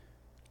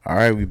All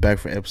right, we back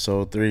for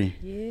episode 3.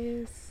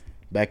 Yes.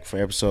 Back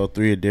for episode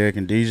 3 of Derrick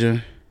and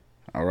Deejah.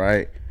 All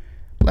right.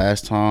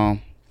 Last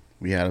time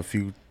we had a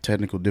few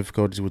technical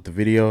difficulties with the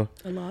video.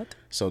 A lot.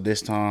 So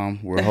this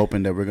time we're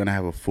hoping that we're gonna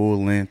have a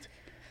full length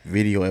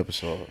video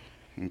episode.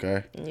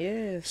 Okay.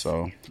 Yes.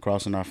 So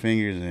crossing our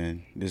fingers,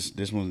 and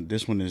this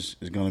one is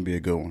gonna be a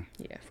good one.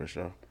 Yeah. For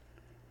sure.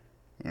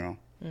 You know.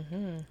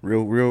 Mm-hmm.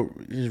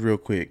 Real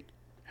quick.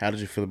 How did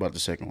you feel about the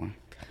second one?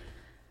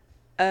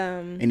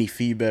 Any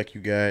feedback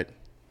you got?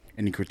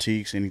 Any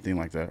critiques? Anything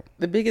like that?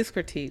 The biggest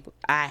critique,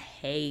 I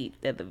hate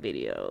that the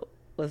video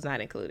was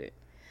not included.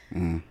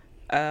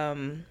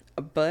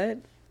 But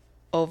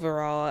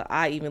overall,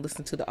 I even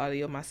listened to the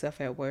audio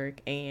myself at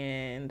work,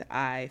 and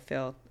I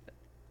felt,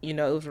 it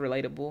was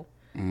relatable.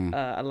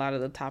 A lot of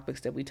the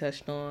topics that we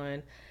touched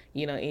on,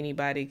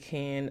 anybody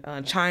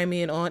can chime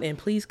in on, and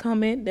please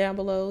comment down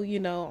below,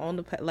 on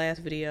the last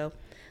video.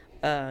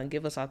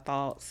 Give us our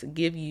thoughts.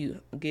 Give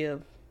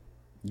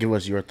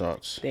us your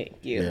thoughts. Thank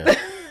you. Yeah.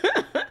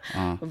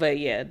 But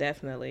yeah,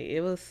 definitely.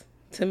 It was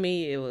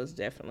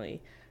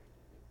definitely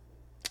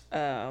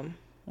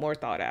more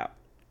thought out.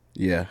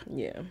 Yeah.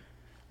 Yeah.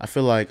 I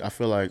feel like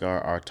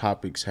our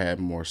topics had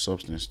more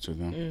substance to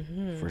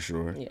them, for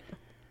sure. Yeah.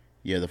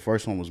 Yeah, the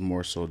first one was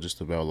more so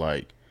just about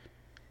like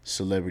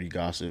celebrity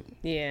gossip.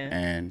 Yeah.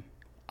 And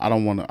I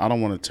don't want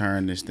to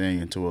turn this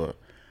thing into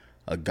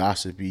a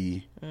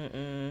gossipy,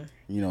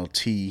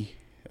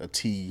 a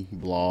tea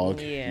blog.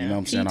 Yeah. You know what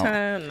I'm tea saying?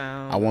 time?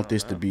 No. I want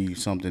this to be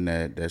something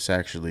that's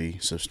actually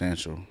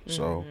substantial.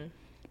 So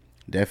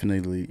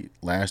definitely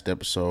last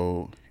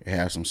episode it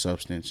had some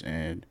substance,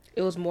 and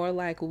it was more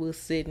like we were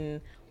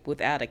sitting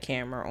without a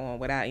camera on,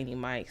 without any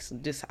mics,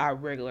 just our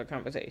regular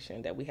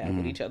conversation that we have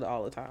with each other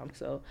all the time.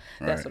 So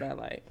that's what I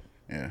like.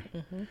 Yeah.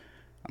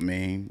 I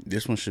mean,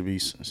 this one should be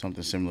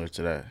something similar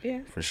to that.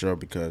 Yeah. For sure,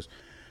 because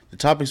the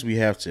topics we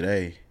have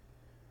today,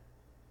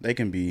 they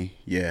can be,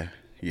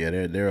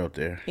 they're up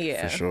there.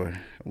 Yeah. For sure.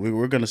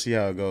 We're gonna see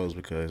how it goes,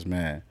 because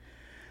man,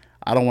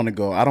 I don't want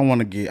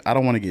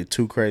to get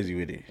too crazy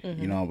with it,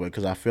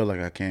 because I feel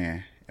like I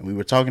can. And we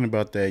were talking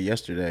about that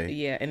yesterday.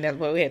 Yeah, and that's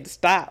why we had to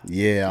stop.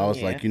 Yeah, I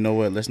was like, you know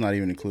what? Let's not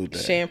even include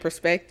that. Sharing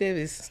perspective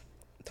is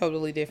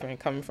totally different,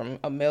 coming from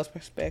a male's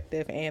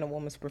perspective and a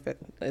woman's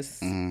perspective.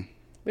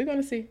 We're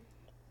gonna see.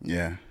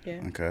 Yeah.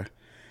 Yeah. Okay.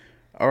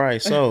 All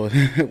right. So,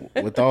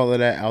 with all of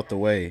that out the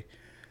way,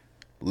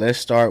 let's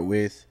start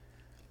with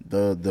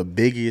the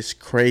biggest,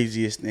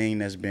 craziest thing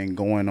that's been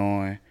going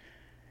on.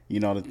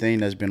 The thing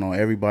that's been on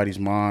everybody's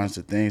minds,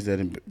 the things that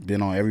have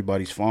been on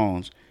everybody's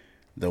phones,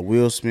 the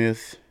Will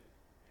Smith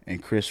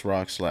and Chris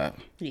Rock slap.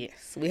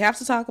 Yes, we have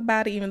to talk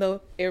about it, even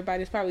though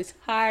everybody's probably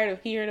tired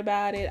of hearing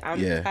about it. I'm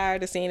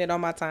tired of seeing it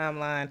on my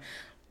timeline,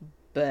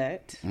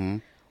 but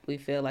we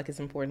feel like it's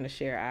important to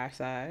share our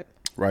side.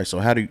 Right. So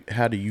how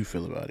do you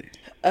feel about it?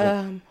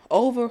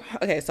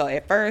 So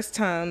at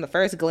the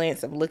first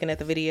glance of looking at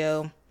the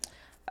video,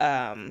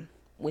 when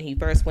he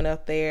first went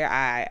up there,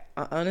 I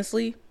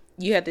honestly,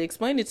 you had to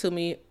explain it to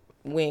me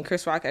when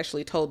Chris Rock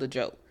actually told the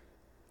joke.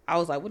 I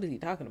was like, what is he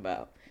talking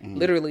about?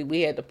 Literally,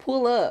 we had to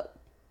pull up,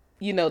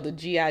 the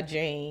G.I.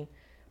 Jane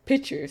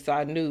picture, so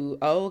I knew,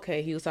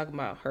 okay, he was talking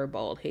about her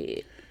bald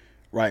head.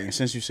 Right, and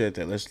since you said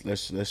that,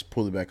 let's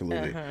pull it back a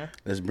little bit.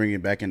 Let's bring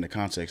it back into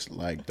context,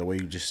 like the way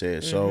you just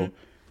said.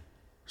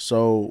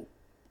 So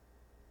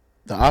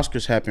the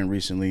Oscars happened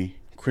recently.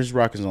 Chris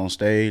Rock is on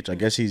stage. I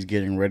guess he's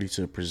getting ready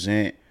to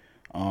present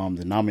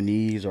the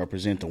nominees or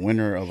present the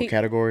winner of a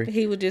category.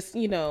 He would just,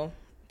 the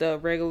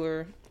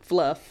regular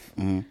fluff,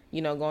 going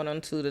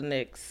on to the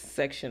next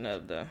section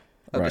of the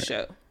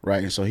show.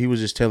 Right, and so he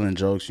was just telling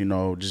jokes,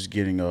 just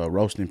getting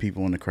roasting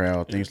people in the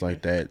crowd, things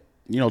like that.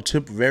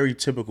 Very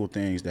typical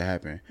things that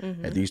happen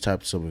at these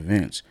types of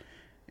events.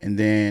 And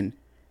then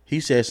he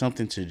said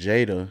something to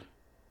Jada.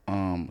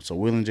 So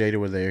Will and Jada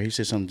were there. He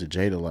said something to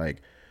Jada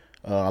like,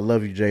 I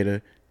love you,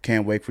 Jada.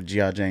 Can't wait for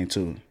G.I. Jane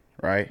 2.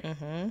 Right?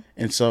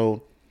 And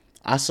so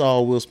I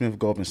saw Will Smith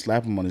go up and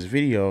slap him on his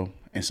video.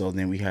 And so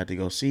then we had to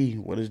go see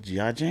what is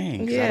G.I.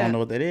 Jane, because I don't know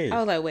what that is. I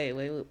was like,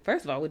 wait.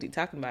 First of all, what are you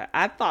talking about?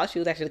 I thought she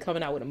was actually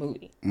coming out with a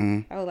movie.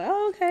 I was like,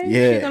 oh, okay.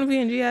 Yeah. She's going to be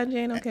in G.I.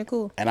 Jane. Okay,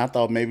 cool. And I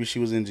thought maybe she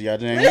was in G.I.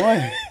 Jane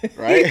 1,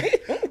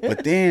 right?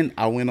 But then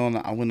I went on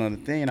the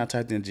thing and I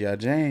typed in G.I.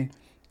 Jane.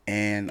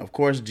 And, of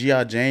course,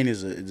 G.I. Jane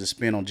is a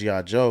spin on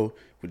G.I. Joe,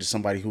 which is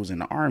somebody who's in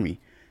the Army.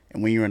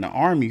 And when you're in the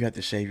Army, you have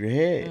to shave your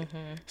head.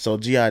 So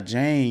G.I.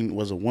 Jane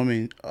was a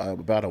woman,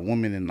 about a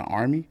woman in the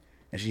Army.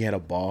 And she had a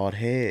bald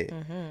head.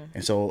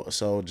 And so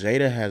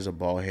Jada has a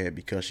bald head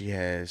because she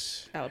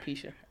has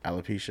alopecia.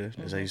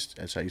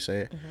 That's how you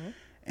say it.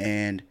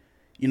 And,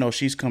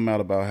 she's come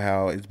out about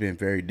how it's been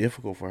very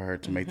difficult for her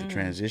to make the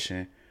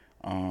transition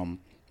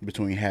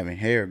between having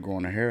hair,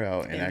 growing her hair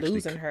out, and actually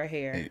losing her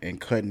hair. And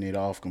cutting it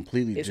off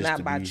completely. It's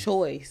not by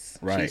choice.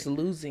 Right. She's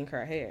losing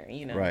her hair,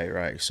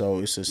 Right. So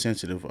it's a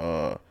sensitive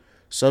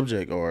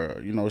subject, or,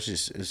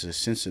 it's a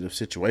sensitive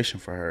situation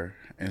for her.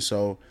 And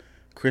so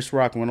Chris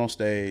Rock went on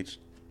stage.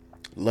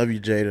 Love you,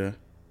 Jada.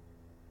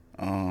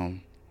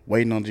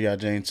 waiting on G.I.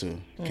 Jane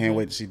 2. Can't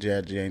wait to see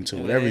G.I. Jane 2.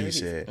 Whatever he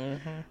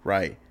said.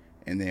 Right.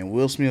 And then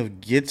Will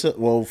Smith gets up.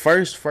 Well,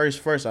 first,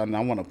 I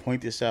want to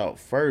point this out.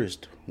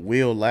 First,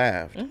 Will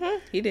laughed.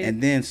 He did.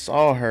 And then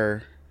saw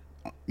her,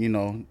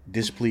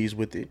 displeased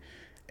with it.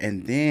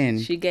 And then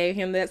she gave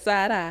him that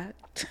side eye.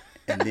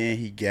 And then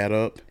he got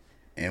up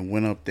and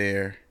went up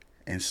there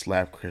and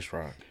slapped Chris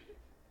Rock.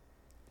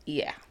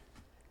 Yeah.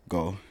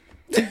 Go.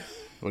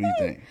 What do you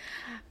think?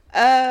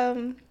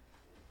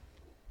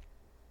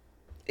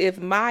 If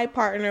my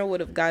partner would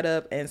have got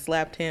up and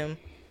slapped him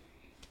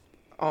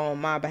on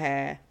my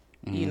behalf,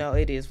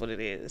 it is what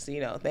it is.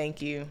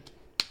 Thank you.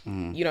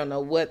 You don't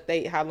know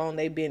how long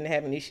they've been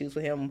having issues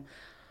with him.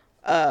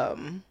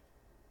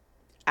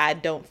 I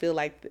don't feel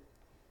like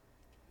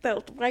that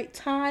was the right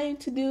time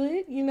to do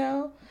it,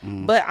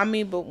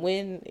 But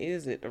when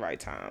is it the right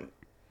time?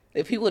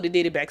 If he would have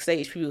did it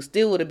backstage, people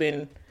still would have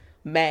been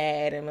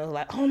mad and was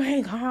like, oh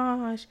my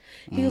gosh,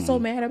 he was so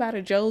mad about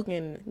a joke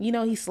and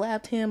he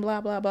slapped him,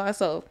 blah blah blah.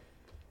 So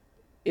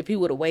if he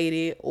would have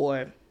waited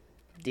or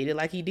did it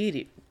like he did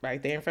it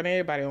right there in front of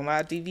everybody on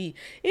live TV,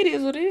 it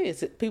is what it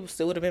is. People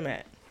still would have been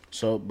mad.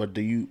 So but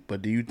do you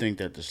think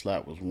that the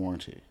slap was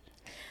warranted?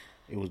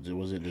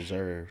 Was it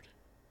deserved?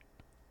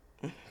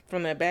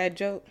 From that bad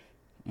joke?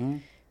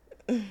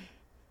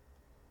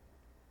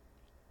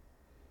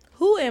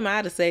 Who am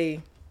I to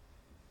say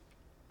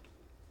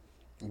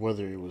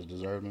whether it was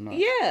deserved or not?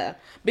 Yeah,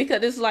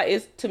 because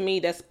it's to me,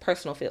 that's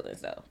personal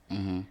feelings though.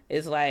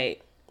 It's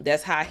like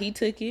that's how he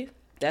took it.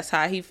 That's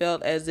how he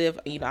felt, as if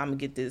I'm gonna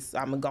get this.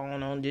 I'm gonna go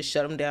on, just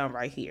shut him down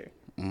right here,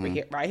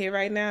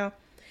 right now.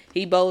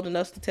 He bold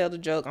enough to tell the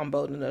joke. I'm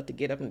bold enough to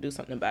get up and do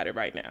something about it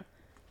right now,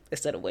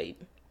 instead of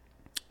waiting.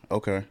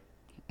 Okay.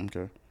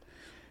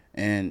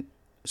 And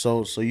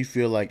so you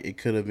feel like it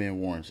could have been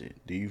warranted?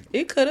 Do you?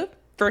 It could have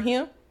for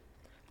him.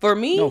 For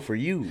me? No, for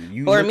you.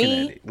 For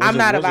me, I'm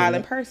not a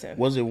violent person.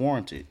 Was it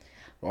warranted?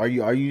 Are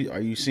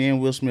you seeing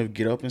Will Smith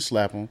get up and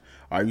slap him?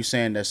 Are you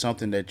saying that's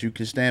something that you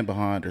can stand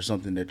behind or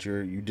something that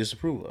you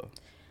disapprove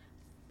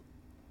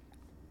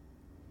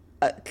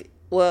of?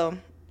 Well,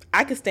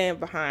 I can stand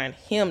behind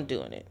him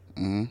doing it.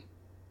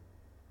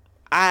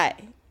 I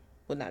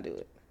would not do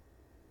it.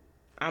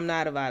 I'm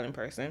not a violent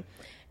person.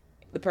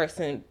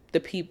 The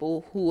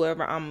people,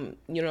 whoever I'm,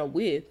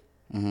 with,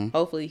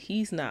 hopefully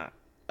he's not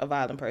a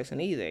violent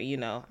person either,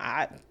 no,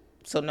 I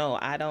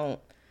don't.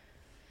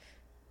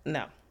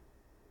 No,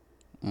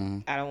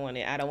 I don't want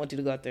it. I don't want you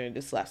to go out there and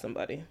just slap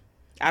somebody.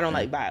 I don't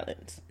like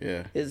violence.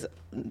 Yeah, there's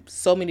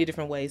so many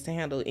different ways to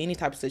handle any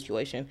type of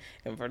situation,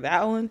 and for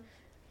that one,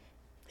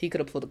 he could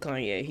have pulled a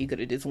Kanye. He could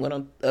have just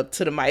went up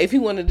to the mic. If he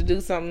wanted to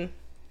do something,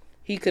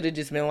 he could have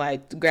just been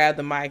like, grabbed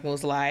the mic and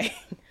was like,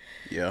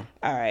 "Yeah,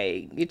 all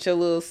right, get your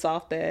little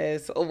soft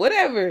ass or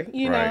whatever,"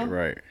 know.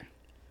 Right.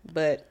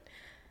 But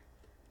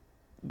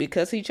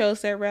because he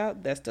chose that route,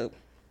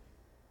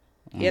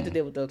 he had to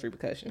deal with those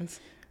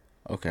repercussions.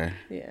 Okay.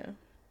 Yeah.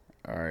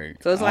 All right.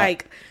 So it's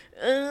like,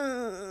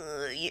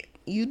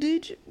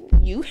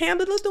 you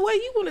handled it the way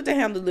you wanted to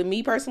handle it.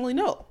 Me personally,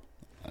 no.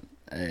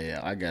 Hey,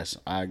 I got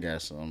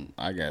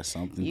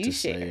something to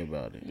say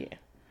about it. Yeah.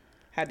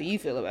 How do you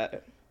feel about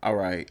it? All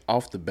right.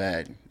 Off the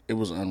bat, it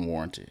was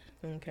unwarranted.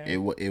 Okay.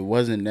 It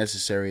wasn't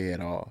necessary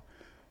at all.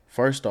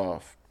 First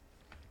off,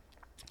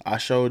 I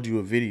showed you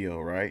a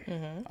video, right?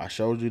 I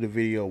showed you the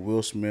video of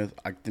Will Smith.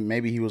 I think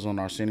maybe he was on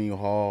Arsenio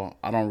Hall.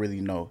 I don't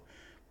really know.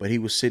 But he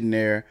was sitting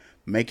there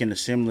making a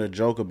similar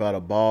joke about a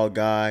bald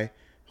guy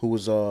who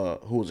was a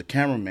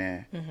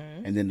cameraman.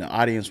 And then the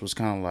audience was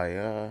kind of like,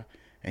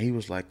 and he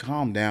was like,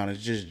 calm down.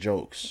 It's just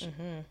jokes.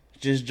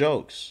 It's just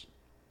jokes.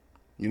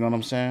 You know what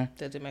I'm saying?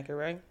 Does it make it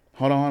right?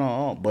 Hold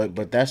on.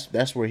 But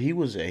that's where he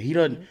was at. He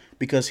doesn't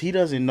because he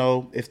doesn't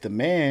know if the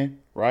man,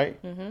 right,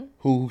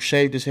 who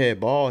shaved his head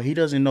bald, he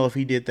doesn't know if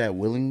he did that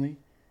willingly.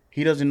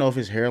 He doesn't know if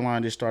his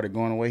hairline just started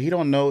going away. He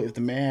don't know if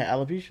the man had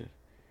alopecia.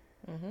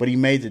 But he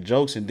made the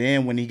jokes, and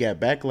then when he got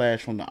backlash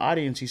from the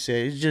audience, he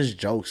said, "It's just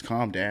jokes.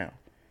 Calm down."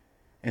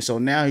 And so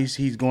now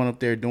he's going up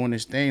there doing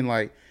this thing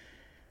like,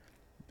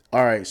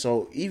 all right.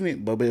 So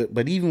even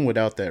but even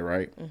without that,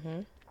 right?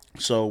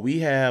 So we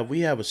have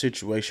a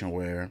situation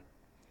where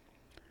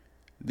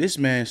this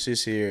man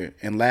sits here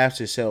and laughs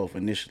himself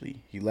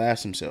initially. He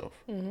laughs himself.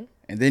 And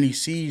then he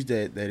sees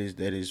that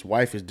his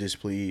wife is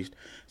displeased.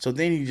 So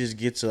then he just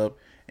gets up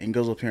and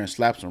goes up here and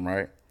slaps him,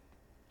 right?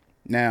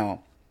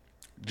 Now,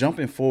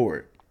 jumping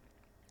forward,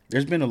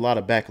 there's been a lot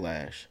of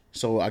backlash.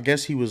 So I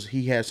guess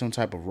he had some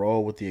type of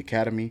role with the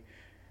Academy.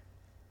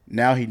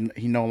 Now he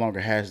no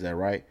longer has that,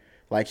 right?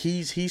 Like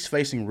he's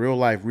facing real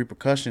life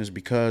repercussions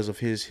because of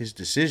his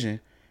decision.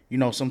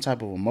 Some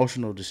type of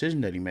emotional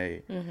decision that he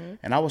made.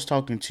 And I was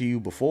talking to you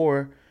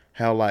before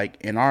how like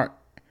in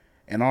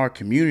our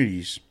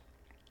communities,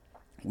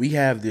 we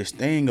have this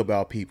thing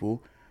about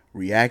people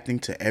reacting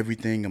to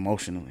everything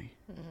emotionally.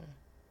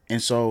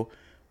 And so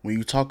when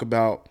you talk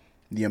about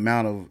the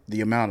amount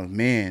of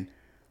men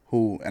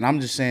who, and I'm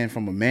just saying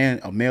from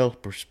a male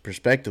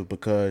perspective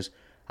because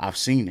I've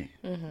seen it,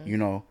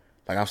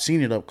 like I've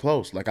seen it up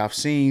close. Like I've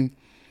seen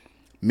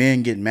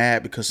men get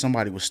mad because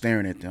somebody was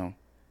staring at them,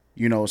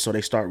 you know, so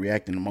they start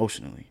reacting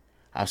emotionally.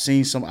 I've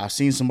seen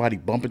somebody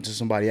bump into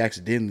somebody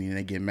accidentally and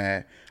they get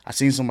mad. I've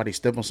seen somebody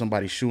step on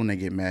somebody's shoe and they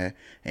get mad.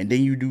 And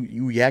then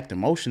you react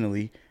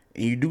emotionally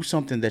and you do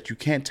something that you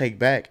can't take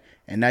back,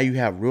 and now you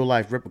have real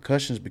life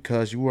repercussions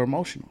because you were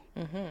emotional.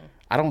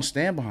 I don't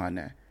stand behind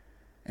that.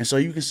 And so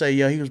you can say,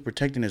 yeah, he was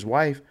protecting his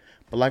wife,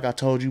 but like I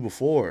told you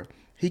before,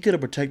 he could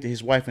have protected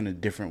his wife in a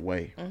different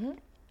way.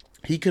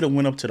 He could have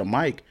went up to the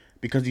mic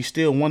because he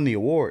still won the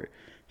award.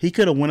 He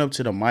could have went up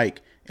to the mic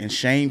and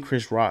shamed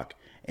Chris Rock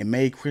and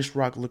made Chris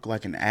Rock look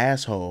like an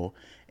asshole,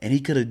 and he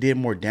could have did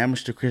more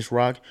damage to Chris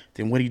Rock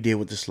than what he did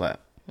with the slap.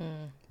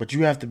 But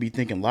you have to be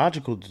thinking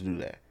logical to do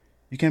that.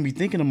 You can't be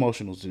thinking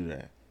emotional to do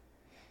that.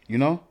 You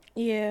know?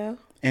 Yeah.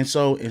 And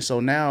so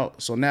now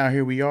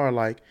here we are,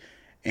 like,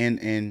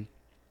 and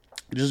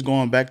just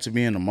going back to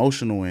being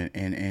emotional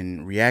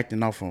and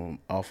reacting off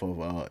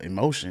of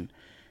emotion.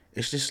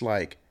 It's just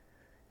like,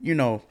 you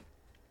know,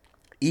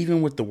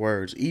 even with the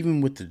words,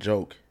 even with the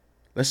joke,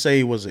 let's say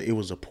it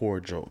was a poor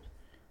joke.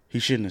 He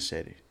shouldn't have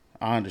said it.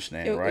 I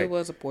understand, right? It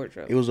was a poor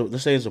joke.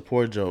 Let's say it's a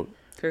poor joke.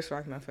 Chris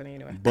Rock's not funny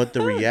anyway. But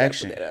the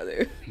reaction,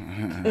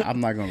 I'm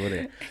not gonna go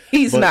there.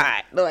 He's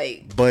not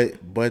like. But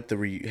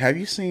have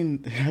you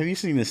seen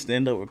the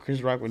stand up with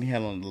Chris Rock when he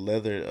had on the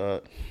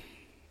leather?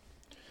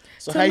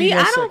 So to me,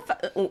 I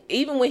don't.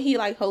 Even when he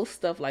like hosts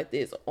stuff like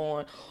this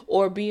on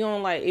or be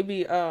on like it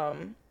be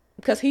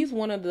because he's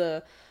one of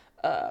the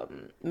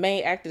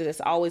main actors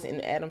that's always in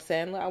Adam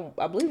Sandler.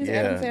 I believe he's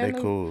Adam Sandler.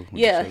 They cool.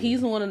 Yeah,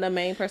 he's one of the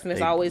main person that's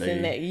always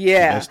in that.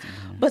 Yeah,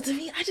 but to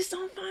me, I just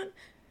don't find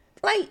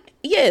like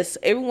yes,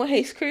 everyone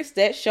hates Chris.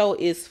 That show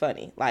is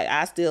funny. Like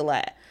I still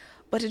laugh,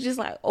 but it's just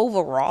like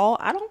overall,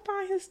 I don't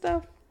find his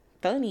stuff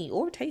funny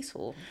or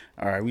tasteful.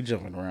 All right, we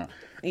jumping around.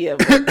 Yeah,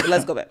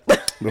 let's go back.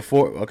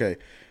 Okay,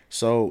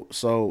 so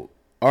all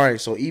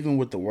right, so even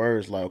with the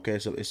words, like okay,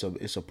 so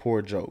it's a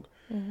poor joke,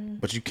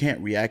 but you can't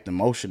react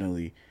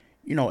emotionally.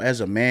 You know, as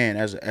a man,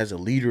 as a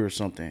leader or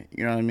something,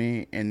 you know what I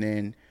mean? And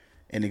then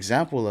an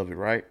example of it,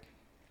 right?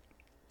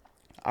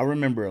 I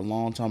remember a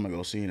long time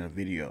ago seeing a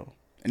video,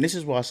 and this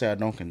is why I say I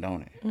don't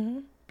condone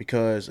it.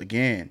 Because,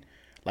 again,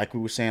 like we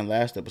were saying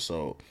last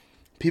episode,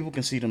 people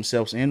can see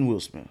themselves in Will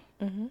Smith.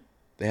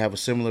 They have a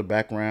similar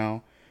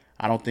background.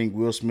 I don't think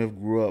Will Smith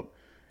grew up,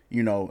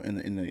 you know,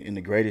 in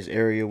the greatest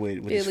area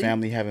with his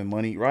family having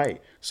money,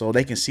 right? So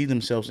they can see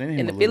themselves in him.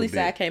 And the Philly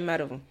side came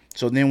out of him.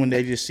 So then when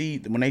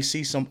they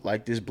see some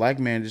like this black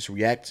man just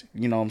react,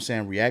 you know what I'm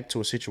saying, react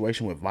to a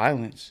situation with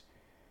violence,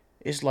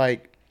 it's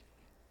like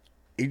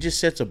it just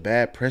sets a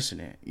bad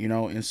precedent, you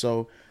know? And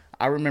so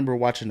I remember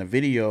watching a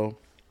video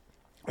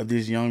of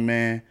this young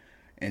man,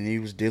 and he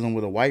was dealing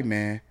with a white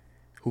man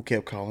who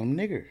kept calling him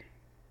nigger.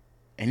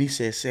 And he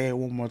said, say it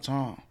one more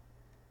time.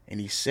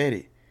 And he said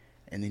it.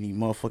 And then he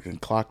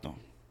motherfucking clocked him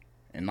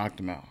and knocked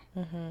him out.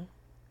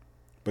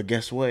 But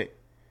guess what?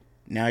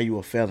 Now you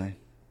a felon.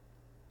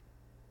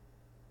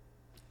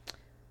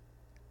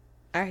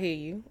 I hear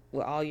you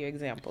with all your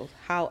examples.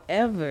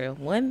 However,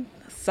 one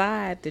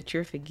side that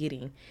you're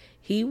forgetting,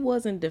 he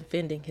wasn't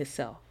defending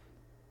himself.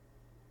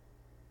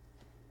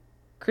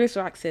 Chris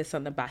Rock said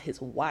something about his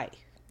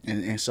wife.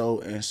 And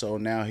so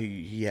now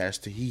he has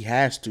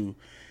to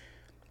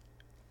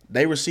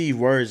they receive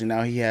words, and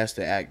now he has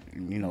to act,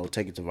 you know,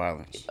 take it to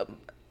violence.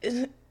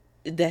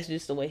 That's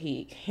just the way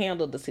he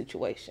handled the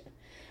situation.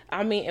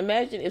 I mean,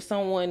 imagine if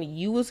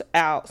you was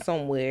out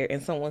somewhere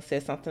and someone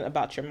said something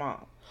about your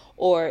mom,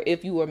 or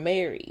if you were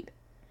married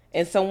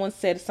and someone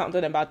said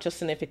something about your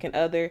significant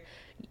other.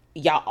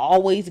 Y'all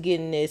always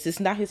getting this. It's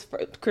not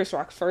Chris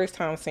Rock's first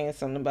time saying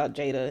something about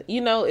Jada. You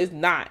know, it's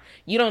not.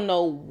 You don't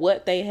know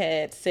what they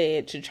had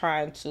said to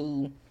trying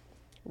to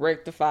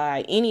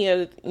rectify any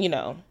of, you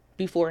know,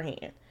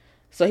 beforehand.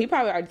 So he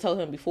probably already told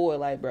him before,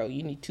 like, bro,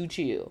 you need to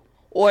chill.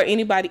 Or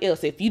anybody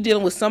else. If you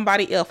dealing with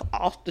somebody else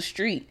off the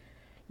street,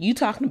 you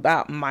talking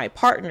about my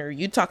partner,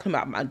 you talking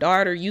about my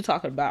daughter, you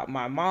talking about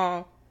my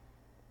mom,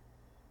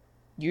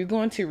 you're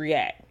going to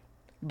react.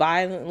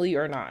 Violently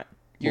or not.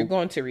 You're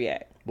going to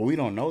react. But we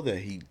don't know that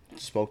he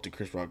spoke to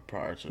Chris Rock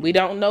prior to. We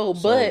don't know,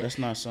 so but that's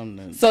not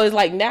something. So it's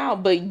like now,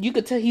 but you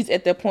could tell he's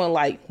at that point.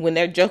 Like when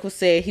that joke was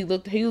said, he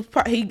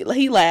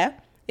laughed,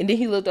 and then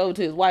he looked over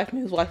to his wife,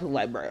 and his wife was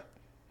like, "Bro,"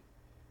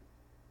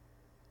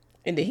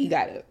 and then he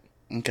got it.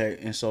 Okay,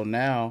 and so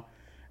now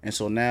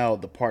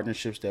the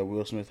partnerships that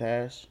Will Smith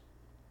has,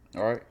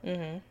 all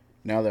right,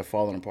 now they're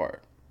falling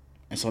apart,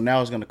 and so now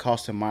it's going to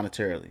cost him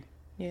monetarily.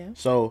 Yeah.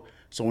 So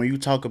when you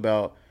talk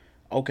about,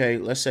 okay,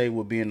 let's say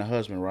with being a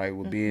husband, right?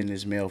 With being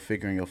this male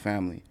figure in your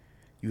family,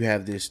 you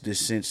have this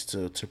sense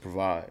to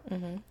provide.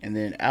 And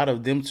then out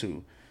of them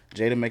two,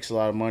 Jada makes a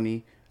lot of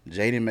money.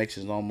 Jaden makes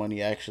his own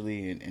money,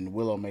 actually, and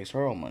Willow makes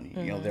her own money.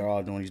 You know, they're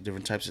all doing these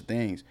different types of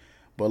things.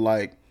 But,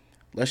 like,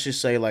 let's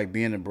just say, like,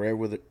 being the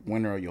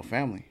breadwinner of your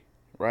family,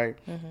 right?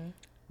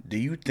 Do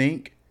you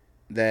think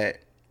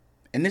that,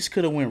 and this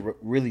could have went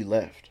really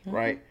left,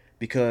 right?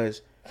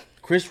 Because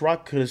Chris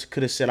Rock could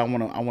have said, I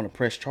want to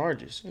press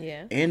charges.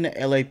 Yeah. And the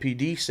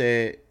LAPD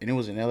said, and it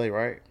was in LA,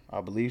 right?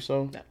 I believe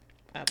so. No.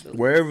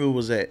 wherever it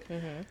was at.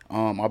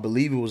 I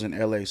believe it was in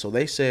LA. So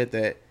they said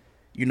that,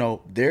 you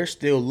know, they're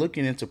still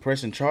looking into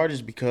pressing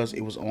charges because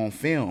it was on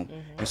film.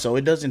 And so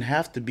it doesn't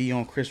have to be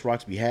on Chris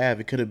Rock's behalf.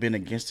 It could have been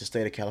against the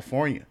state of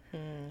California.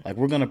 Like,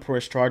 we're going to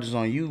press charges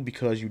on you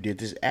because you did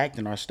this act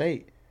in our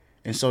state.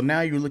 And so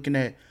now you're looking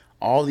at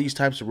all these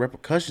types of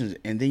repercussions,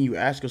 and then you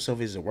ask yourself,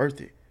 is it worth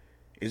it?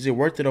 Is it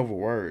worth it over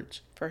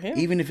words? For him?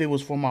 Even if it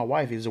was for my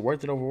wife, is it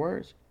worth it over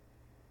words?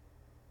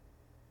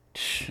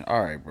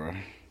 All right, bro.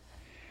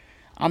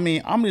 I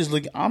mean, I'm just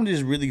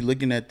really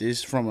looking at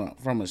this from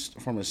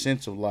a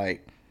sense of,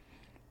 like,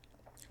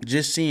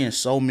 just seeing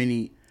so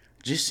many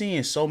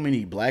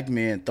black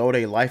men throw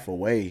their life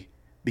away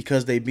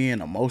because they being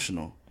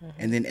emotional.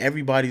 And then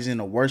everybody's in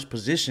a worse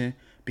position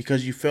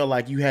because you felt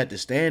like you had to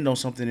stand on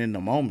something in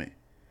the moment.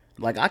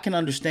 Like, I can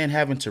understand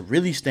having to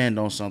really stand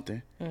on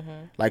something.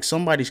 Like,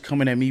 somebody's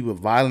coming at me with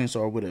violence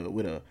or with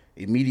a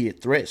immediate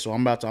threat, so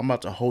I'm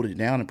about to hold it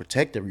down and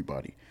protect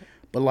everybody.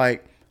 But,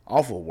 like,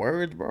 off of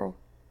words, bro,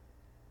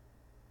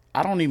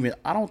 I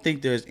don't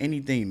think there's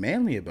anything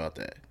manly about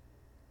that.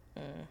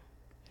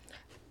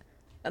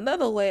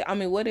 Another way, I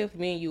mean, what if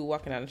me and you were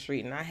walking down the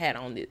street and I had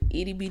on this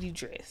itty bitty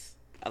dress,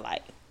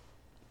 like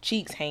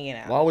cheeks hanging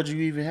out? Why would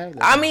you even have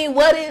that? I mean,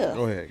 what if?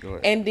 Go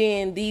ahead. And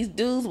then these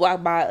dudes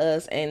walk by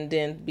us and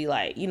then be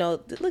like, you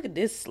know, look at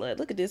this slut,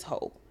 look at this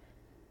hoe.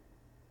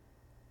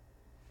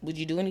 Would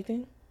you do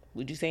anything?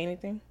 Would you say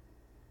anything?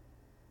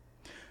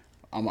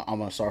 I'm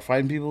gonna start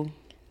fighting people.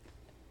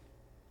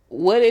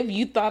 What if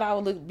you thought I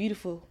would look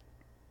beautiful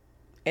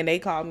and they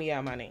called me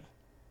out my name?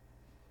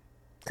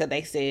 Because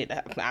they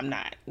said I'm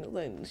not.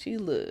 Like, she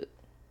look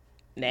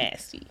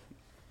nasty.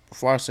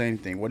 Before I say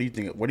anything, what do you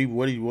think? What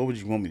would you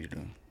want me to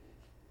do?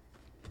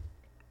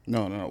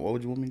 No. What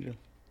would you want me to do?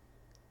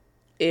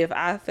 If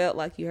I felt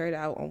like you heard,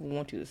 I would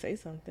want you to say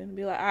something.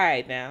 Be like, all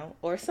right now,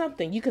 or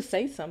something. You could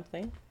say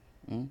something.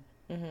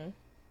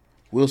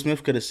 Will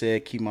Smith could have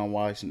said, "Keep my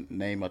wife's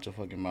name out your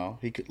fucking mouth."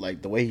 He could,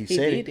 like, the way he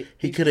said it.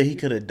 He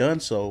could have done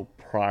so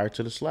prior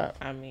to the slap.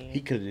 I mean,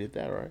 he could have did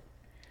that, right?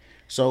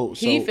 So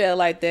he felt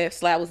like that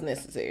slap was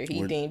necessary.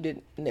 He deemed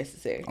it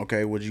necessary.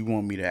 Okay, would you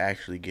want me to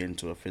actually get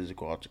into a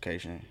physical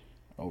altercation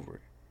over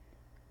it?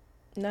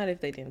 Not if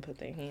they didn't put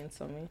their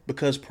hands on me.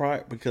 Because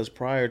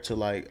prior to,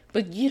 like...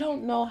 But you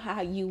don't know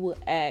how you would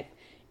act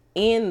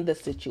in the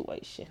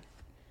situation.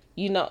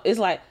 You know, it's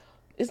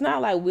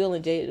not like Will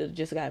and Jada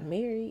just got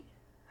married.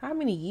 How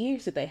many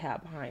years did they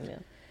have behind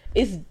them?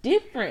 It's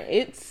different.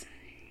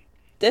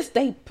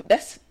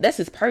 That's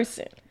his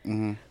person.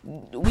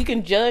 We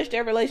can judge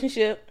their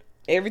relationship,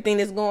 everything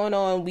that's going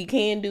on. We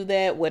can do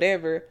that,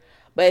 whatever.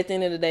 But at the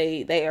end of the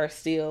day, they are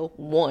still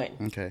one.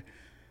 Okay.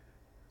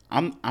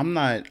 I'm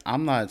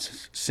not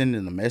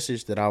sending the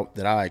message that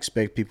I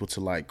expect people to,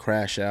 like,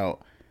 crash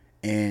out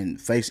and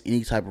face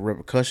any type of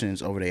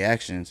repercussions over their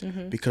actions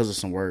because of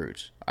some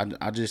words.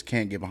 I just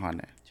can't get behind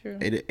that. True.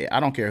 I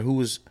don't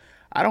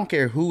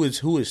care who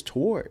is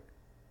toward.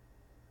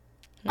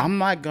 I'm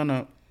not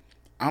gonna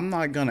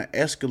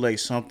escalate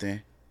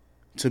something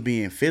to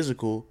being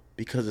physical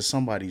because of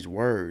somebody's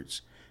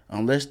words,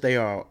 unless they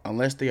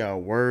are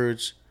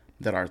words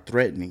that are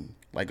threatening,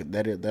 like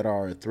that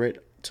are a threat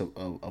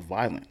of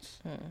violence.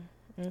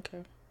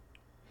 Okay,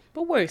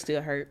 but words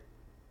still hurt.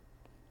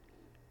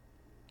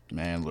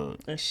 Man, look.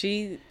 And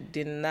she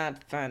did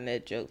not find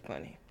that joke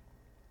funny.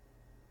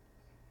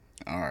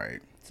 All right.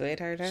 So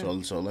it hurt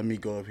her. So let me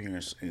go up here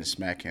and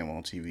smack him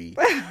on TV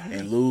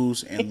and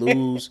lose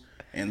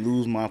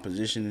my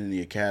position in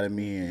the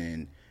academy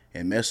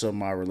and mess up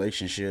my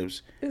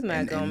relationships. It's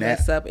not gonna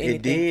mess up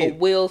anything for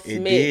Will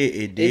Smith.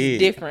 It did. It's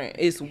different.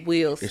 It's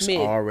Will Smith. It's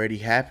already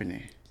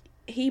happening.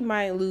 He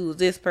might lose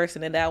this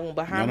person and that one,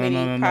 but how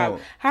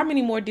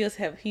many more deals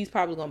he's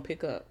probably gonna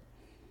pick up?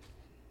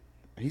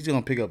 He's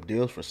gonna pick up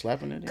deals for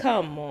slapping it.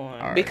 Come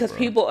on, because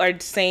people are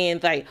saying,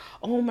 like,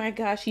 "Oh my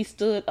gosh, he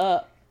stood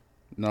up."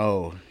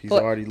 No, he's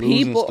already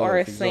losing stuff.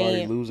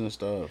 Already losing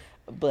stuff.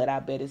 But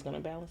I bet it's gonna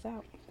balance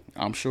out.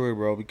 I'm sure,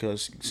 bro,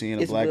 because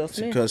seeing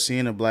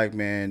a black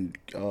man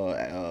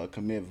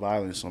commit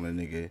violence on a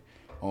nigga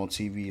on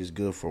TV is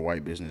good for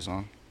white business,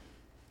 huh?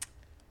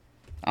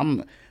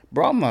 I'm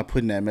not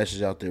putting that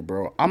message out there,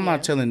 bro. I'm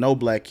not telling no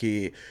black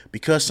kid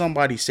because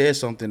somebody said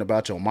something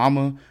about your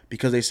mama,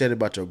 because they said it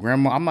about your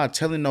grandma. I'm not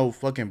telling no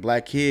fucking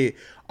black kid,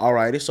 all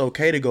right, it's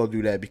okay to go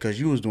do that because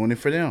you was doing it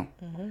for them.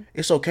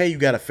 It's okay you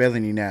got a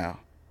felony now.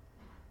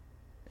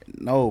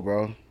 No,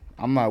 bro.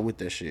 I'm not with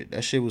that shit.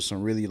 That shit was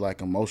some really,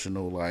 like,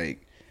 emotional,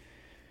 like,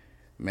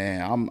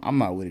 man, I'm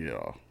not with it at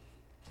all.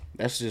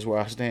 That's just where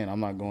I stand.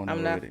 I'm not going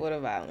I'm not for the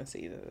violence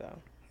either, though.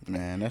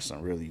 Man, that's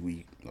some really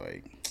weak,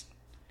 like,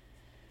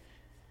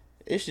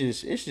 it's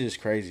just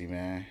crazy,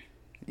 man.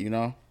 You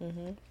know?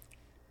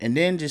 And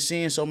then just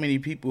seeing so many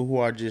people who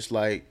are just,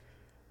 like,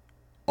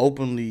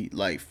 openly,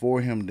 like,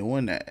 for him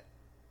doing that.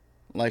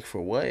 Like,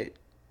 for what?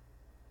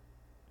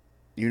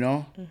 You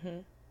know?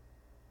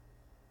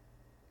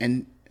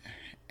 And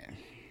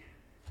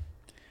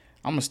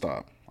I'm gonna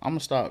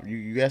stop.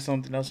 You got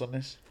something else on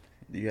this?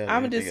 Do you have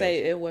I'm gonna anything just say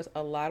else? it was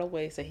a lot of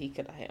ways that he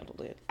could have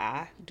handled it.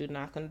 I do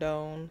not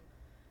condone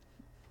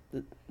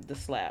the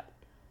slap.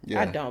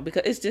 Yeah. I don't,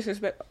 because it's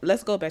disrespect.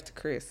 Let's go back to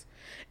Chris.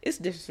 It's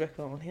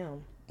disrespectful on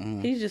him.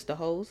 He's just a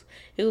host.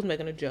 He was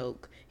making a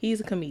joke.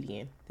 He's a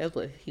comedian. That's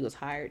what he was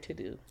hired to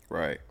do.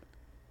 Right.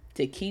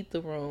 To keep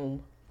the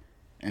room.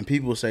 And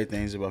people say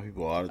things about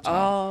people all the time.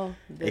 Oh,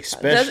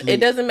 especially it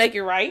doesn't make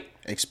it right.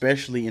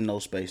 Especially in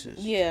those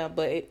spaces. Yeah,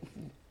 but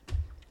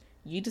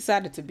you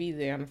decided to be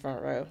there on the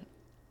front row.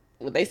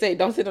 Well, they say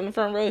don't sit on the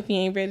front row if you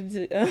ain't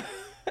ready to.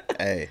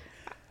 Hey.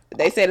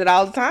 They say that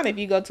all the time if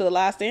you go to a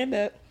live stand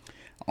up.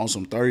 On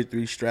some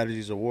 33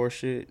 Strategies of War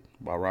shit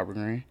by Robert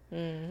Greene.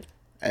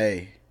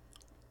 Hey,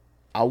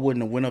 I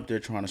wouldn't have went up there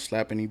trying to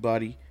slap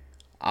anybody.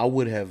 I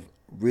would have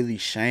really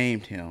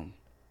shamed him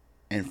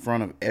in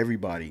front of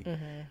everybody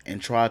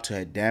and tried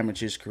to damage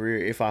his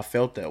career if I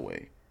felt that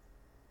way.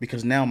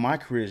 Because now my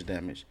career is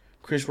damaged.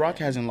 Chris Rock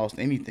hasn't lost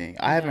anything.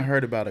 I haven't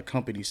heard about a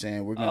company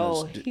saying we're gonna.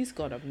 Oh, he's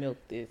gonna milk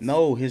this.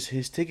 No,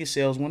 his ticket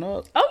sales went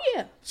up. Oh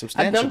yeah,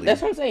 substantially.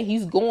 That's what I'm saying.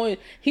 He's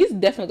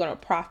definitely gonna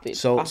profit.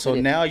 So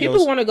now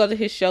people want to go to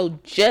his show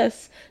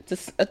just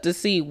to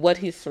see what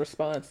his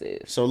response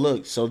is. So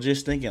look,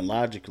 just thinking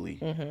logically,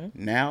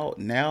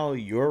 now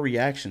your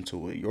reaction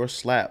to it, your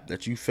slap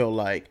that you felt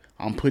like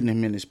I'm putting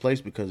him in his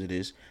place because of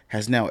this,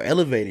 has now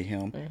elevated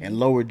him and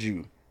lowered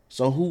you.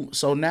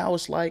 So now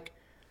it's like.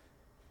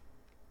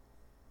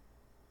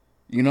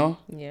 You know?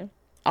 Yeah.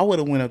 I would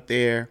have went up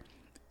there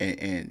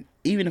and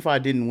even if I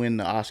didn't win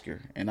the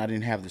Oscar and I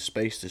didn't have the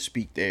space to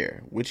speak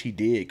there, which he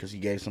did because he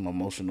gave some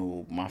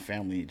emotional, my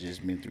family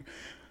just been through.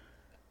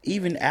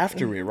 Even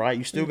after it, right?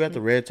 You still got the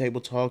red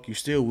table talk. You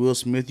still Will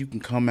Smith. You can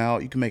come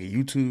out. You can make a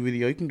YouTube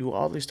video. You can do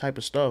all this type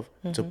of stuff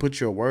to put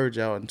your words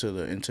out into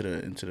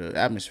the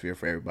atmosphere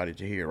for everybody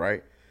to hear,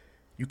 right?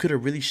 You could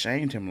have really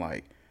shamed him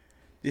like,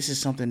 this is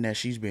something that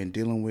she's been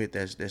dealing with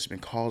that's been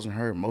causing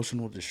her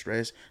emotional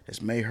distress,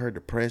 that's made her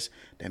depressed,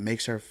 that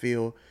makes her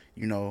feel,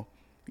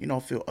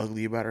 feel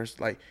ugly about her.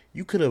 Like,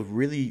 you could have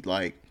really,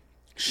 like,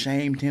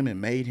 shamed him and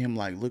made him,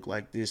 like, look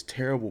like this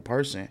terrible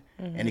person,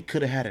 and it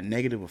could have had a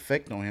negative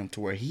effect on him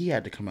to where he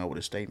had to come out with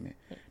a statement.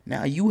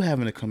 Now you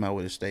having to come out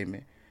with a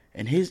statement,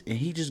 and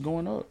he just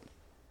going up.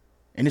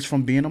 And it's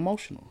from being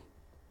emotional.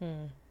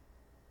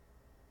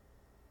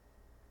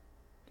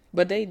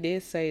 But they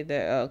did say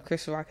that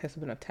Chris Rock has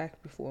been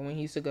attacked before when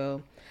he used to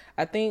go,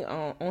 I think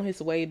on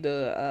his way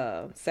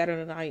to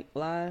Saturday Night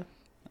Live,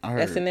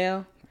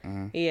 SNL.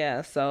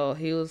 Yeah, so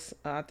he was,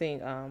 I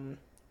think,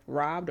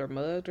 robbed or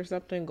mugged or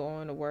something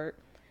going to work.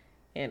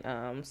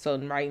 And so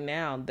right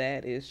now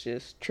that is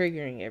just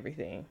triggering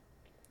everything.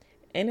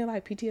 Ain't it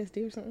like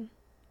PTSD or something?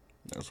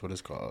 That's what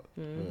it's called.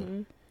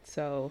 Yeah.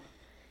 So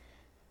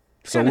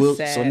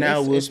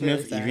now Will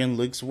Smith really even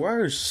looks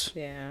worse.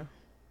 Yeah.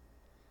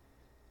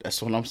 That's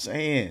what I'm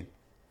saying.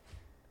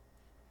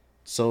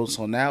 So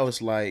now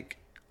it's like,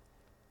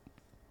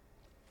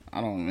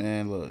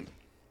 look.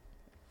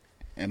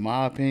 In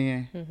my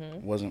opinion,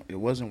 it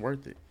wasn't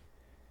worth it.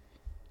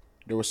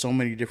 There were so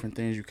many different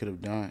things you could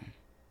have done.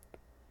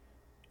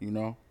 You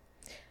know?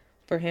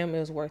 For him, it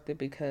was worth it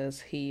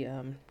because he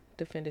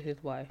defended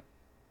his wife.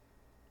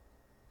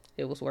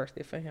 It was worth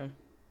it for him.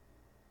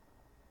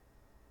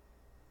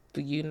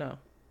 But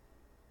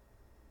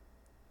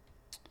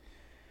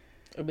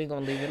we're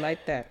going to leave it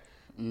like that.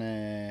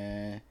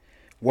 Man.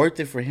 Worth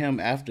it for him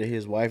after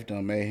his wife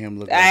done made him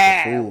look like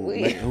a fool.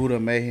 Who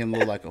done made him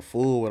look like a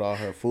fool with all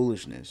her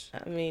foolishness.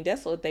 I mean,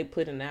 that's what they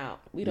putting out.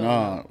 We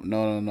don't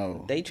know.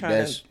 No. They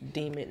trying to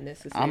deem it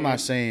necessary. I'm not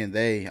saying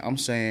they. I'm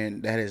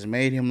saying that has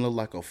made him look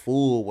like a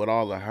fool with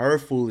all of her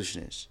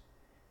foolishness.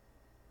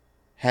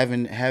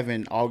 Having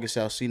August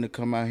Alsina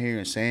come out here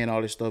and saying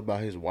all this stuff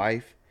about his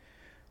wife.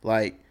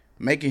 Like,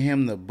 making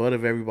him the butt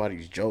of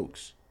everybody's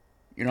jokes.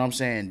 You know what I'm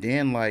saying?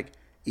 Then, like,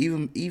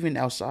 even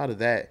outside of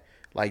that,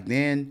 like,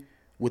 then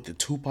with the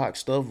Tupac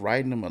stuff,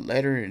 writing him a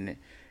letter and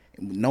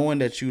knowing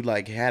that you,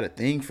 like, had a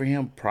thing for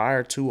him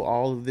prior to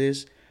all of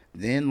this,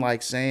 then,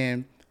 like,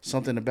 saying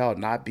something about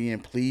not being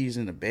pleased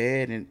in the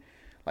bed, and,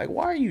 like,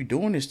 why are you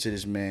doing this to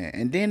this man?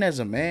 And then as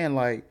a man,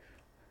 like,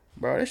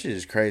 bro, this shit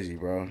is crazy,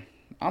 bro.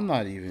 I'm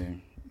not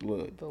even...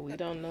 Look, but we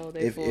don't know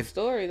their full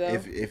story, though.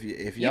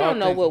 If you don't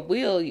know what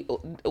Will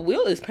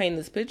is painting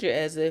this picture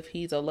as if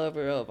he's a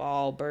lover of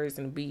all birds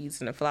and bees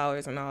and the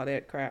flowers and all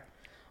that crap.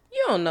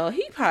 You don't know.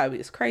 He probably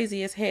is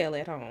crazy as hell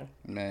at home.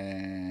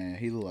 Man,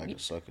 he look like a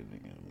sucker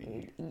nigga to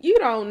me. You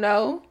don't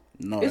know.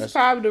 No, it's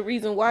probably the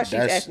reason why she's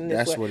acting this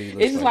way. That's what he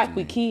looks it's like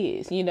with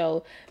kids.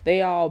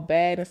 They all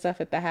bad and stuff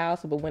at the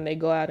house, but when they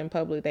go out in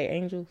public, they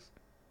angels.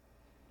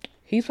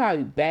 He's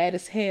probably bad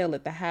as hell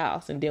at the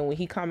house, and then when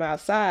he come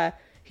outside,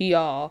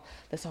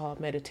 let's all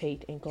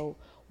meditate and go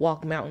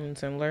walk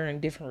mountains and learn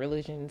different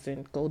religions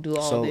and go do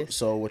all this.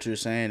 So what you're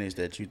saying is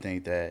that you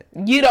think that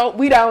we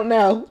don't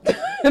know.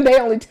 They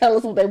only tell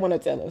us what they want to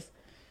tell us.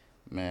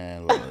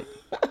 Man, look.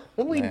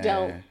 We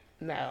don't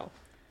know.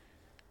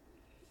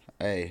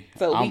 Hey.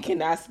 So we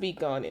cannot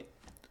speak on it.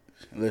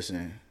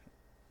 Listen,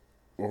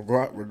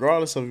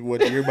 regardless of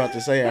what you're about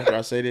to say after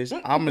I say this,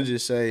 I'm going to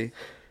just say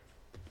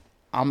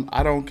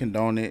I don't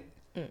condone it.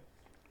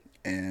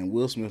 And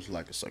Will Smith's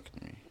like a sucker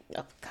to me.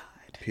 Oh God.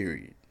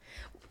 Period.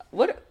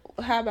 What?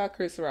 How about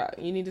Chris Rock?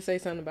 You need to say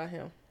something about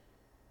him.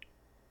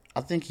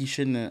 I think he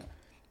shouldn't have.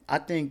 I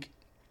think.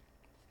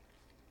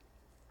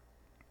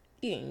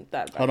 You ain't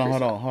thought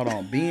about Hold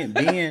on. Being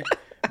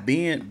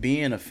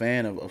a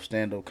fan of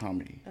stand up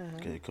comedy,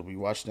 because we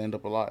watch stand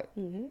up a lot.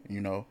 You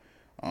know,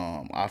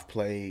 I've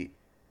played,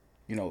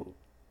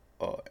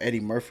 Eddie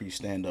Murphy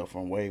stand up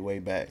from way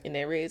back. In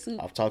that red suit.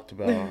 I've talked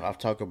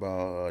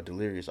about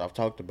Delirious. I've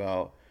talked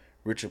about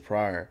Richard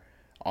Pryor.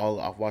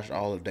 I've watched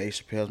all of Dave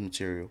Chappelle's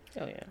material.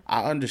 Oh yeah.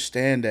 I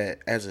understand that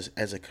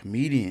as a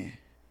comedian,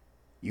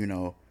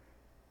 you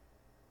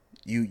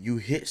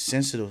hit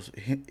sensitive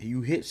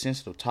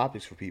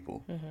topics for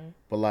people.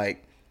 But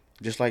like,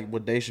 just like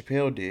what Dave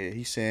Chappelle did,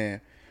 he's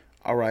saying,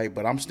 "All right,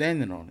 but I'm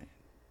standing on it.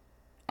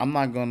 I'm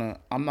not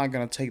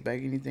gonna take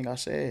back anything I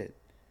said."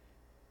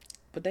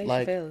 But Dave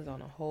Chappelle is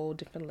on a whole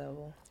different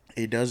level.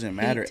 It doesn't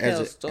matter. He tells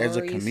as a stories,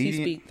 comedian,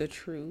 he speaks the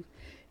truth.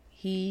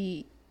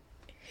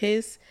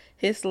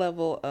 His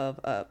level of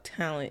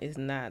talent is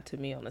not, to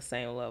me, on the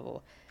same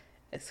level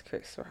as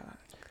Chris Rock.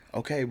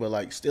 Okay, but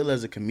like, still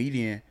as a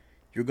comedian,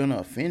 you're gonna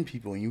offend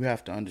people, and you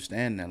have to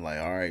understand that. Like,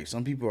 all right,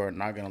 some people are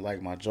not gonna like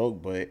my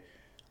joke, but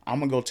I'm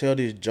gonna go tell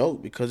this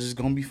joke because it's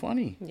gonna be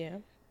funny. Yeah.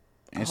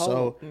 And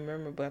so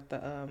remember about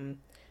the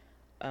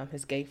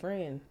his gay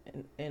friend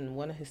in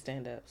one of his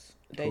stand-ups,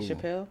 Dave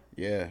Chappelle.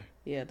 Yeah.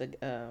 Yeah,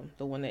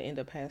 the one that ended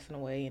up passing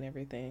away and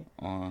everything.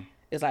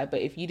 It's like,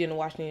 but if you didn't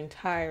watch the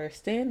entire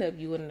stand-up,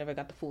 you would have never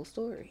got the full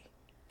story.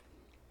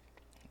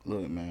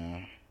 Look,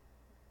 man,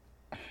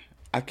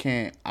 I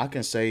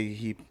can say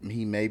he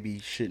maybe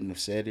shouldn't have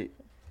said it,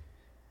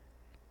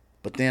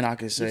 but then I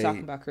can say, you're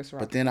talking about Chris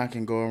Rock. But then I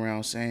can go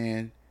around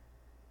saying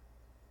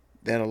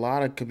that a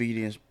lot of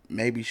comedians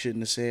maybe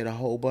shouldn't have said a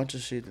whole bunch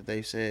of shit that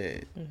they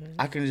said.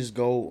 I can just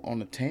go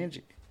on a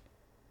tangent.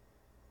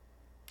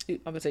 I'm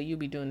gonna say you'll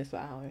be doing this for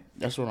hours.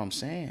 That's what I'm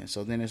saying.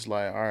 So then it's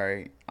like, all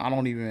right, I'm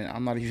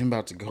not even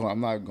about to go. I'm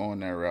not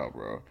going that route,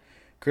 bro.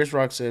 Chris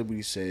Rock said what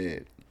he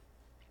said.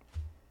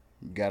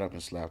 Got up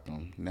and slapped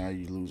him. Now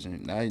you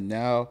losing.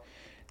 Now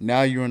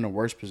you're in a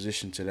worse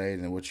position today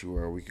than what you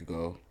were a week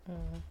ago.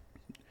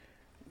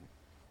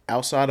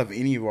 Outside of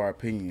any of our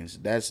opinions,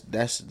 that's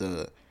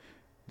the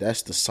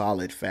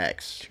solid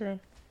facts. True.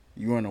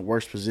 You're in a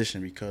worse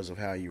position because of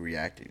how you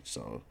reacted.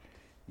 So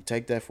you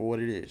take that for what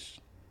it is.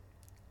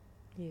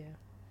 Yeah.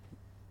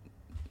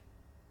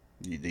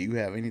 Do you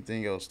have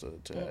anything else to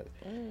add?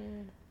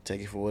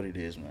 Take it for what it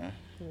is, man.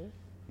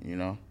 You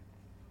know?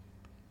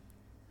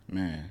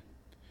 Man.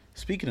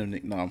 Speaking of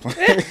Nick, no, I'm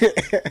playing.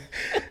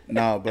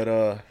 No, but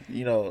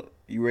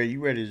you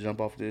ready to jump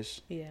off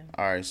this? Yeah.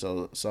 All right,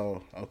 so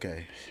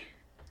okay.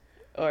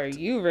 Are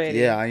you ready?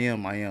 Yeah, I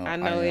am. I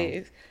know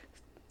it's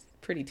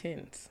pretty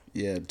tense.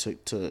 Yeah,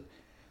 to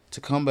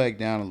come back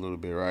down a little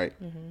bit, right?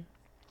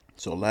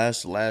 So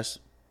last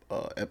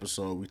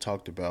episode we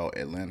talked about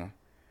Atlanta,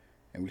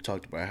 and we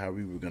talked about how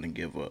we were gonna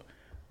give a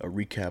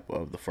recap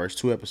of the first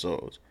 2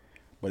 episodes,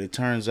 but it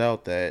turns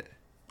out that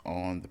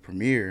on the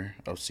premiere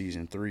of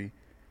season 3,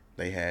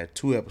 they had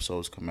 2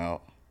 episodes come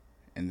out,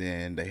 and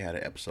then they had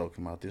an episode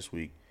come out this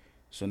week,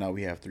 so now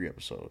we have 3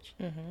 episodes.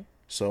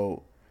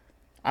 So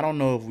I don't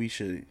know if we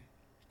should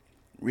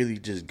really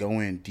just go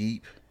in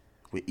deep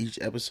with each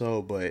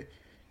episode, but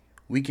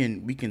we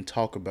can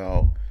talk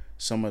about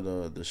some of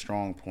the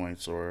strong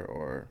points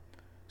or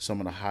some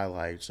of the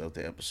highlights of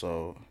the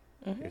episode,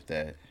 if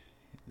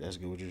that's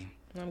good with you.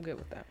 I'm good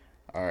with that.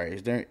 All right.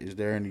 Is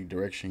there any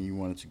direction you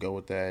wanted to go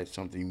with that?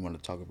 Something you want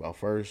to talk about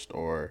first,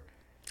 or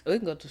we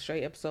can go to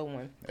straight episode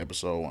 1.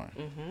 Episode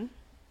 1.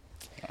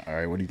 All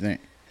right. What do you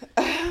think?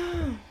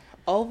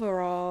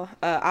 Overall,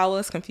 I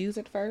was confused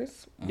at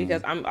first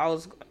because I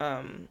was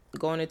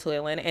going into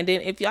Atlanta, and then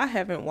if y'all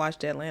haven't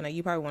watched Atlanta,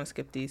 you probably want to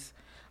skip these,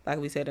 like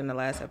we said in the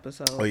last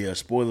episode. Oh yeah,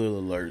 spoiler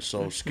alert.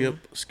 So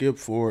skip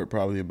forward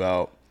probably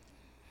about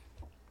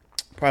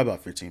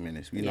 15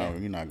 minutes.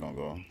 You're not gonna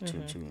go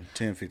to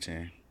 10,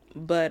 15.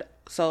 But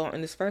so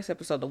in this first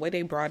episode, the way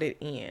they brought it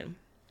in,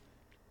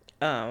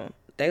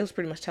 they was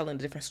pretty much telling a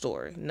different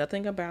story.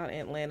 Nothing about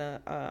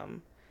Atlanta.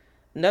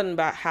 Nothing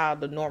about how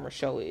the normal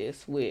show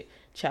is with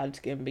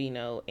Childish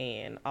Gambino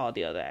and all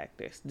the other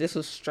actors. This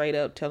was straight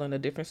up telling a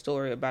different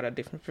story about a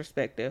different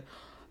perspective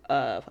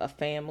of a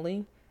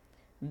family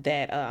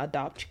that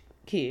adopt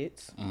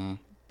kids,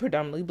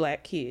 predominantly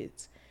black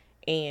kids,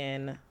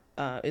 and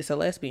it's a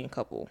lesbian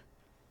couple.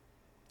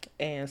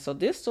 And so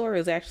this story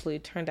has actually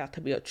turned out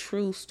to be a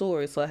true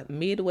story. So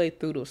midway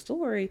through the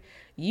story,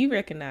 you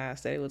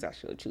recognize that it was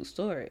actually a true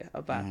story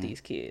about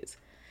these kids.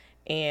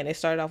 And it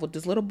started off with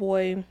this little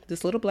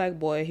black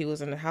boy. He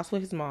was in the house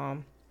with his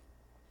mom.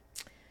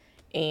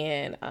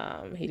 And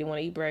he didn't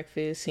want to eat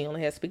breakfast. He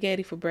only had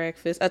spaghetti for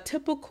breakfast. A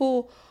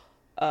typical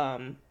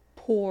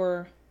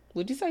poor,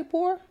 would you say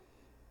poor?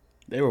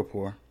 They were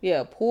poor.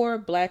 Yeah, poor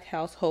black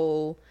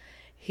household.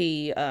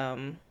 He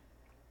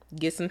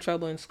gets in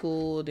trouble in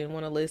school, didn't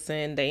want to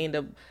listen. They end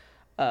up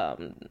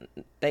um,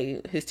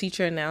 his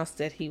teacher announced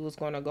that he was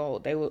going to go.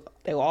 They were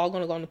all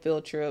going to go on a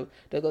field trip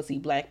to go see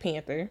Black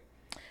Panther.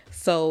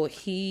 So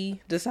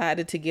he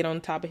decided to get on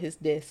top of his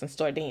desk and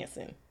start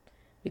dancing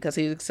because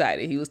he was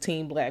excited. He was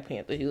Team Black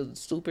Panther. He was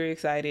super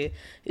excited.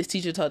 His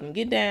teacher told him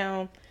get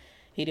down.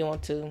 He didn't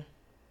want to.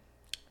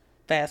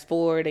 Fast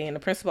forward, they in the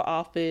principal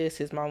office.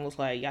 His mom was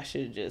like, y'all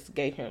should have just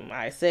gave him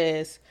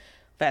ISS.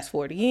 Fast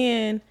forward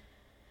again.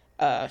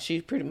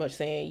 She's pretty much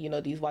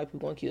saying, these white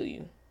people gonna kill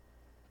you.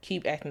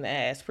 Keep acting the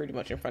ass pretty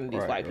much in front of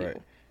these white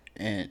people.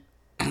 And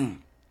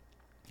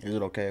is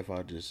it okay if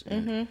I just?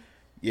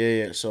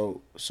 Yeah.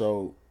 So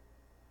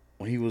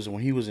when he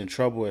was in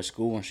trouble at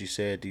school and she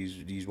said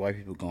these white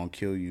people gonna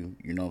kill you,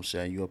 you know what I'm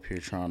saying? You up here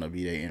trying to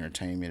be their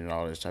entertainment and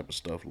all this type of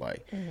stuff.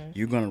 Like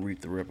you're gonna reap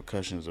the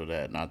repercussions of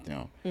that, not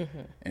them.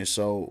 And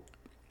so,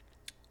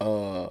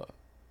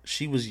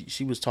 she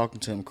was talking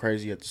to him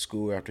crazy at the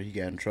school after he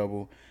got in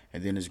trouble,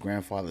 and then his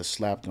grandfather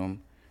slapped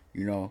him,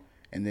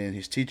 and then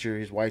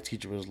his white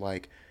teacher was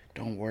like,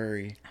 "Don't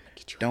worry,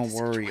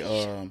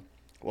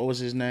 what was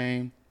his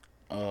name?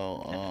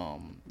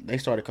 They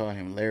started calling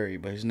him Larry,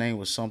 but his name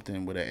was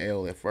something with an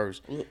L at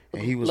first, and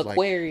he was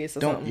Aquarius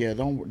like,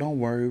 "Don't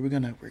worry, we're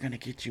gonna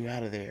get you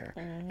out of there."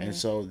 And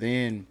so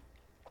then,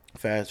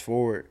 fast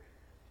forward,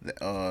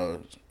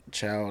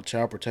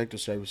 child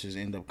protective services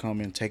end up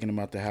coming, taking him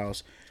out the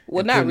house.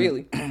 Well, not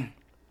really.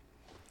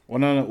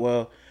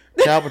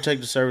 Child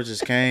protective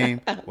services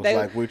came.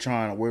 We're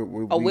trying. We're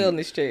a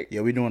wellness check. Yeah,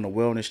 we're doing a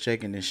wellness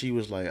check, and then she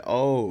was like,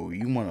 "Oh,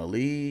 you want to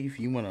leave?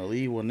 Well,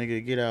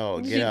 nigga, get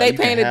out. They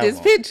painted this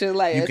picture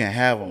like you can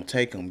have them,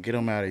 take them, get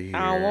them out of here.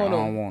 I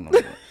don't want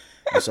them."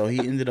 And so he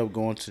ended up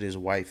going to this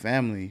white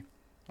family,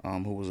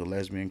 who was a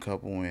lesbian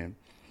couple, and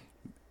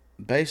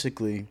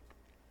basically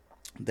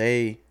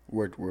they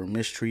were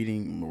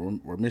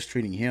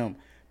mistreating him.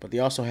 But they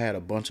also had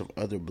a bunch of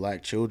other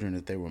black children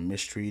that they were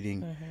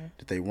mistreating,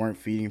 that they weren't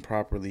feeding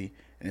properly,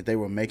 and that they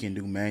were making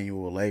do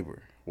manual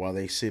labor while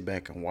they sit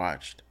back and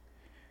watched.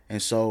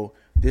 And so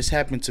this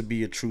happened to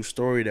be a true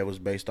story that was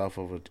based off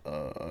of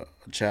a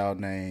child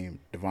named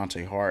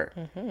Devontae Hart.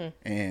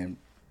 And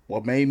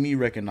what made me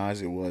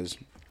recognize it was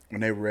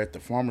when they were at the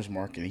farmer's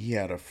market and he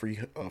had a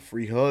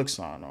free hug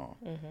sign on.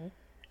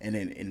 And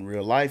in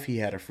real life, he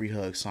had a free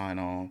hug sign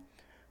on,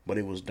 but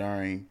it was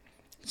during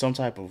some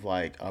type of,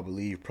 I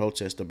believe,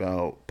 protest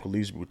about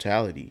police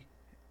brutality,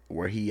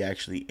 where he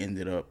actually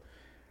ended up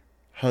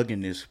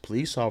hugging this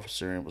police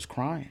officer and was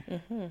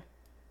crying.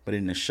 But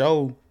in the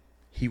show,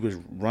 he was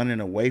running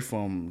away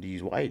from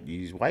these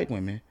white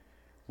women,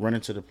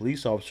 running to the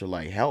police officer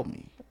like, "Help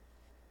me,"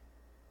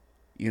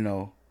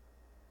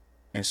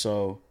 And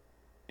so,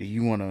 do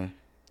you want to?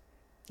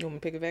 You want me to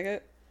pick it back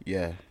up?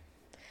 Yeah.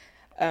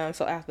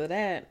 So after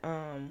that,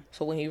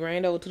 so when he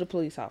ran over to the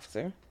police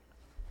officer,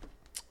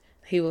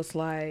 he was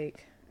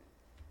like,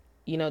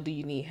 do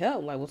you need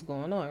help? Like, what's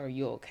going on? Are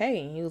you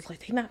okay? And he was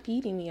like, they're not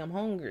feeding me. I'm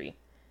hungry.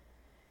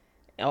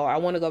 Or I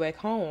want to go back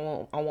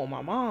home. I want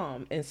my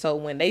mom. And so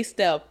when they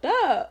stepped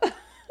up,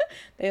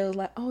 they was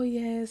like, oh,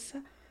 yes,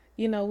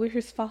 we're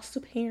his foster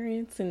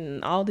parents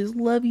and all this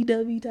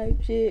lovey-dovey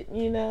type shit,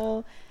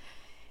 And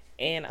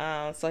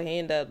so he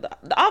ended up,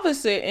 the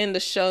officer in the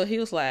show, he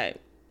was like,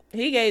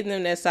 he gave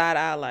them that side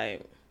eye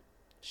like,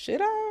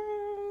 should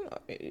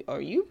I?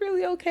 Are you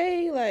really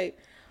okay? Like,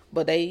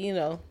 but they,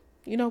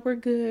 we're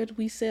good.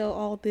 We sell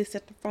all this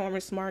at the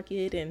farmer's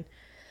market. And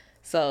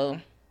so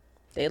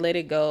they let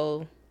it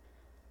go.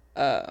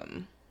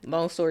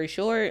 Long story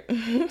short,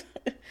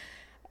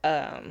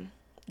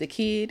 the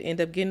kid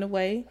ended up getting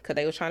away because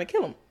they were trying to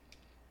kill him.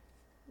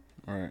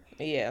 All right.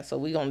 Yeah, so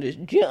we gonna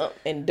just jump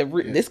and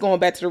this going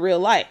back to the real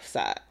life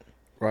side.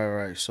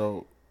 Right.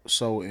 So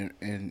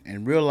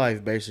in real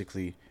life,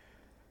 basically,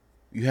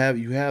 you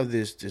have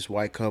this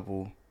white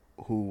couple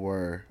who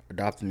were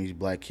adopting these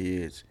black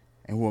kids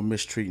and who were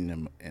mistreating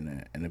them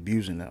and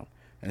abusing them.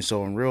 And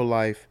so in real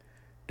life,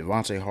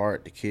 Devontae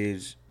Hart, the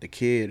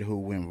kid who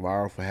went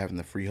viral for having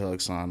the free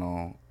hug sign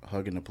on,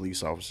 hugging the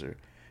police officer,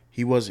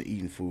 he wasn't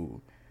eating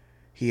food.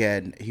 He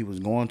was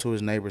going to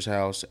his neighbor's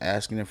house,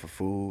 asking them for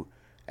food,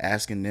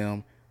 asking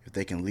them if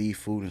they can leave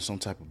food in some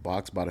type of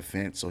box by the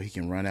fence so he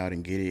can run out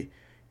and get it,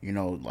 in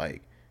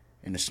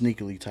a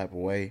sneakily type of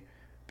way,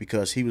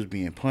 because he was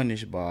being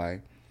punished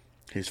by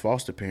his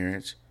foster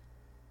parents,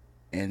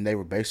 and they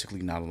were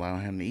basically not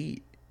allowing him to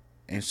eat.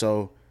 And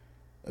so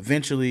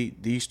eventually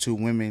these two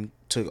women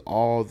took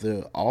all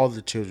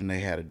the children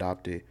they had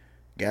adopted,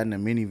 got in a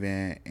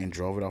minivan, and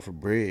drove it off a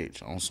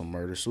bridge on some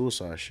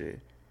murder-suicide shit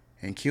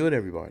and killed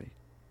everybody.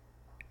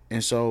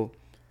 And so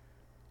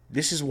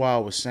this is why I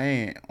was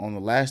saying on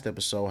the last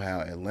episode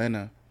how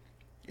Atlanta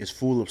is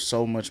full of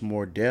so much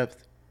more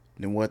depth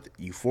than what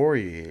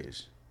Euphoria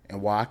is,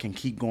 and why I can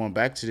keep going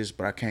back to this,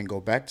 but I can't go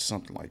back to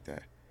something like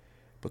that.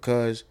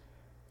 Because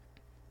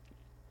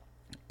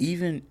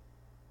even,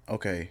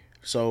 okay,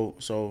 so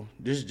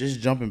just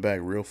jumping back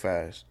real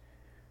fast.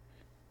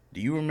 Do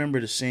you remember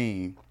the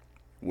scene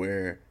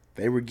where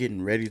they were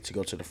getting ready to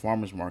go to the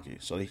farmer's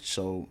market?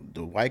 So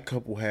the white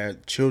couple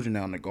had children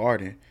out in the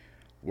garden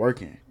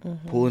working,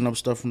 pulling up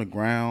stuff from the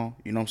ground.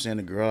 You know what I'm saying?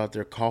 The girl out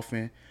there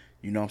coughing.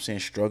 You know what I'm saying?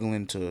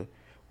 Struggling to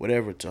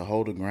whatever, to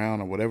hold the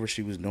ground or whatever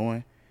she was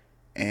doing.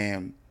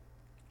 And,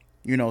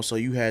 you know, so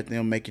you had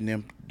them making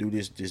them do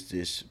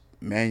this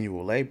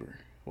manual labor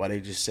while they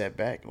just sat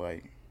back,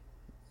 like,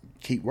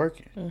 keep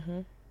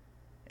working.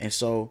 And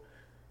so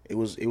it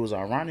was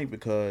ironic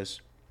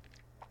because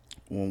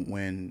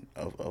when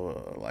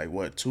like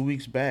what 2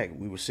 weeks back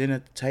we were sitting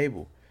at the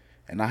table,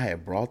 and I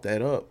had brought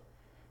that up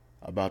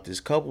about this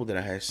couple that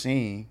I had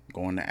seen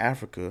going to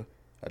Africa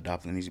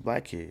adopting these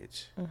black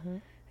kids.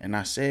 And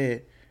I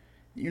said,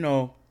 you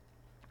know,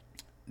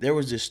 there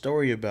was this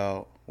story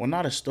about, well,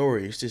 not a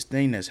story, it's this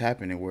thing that's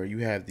happening where you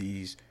have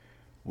these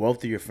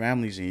wealthier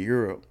families in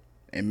Europe,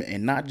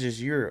 and not just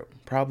Europe,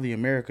 probably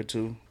America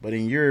too, but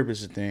in Europe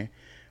is a thing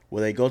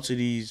where they go to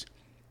these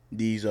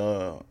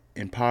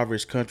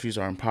impoverished countries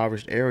or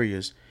impoverished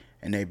areas,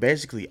 and they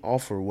basically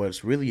offer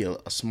what's really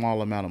a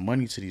small amount of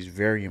money to these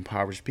very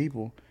impoverished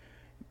people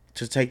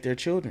to take their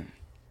children,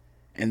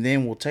 and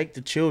then will take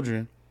the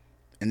children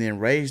and then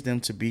raise them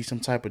to be some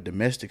type of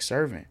domestic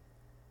servant.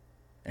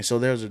 And so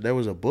there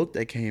was a book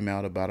that came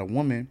out about a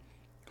woman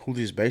who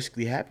this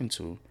basically happened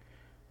to.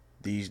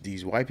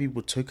 These white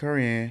people took her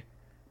in,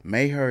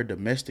 made her a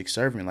domestic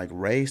servant, like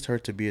raised her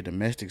to be a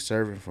domestic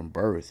servant from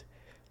birth.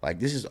 Like,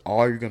 this is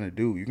all you're going to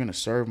do. You're going to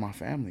serve my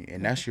family.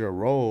 And that's your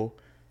role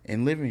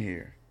in living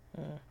here.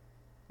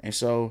 And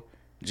so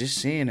just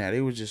seeing that,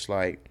 it was just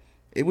like,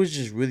 it was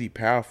just really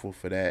powerful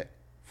for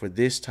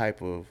this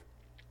type of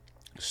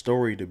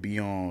story to be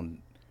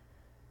on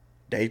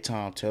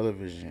daytime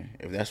television,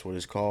 if that's what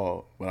it's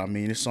called. But I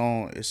mean, it's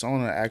on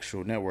an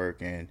actual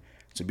network, and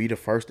to be the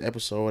first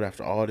episode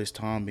after all this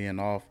time being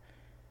off,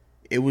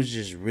 it was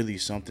just really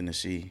something to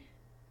see.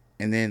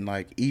 And then,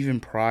 like, even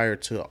prior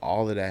to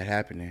all of that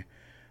happening,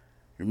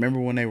 remember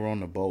when they were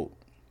on the boat,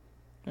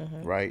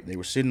 right? They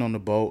were sitting on the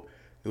boat.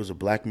 It was a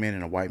black man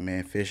and a white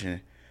man fishing,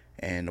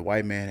 and the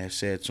white man had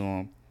said to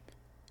him,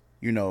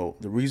 you know,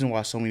 the reason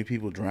why so many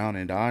people drown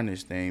and die in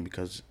this thing,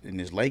 because in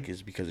this lake,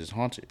 is because it's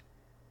haunted.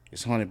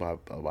 It's haunted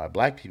by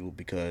black people,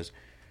 because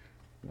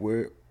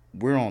we're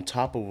on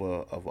top of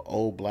an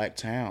old black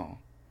town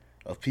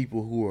of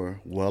people who are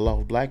well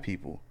off black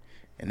people,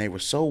 and they were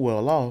so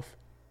well off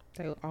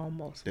they were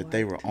almost that white.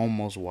 they were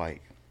almost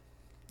white.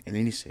 And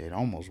then he said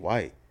almost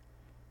white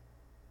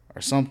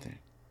or something,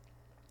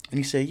 and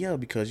he said, yeah,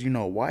 because, you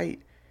know,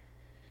 white,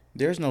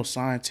 there's no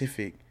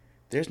scientific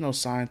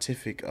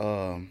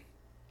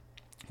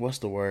what's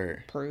the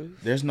word?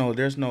 Proof. There's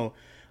no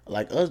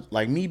like us,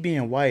 like me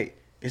being white,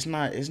 it's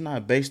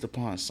not based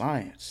upon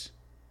science.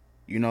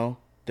 You know,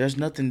 there's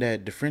nothing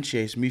that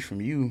differentiates me from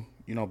you,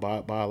 you know,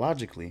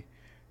 biologically.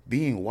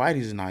 Being white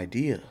is an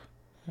idea.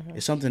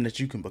 It's something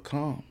that you can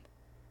become.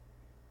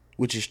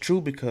 Which is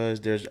true, because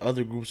there's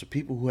other groups of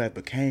people who have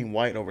became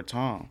white over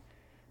time.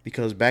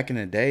 Because back in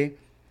the day,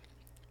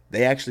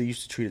 they actually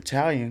used to treat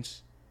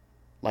Italians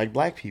like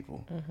black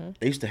people.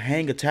 They used to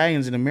hang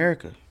Italians in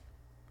America.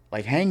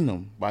 Like, hang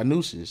them by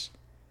nooses.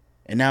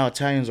 And now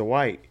Italians are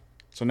white.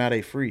 So now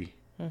they free.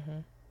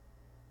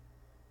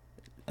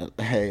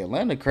 Hey,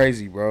 Atlanta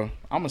crazy, bro.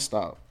 I'm gonna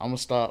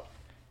stop.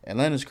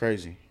 Atlanta's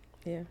crazy.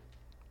 Yeah.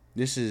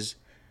 This is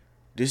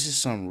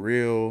some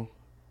real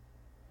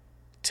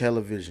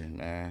television,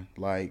 man.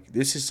 Like,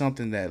 this is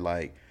something that,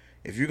 like,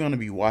 if you're gonna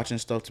be watching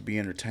stuff to be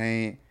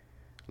entertained,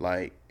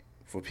 like,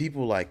 for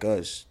people like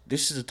us,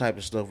 this is the type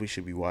of stuff we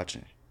should be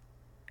watching.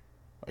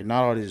 Like,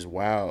 not all this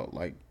wild,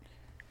 like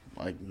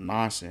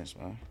nonsense,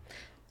 man.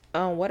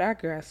 What I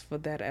grasped for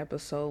that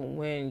episode,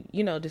 when,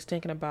 you know, just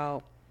thinking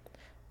about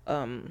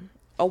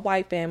a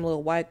white family, a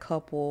white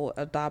couple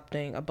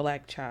adopting a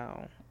black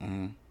child.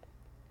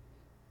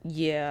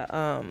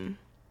 Yeah,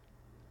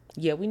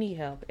 we need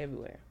help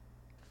everywhere,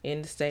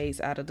 in the States,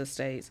 out of the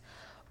States.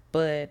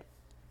 But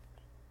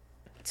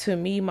to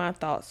me, my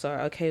thoughts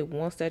are, okay,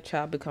 once that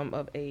child become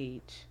of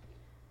age,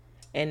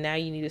 and now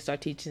you need to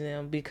start teaching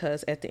them,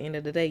 because at the end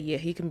of the day, yeah,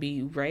 he can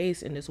be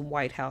raised in this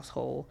white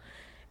household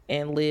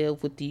and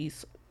live with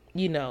these,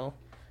 you know,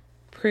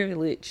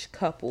 privileged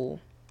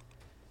couple,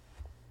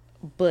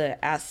 but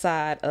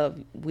outside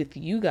of with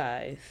you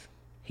guys,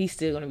 he's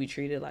still going to be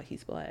treated like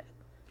he's black.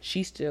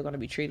 She's still going to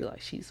be treated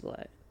like she's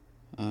black.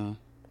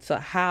 So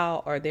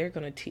how are they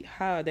going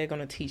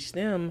to teach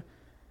them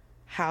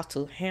how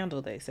to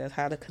handle themselves,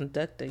 how to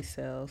conduct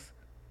themselves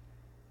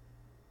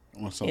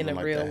in the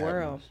real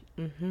world?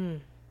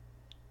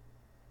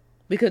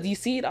 Because you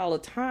see it all the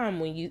time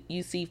when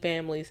you see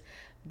families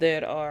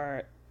that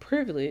are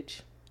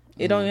privileged.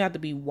 It don't even have to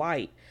be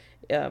white.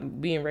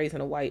 Being raised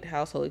in a white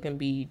household, it can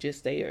be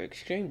just they are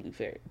extremely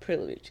very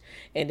privileged,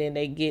 and then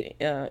they get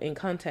in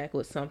contact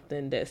with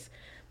something that's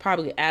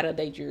probably out of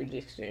their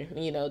jurisdiction,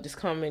 you know, just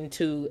coming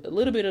to a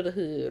little bit of the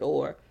hood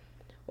or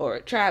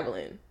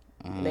traveling.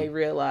 And they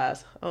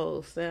realize,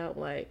 oh snap,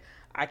 like,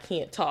 I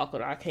can't talk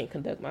or I can't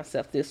conduct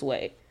myself this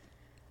way.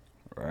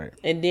 Right.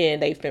 And then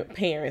they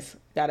parents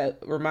gotta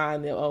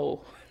remind them,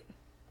 oh,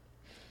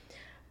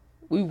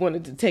 we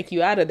wanted to take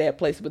you out of that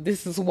place, but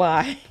this is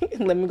why.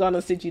 Let me go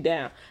and sit you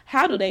down.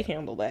 How do they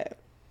handle that?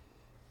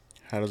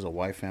 How does a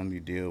white family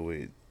deal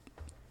with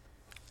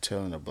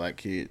telling a black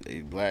kid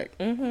they black?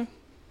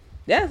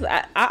 That's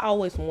I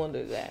always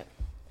wonder that.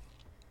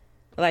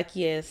 Like,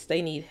 yes,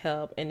 they need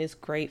help, and it's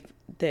great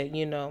that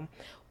you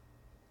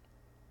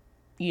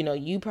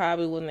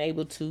probably wasn't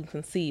able to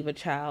conceive a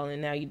child,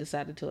 and now you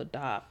decided to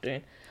adopt,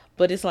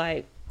 but it's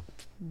like,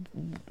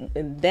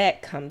 and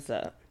that comes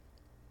up.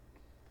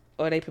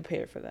 Are they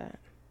prepared for that?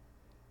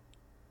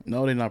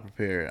 No, they're not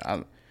prepared.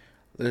 I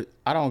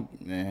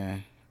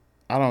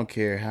don't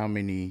care how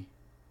many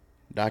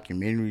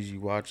documentaries you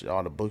watch,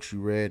 all the books you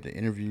read, the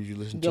interviews you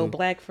listen to. Your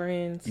black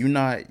friends.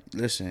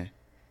 Listen,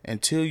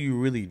 until you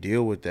really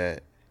deal with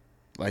that,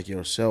 like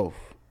yourself,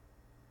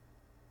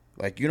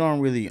 like you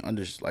don't really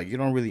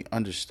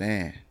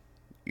understand.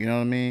 You know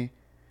what I mean?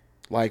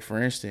 Like,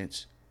 for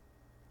instance,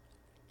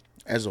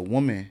 as a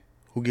woman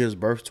who gives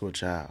birth to a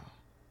child,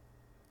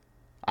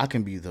 I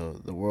can be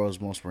the world's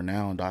most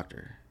renowned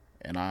doctor,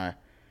 and I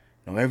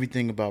know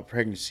everything about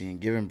pregnancy and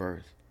giving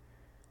birth.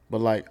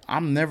 But, like,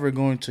 I'm never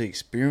going to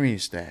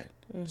experience that.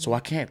 So I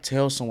can't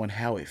tell someone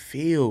how it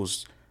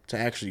feels to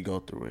actually go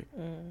through it.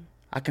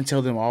 I can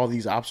tell them all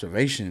these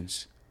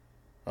observations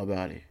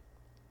about it.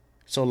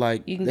 So,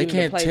 like, they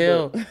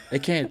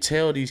can't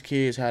tell these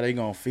kids how they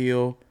gonna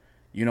feel,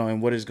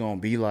 and what it's gonna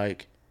be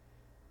like,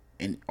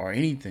 or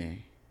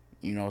anything,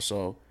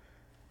 So,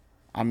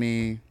 I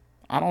mean,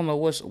 I don't know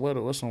what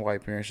some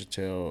white parents should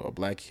tell a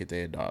black kid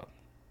they adopt.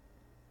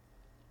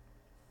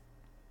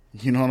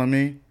 You know what I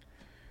mean?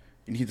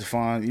 You need to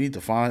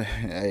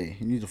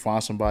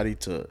find somebody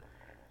to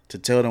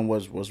tell them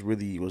what's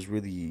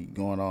really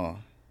going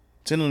on.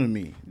 Send them to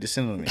me. Just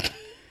send them to me.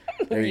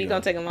 There you go.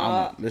 Gonna take them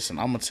all? Listen,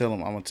 I'm gonna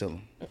tell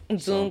them.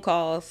 Zoom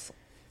calls.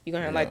 You're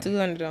gonna have like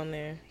 200 on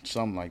there.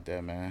 Something like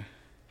that, man.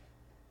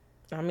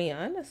 I mean,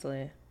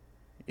 honestly.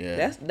 Yeah.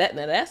 That's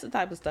the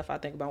type of stuff I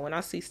think about when I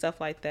see stuff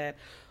like that,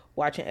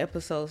 watching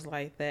episodes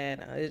like that.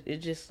 It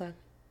just like,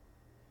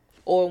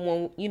 or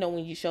when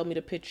you showed me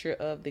the picture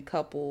of the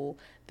couple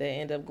that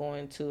end up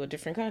going to a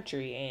different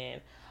country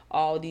and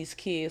all these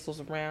kids was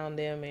around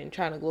them and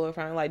trying to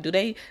glorify them. Like, do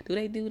they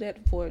do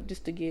that for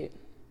just to get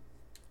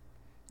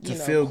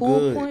feel cool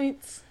good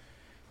points?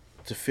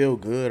 To feel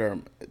good, or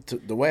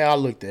the way I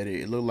looked at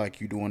it looked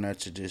like you doing that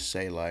to just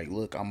say, like,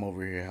 look, I'm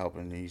over here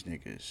helping these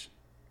niggas.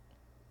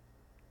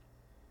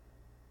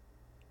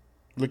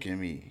 Look at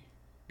me.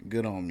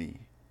 Good on me.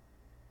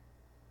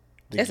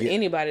 That's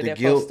anybody that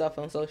posts stuff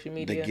on social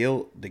media.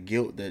 The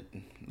guilt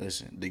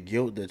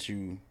that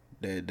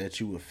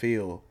you would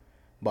feel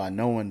by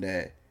knowing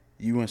that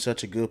you in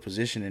such a good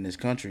position in this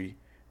country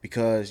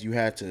because you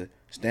had to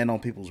stand on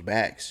people's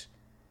backs.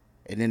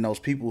 And then those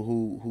people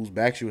whose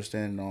backs you were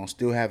standing on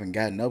still haven't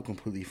gotten up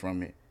completely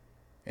from it.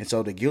 And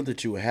so the guilt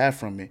that you would have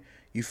from it,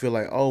 you feel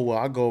like, oh, well,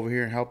 I'll go over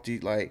here and help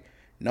these. Like,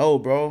 no,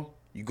 bro.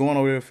 You going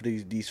over there for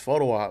these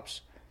photo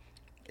ops.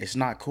 It's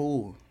not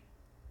cool.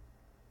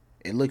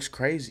 It looks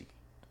crazy.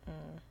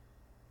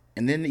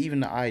 And then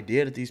even the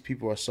idea that these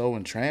people are so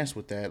entranced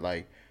with that,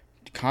 like,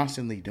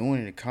 constantly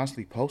doing it,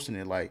 constantly posting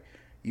it, like,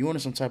 you under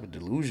some type of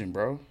delusion,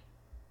 bro.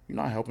 You're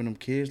not helping them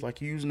kids.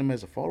 Like, you're using them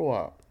as a photo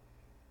op.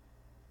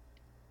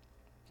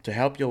 To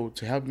help you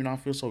not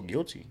feel so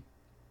guilty,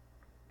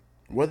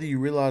 whether you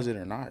realize it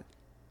or not.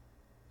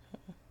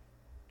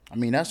 I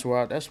mean, that's where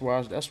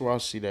I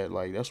see that.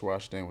 Like, that's where I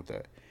stand with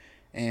that.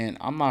 And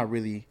I'm not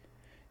really,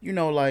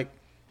 like,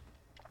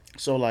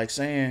 so like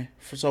saying,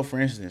 for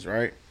instance,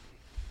 right?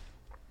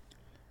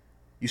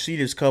 You see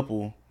this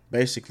couple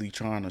basically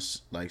trying to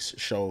like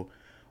show,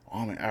 oh,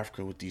 I'm in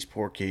Africa with these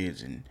poor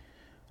kids, and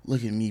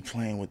look at me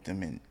playing with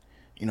them,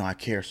 and I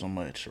care so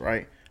much,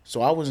 right?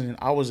 So I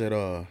was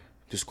at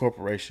this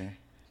corporation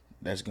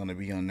that's gonna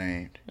be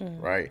unnamed,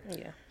 right?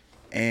 Yeah.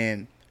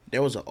 And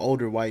there was an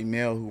older white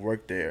male who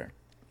worked there,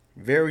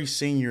 very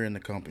senior in the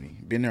company,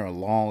 been there a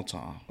long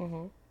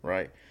time,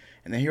 right?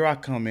 And then here I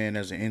come in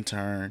as an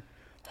intern,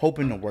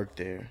 hoping to work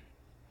there,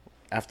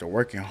 after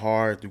working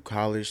hard through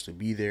college to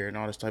be there and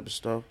all this type of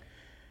stuff.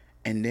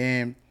 And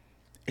then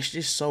it's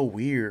just so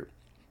weird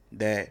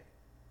that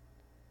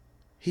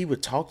he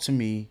would talk to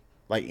me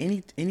like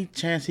any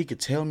chance he could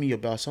tell me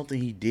about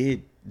something he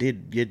did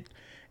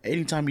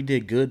anytime he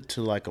did good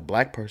to like a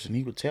black person,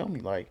 he would tell me,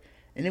 like,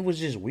 and it was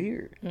just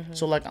weird.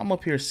 So like, I'm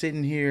up here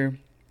sitting here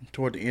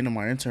toward the end of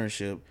my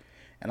internship,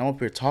 and I'm up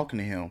here talking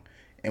to him,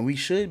 and we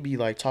should be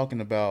like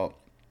talking about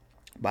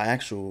my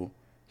actual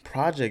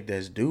project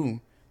that's due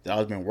that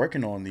I've been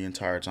working on the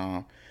entire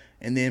time.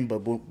 And then, but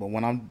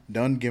when I'm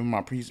done giving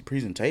my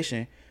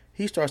presentation,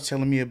 he starts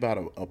telling me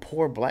about a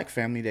poor black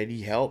family that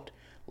he helped,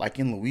 like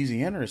in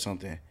Louisiana or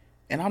something.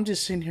 And I'm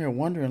just sitting here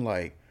wondering,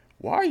 like,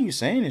 why are you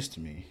saying this to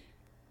me?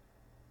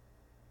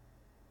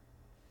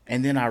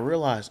 And then I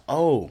realized,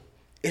 oh,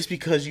 it's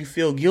because you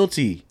feel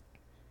guilty.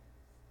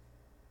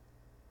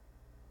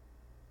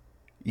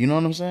 You know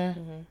what I'm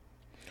saying?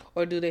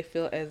 Or do they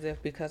feel as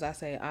if because I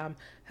say I'm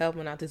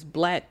helping out this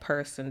black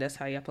person, that's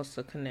how you're supposed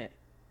to connect?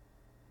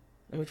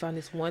 Let me find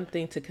this one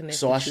thing to connect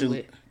So you I to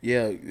it.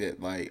 yeah,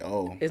 like,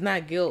 oh. It's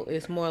not guilt.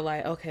 It's more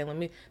like, okay,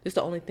 this is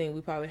the only thing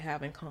we probably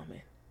have in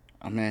common.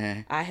 I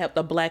mean, I helped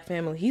a black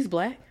family. He's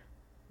black.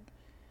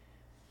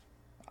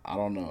 I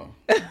don't know.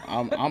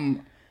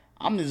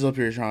 I'm just up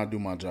here trying to do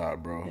my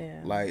job, bro.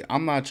 Yeah. Like,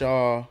 I'm not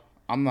y'all.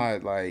 I'm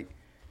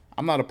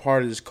not a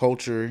part of this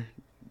culture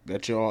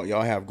that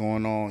y'all have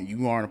going on.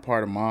 You aren't a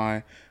part of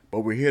mine, but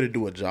we're here to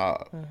do a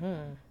job.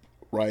 Mm-hmm.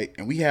 Right?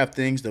 And we have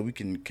things that we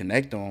can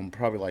connect on,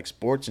 probably like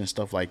sports and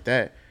stuff like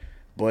that.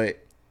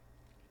 But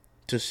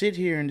to sit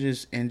here and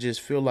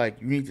just feel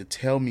like you need to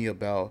tell me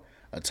about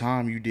a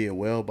time you did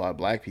well by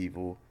black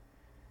people,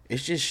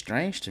 it's just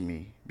strange to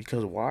me,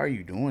 because why are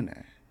you doing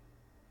that?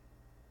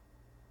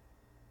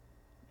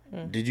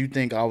 Did you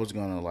think I was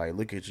gonna like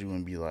look at you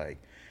and be like,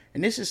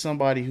 and this is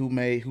somebody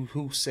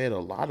who said a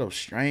lot of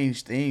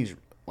strange things,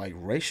 like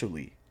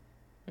racially,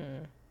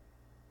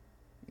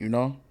 you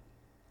know,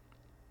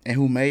 and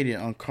who made it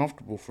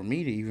uncomfortable for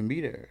me to even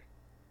be there.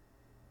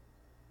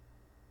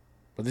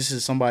 But this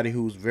is somebody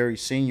who's very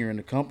senior in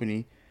the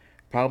company,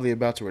 probably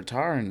about to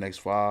retire in the next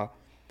 5.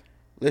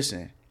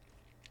 Listen,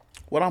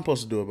 what I'm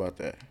supposed to do about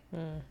that?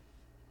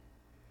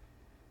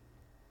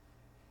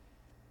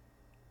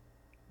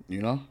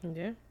 You know?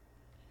 Yeah.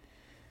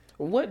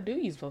 What do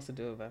you supposed to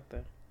do about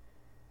that?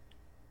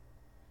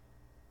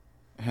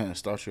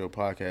 Start your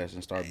podcast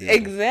and start building.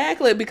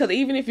 Exactly, because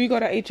even if you go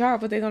to HR,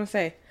 what they're going to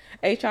say?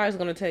 HR is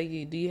going to tell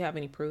you, do you have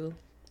any proof?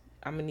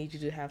 I'm going to need you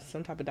to have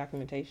some type of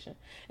documentation.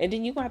 And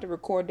then you're going to have to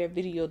record that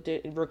video,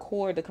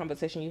 record the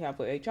conversation you have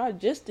with HR,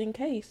 just in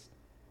case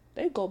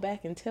they go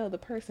back and tell the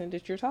person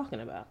that you're talking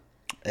about.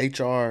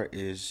 HR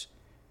is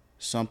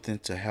something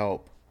to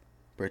help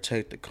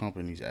protect the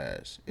company's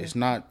ass. It's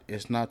not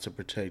to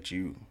protect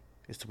you.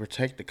 It's to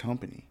protect the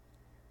company.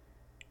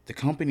 The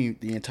company,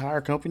 the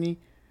entire company,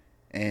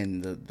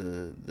 and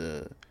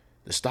the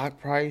stock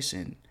price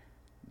and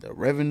the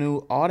revenue,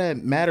 all that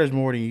matters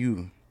more than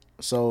you.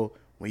 So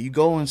when you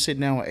go and sit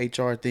down with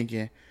HR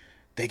thinking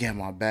they got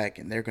my back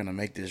and they're gonna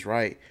make this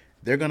right,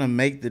 they're gonna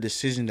make the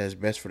decision that's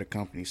best for the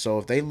company. So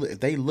if they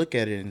look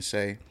at it and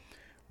say,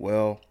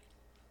 well,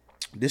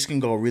 this can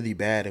go really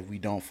bad if we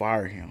don't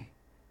fire him.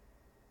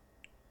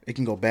 It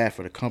can go bad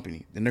for the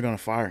company. Then they're gonna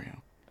fire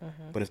him.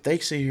 But if they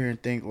sit here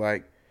and think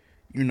like,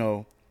 you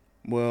know,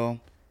 well,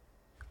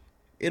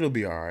 it'll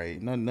be all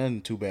right,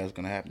 nothing too bad is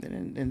gonna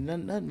happen, and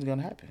nothing's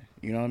gonna happen.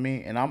 You know what I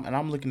mean? And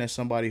I'm looking at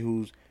somebody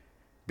who's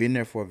been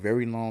there for a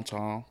very long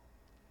time,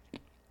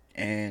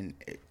 and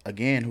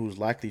again, who's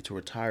likely to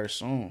retire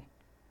soon.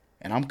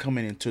 And I'm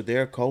coming into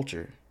their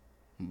culture,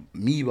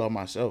 me by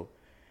myself.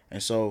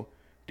 And so,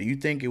 do you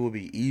think it would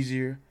be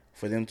easier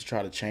for them to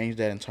try to change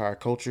that entire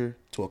culture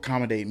to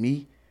accommodate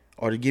me,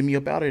 or to get me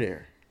up out of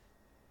there?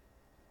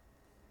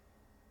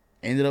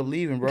 Ended up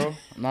leaving, bro.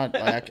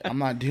 I'm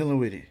not dealing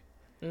with it.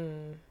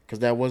 Because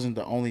that wasn't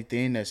the only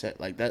thing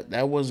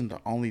that wasn't the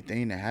only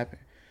thing that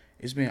happened.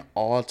 It's been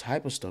all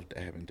type of stuff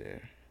that happened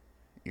there,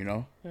 you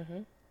know.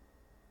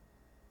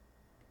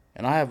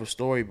 And I have a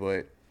story,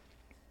 but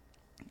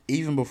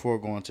even before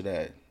going to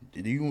that,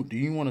 do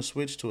you want to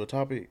switch to a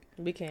topic?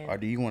 We can. Or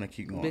do you want to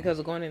keep going? Because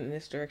we're going in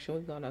this direction,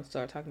 we're going to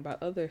start talking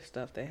about other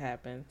stuff that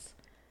happens.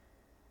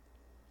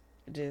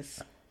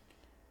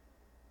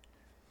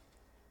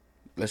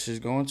 Let's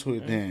just go into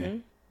it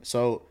then.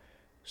 So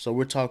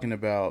we're talking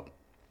about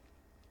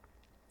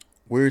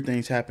weird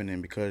things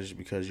happening because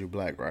you're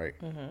black, right?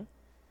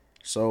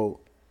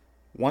 So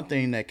one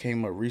thing that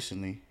came up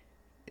recently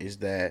is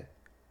that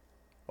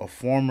a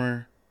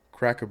former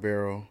Cracker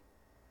Barrel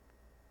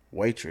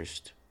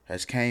waitress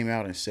has came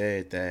out and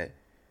said that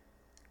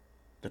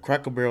the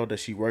Cracker Barrel that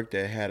she worked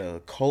at had a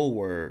code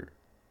word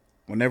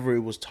whenever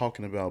it was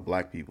talking about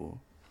black people,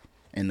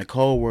 and the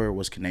code word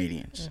was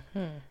Canadians.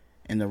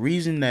 And the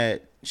reason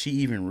that she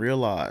even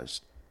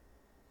realized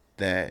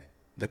that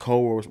the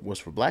code word was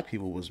for black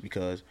people was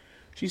because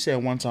she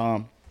said one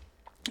time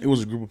it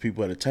was a group of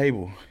people at a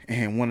table,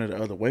 and one of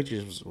the other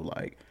waitresses was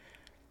like,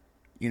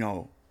 you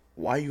know,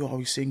 why you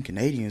always seeing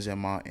Canadians in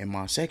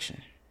my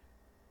section?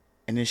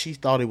 And then she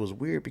thought it was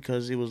weird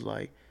because it was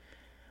like,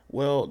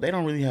 well, they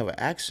don't really have an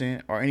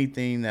accent or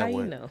anything that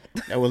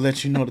would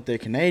let you know that they're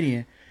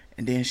Canadian.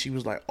 And then she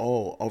was like,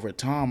 oh, over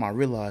time I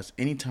realized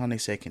anytime they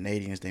said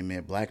Canadians, they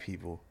meant black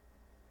people.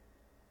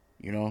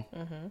 You know?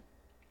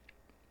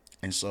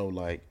 And so,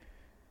 like,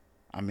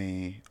 I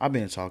mean, I've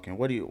been talking.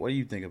 What do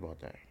you think about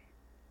that?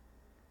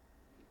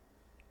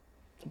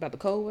 About the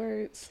code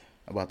words?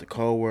 About the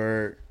code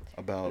word.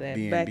 About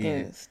that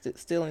being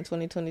still in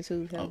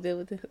 2022, how to deal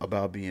with it.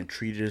 About being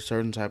treated a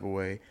certain type of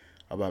way.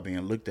 About being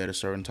looked at a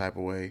certain type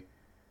of way.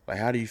 Like,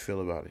 how do you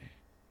feel about it?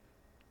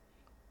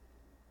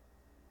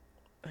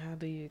 How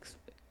do you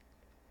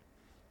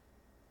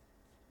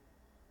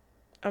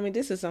I mean,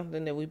 this is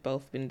something that we've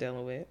both been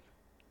dealing with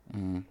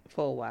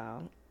for a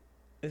while.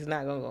 It's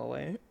not gonna go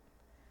away.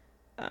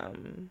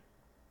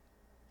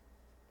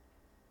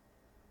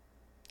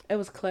 It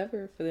was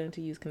clever for them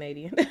to use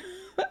Canadian.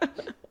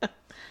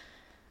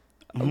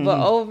 But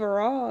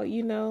overall,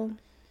 you know,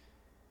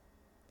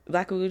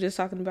 like we were just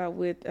talking about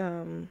with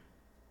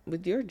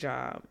your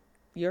job,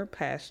 your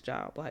past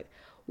job, like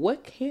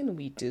what can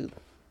we do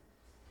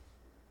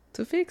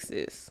to fix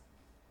this?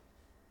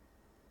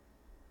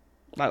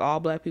 Like all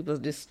black people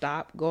just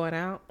stop going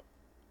out,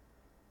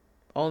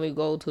 only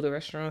go to the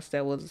restaurants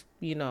that was,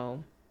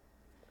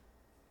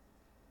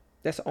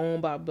 that's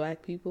owned by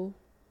black people.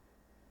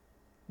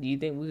 Do you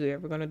think we're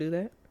ever gonna do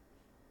that?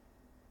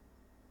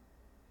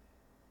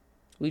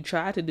 We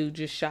try to do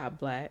just shop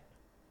black.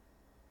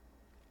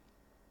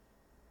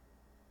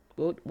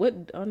 What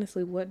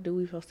honestly, what do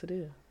we supposed to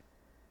do?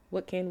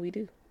 What can we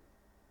do?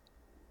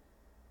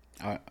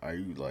 Are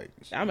you like?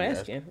 I'm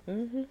asking.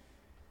 Mm-hmm.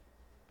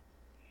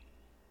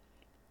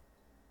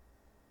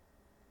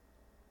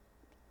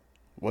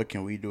 What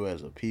can we do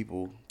as a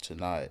people to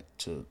not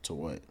to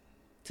what?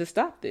 To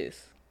stop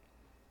this.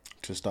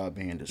 To stop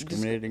being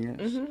discriminated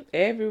against? Mm-hmm.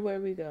 Everywhere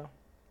we go.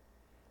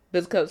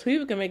 Because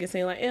people can make it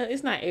seem like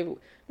it's not every.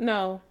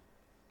 No,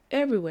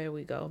 everywhere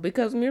we go.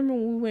 Because remember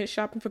when we went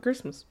shopping for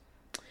Christmas,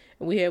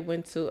 we had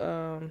went to Get to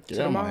out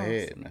the of my malls.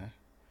 head, man.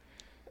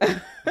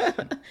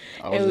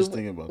 I was just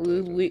thinking about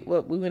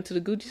that. We went to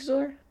the Gucci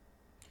store.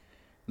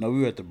 No,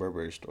 we were at the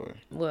Burberry store.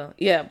 Well,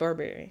 yeah,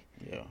 Burberry.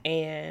 Yeah.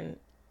 And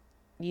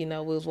we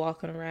was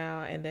walking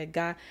around, and that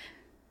guy.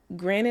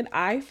 Granted,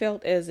 I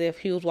felt as if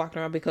he was walking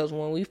around because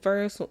when we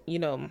first, we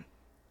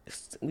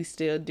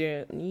still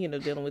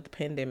dealing with the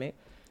pandemic,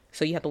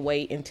 so you have to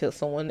wait until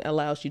someone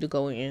allows you to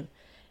go in.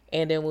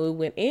 And then when we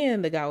went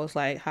in, the guy was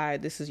like, "Hi,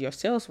 this is your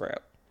sales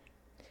rep."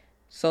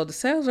 So the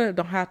sales rep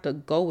don't have to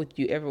go with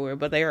you everywhere,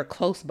 but they are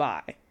close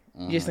by,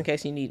 just in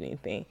case you need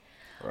anything.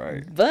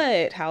 Right.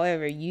 But,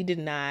 however, you did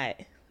not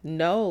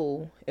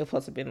know it was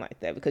supposed to have been like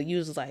that because you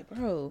was just like,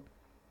 bro,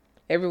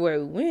 everywhere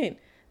we went,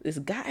 this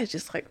guy is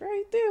just like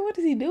right there. What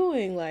is he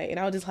doing? Like, and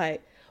I was just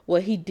like,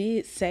 well, he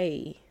did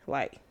say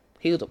like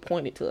he was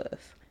appointed to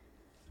us,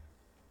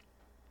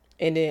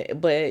 and then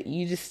but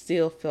you just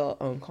still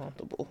felt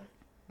uncomfortable,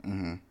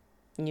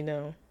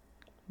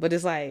 But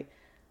it's like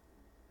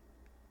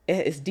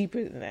it's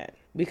deeper than that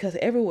because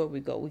everywhere we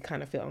go, we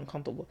kind of feel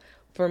uncomfortable.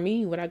 For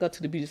me, when I go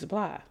to the beauty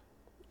supply,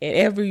 and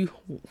every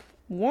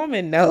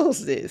woman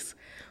knows this,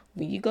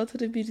 when you go to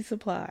the beauty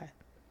supply,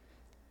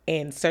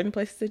 and certain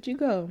places that you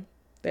go.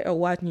 They are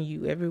watching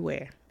you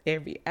everywhere.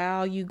 Every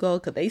aisle you go,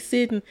 because they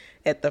sitting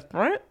at the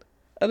front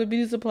of the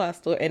beauty supply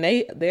store, and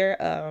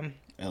they're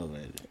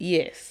elevated.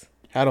 Yes.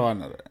 How do I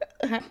know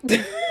that?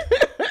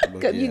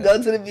 Because you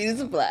go to the beauty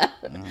supply.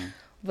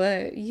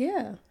 But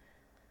yeah.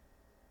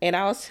 And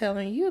I was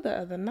telling you the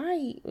other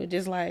night,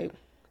 just like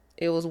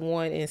it was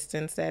one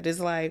instance that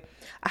is like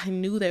I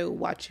knew they were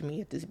watching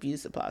me at this beauty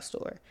supply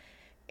store,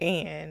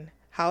 and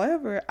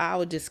however, I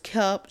would just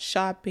kept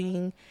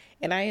shopping,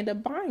 and I ended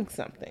up buying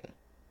something.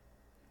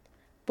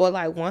 But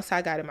like once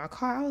I got in my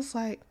car, I was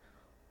like,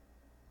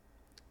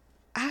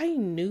 I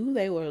knew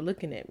they were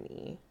looking at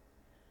me.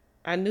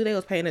 I knew they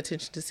was paying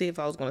attention to see if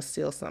I was going to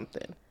steal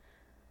something.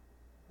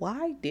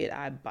 Why did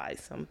I buy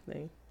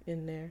something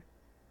in there?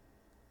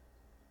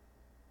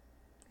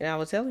 And I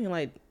was telling you,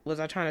 like, was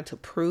I trying to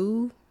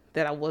prove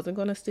that I wasn't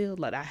going to steal?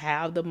 Like, I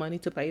have the money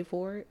to pay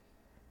for it?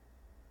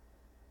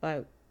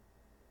 Like,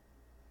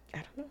 I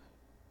don't know.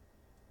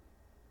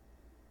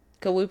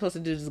 Because we're supposed to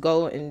just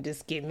go and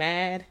just get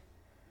mad?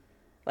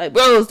 Like,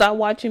 bro, stop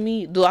watching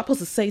me. Do I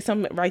supposed to say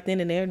something right then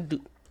and there?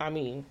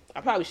 I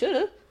probably should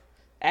have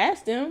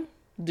asked them,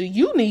 do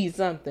you need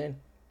something?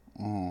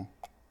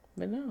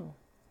 But no.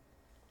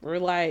 We're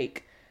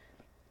like,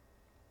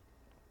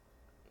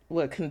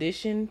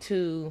 conditioned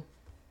to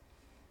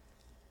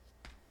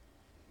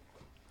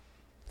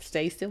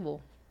stay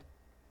civil.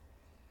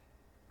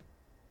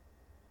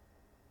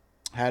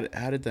 How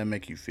did that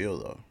make you feel,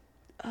 though?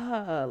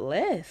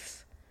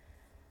 Less.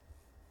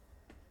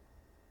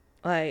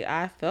 Like,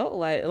 I felt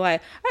like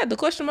I had to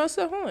question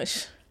myself, am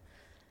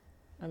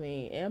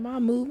I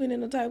moving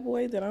in the type of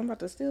way that I'm about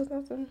to steal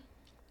something?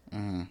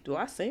 Do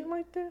I seem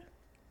like that?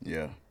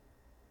 Yeah.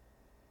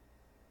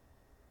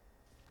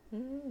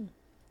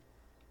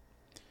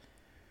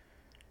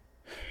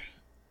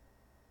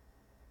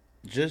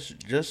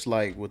 Just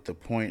like with the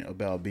point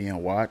about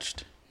being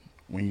watched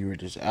when you were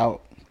just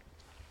out,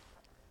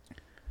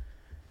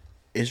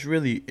 it's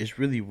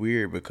really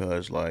weird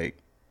because like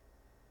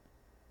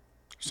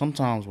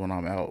sometimes when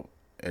I'm out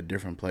at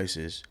different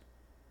places,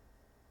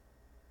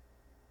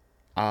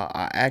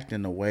 I act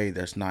in a way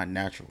that's not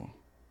natural.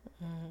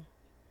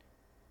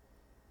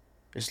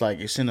 It's like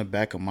it's in the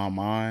back of my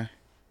mind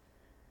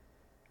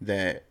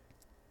that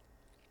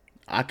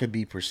I could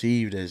be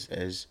perceived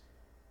as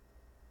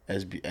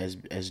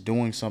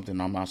doing something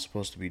I'm not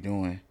supposed to be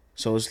doing.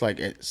 So it's like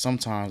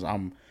sometimes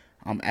I'm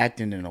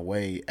acting in a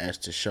way as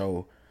to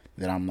show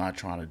that I'm not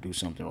trying to do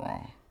something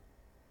wrong.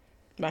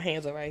 My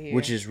hands are right here.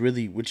 Which is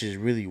really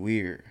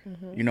weird.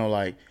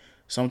 Like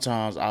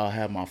sometimes I'll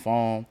have my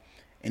phone,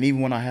 and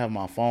even when I have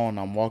my phone,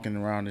 I'm walking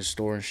around this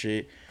store and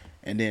shit,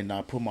 and then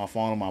I put my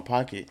phone in my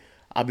pocket.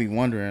 I'll be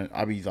wondering.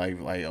 I'll be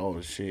like,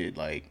 oh shit,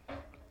 like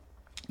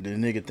the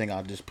nigga think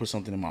I just put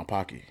something in my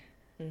pocket.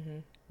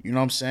 You know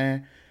what I'm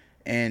saying?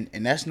 And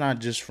that's not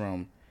just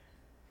from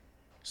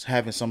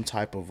having some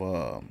type of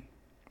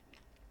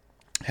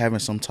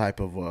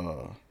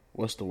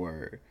what's the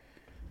word?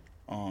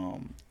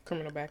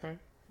 Criminal background.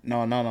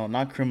 No,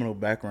 not criminal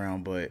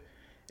background, but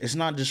it's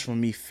not just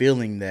from me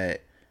feeling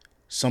that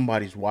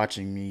somebody's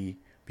watching me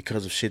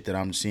because of shit that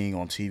I'm seeing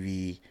on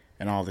TV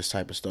and all this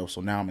type of stuff.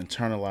 So now I'm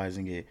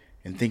internalizing it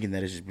and thinking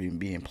that it's just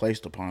being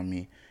placed upon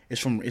me. It's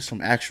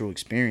from actual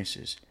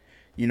experiences.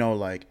 You know,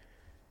 like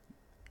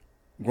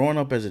growing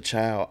up as a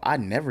child, I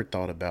never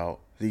thought about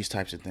these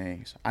types of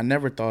things. I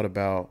never thought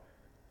about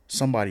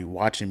somebody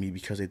watching me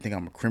because they think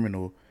I'm a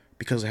criminal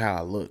because of how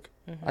I look.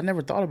 Mm-hmm. I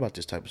never thought about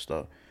this type of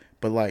stuff.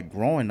 But like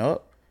growing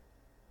up,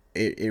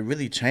 it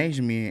really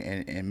changed me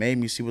and made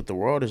me see what the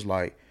world is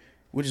like,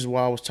 which is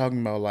why I was talking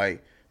about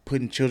like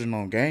putting children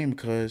on game,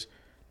 because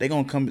they're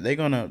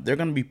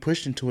gonna be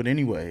pushed into it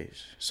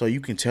anyways. So you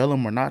can tell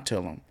them or not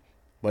tell them,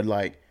 but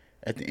like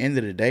at the end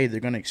of the day, they're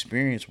gonna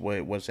experience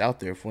what's out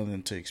there for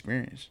them to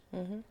experience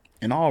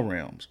in all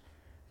realms,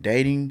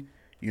 dating.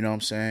 You know what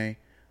I'm saying?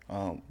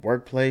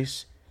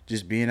 Workplace,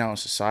 just being out in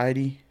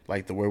society,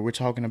 like the way we're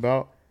talking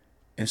about.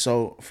 And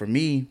so for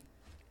me,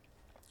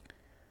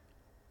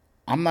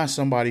 I'm not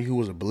somebody who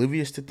was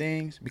oblivious to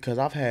things, because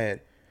I've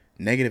had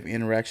negative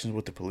interactions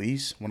with the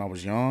police when I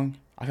was young.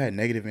 I've had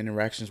negative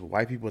interactions with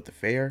white people at the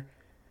fair.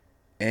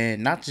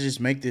 And not to just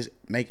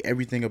make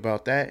everything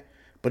about that,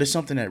 but it's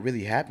something that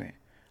really happened.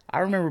 I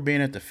remember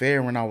being at the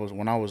fair when I was in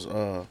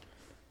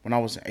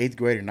 8th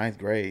grade or 9th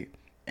grade,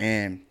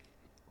 and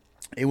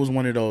it was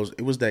one of those.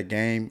 It was that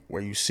game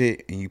where you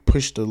sit and you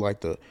push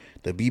the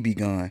BB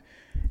gun,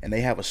 and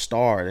they have a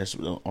star that's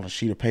on a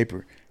sheet of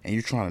paper, and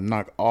you're trying to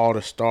knock all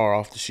the star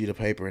off the sheet of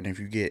paper, and if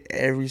you get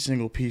every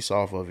single piece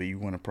off of it, you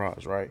win a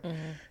prize, right?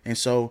 Mm-hmm. And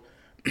so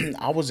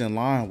I was in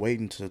line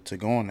waiting to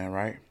go on that,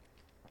 right?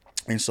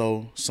 And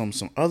so some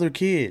other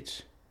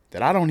kids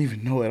that I don't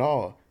even know at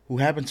all, who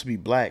happen to be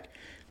black,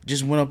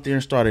 just went up there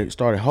and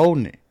started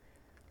holding it,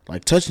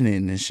 like touching it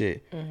and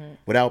shit,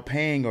 without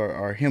paying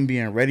or him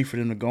being ready for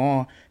them to go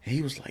on. And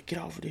he was like, "Get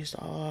off of this," you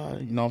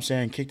know what I'm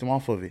saying? Kicked him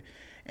off of it.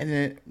 And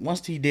then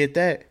once he did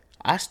that,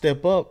 I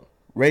step up,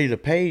 ready to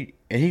pay,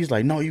 and he's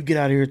like, "No, you get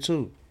out of here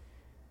too."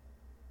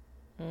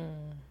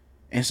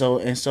 And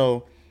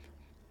so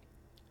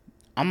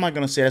I'm not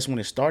gonna say that's when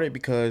it started,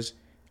 because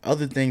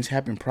other things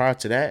happened prior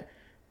to that.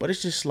 But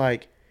it's just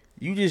like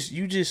you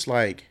just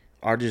like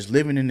are just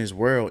living in this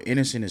world,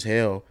 innocent as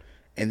hell,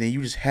 and then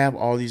you just have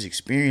all these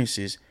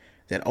experiences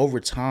that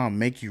over time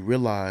make you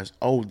realize,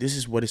 oh, this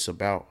is what it's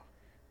about.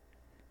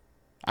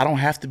 I don't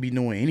have to be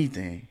doing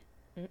anything.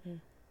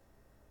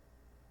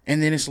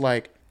 And then it's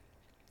like,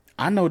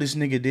 I know this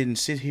nigga didn't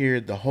sit here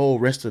the whole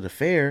rest of the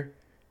fair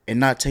and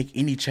not take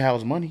any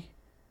child's money.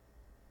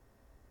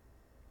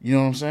 You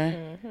know what I'm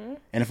saying?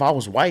 And if I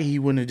was white, he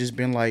wouldn't have just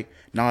been like,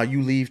 "Nah,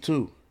 you leave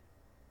too."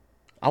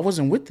 I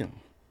wasn't with them.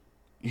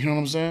 You know what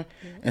I'm saying?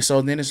 And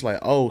so then it's like,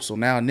 oh, so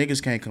now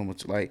niggas can't come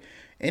with, like,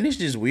 and it's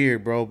just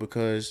weird, bro,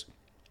 because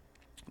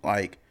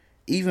like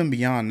even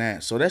beyond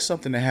that, so that's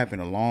something that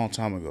happened a long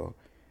time ago.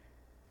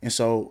 And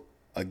so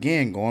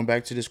again, going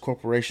back to this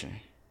corporation,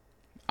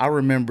 I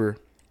remember,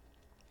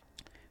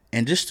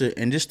 and just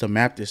to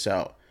map this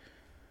out,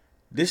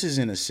 this is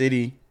in a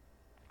city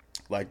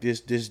like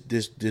this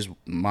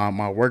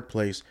my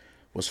workplace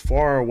was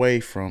far away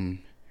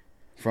from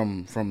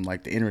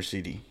like the inner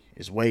city.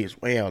 It's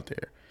way out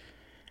there.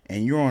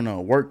 And you're on a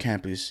work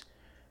campus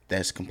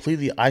that's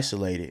completely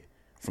isolated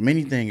from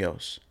anything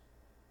else.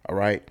 All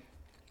right?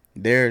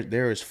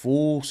 There is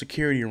full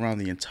security around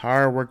the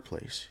entire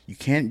workplace. You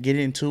can't get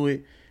into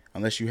it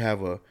unless you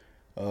have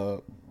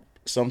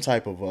some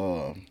type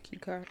of key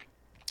card.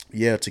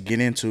 Yeah, to get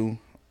into.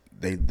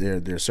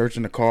 They're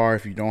searching the car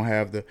if you don't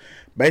have the.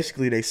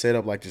 Basically, they set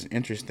up like this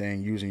entrance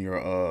thing using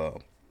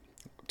your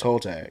toll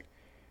tag,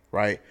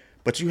 right?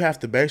 But you have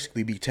to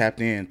basically be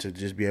tapped in to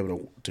just be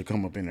able to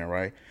come up in there,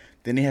 right?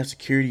 Then they have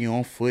security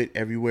on foot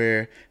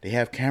everywhere. They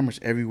have cameras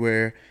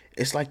everywhere.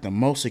 It's like the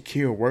most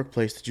secure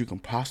workplace that you can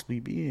possibly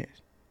be in,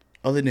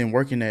 other than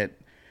working at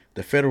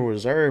the Federal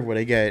Reserve, where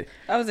they got.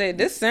 I was saying,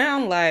 this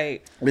sound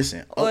like.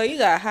 Listen. Well, you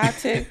got high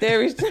tech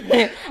there.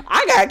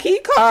 I got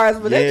key cards,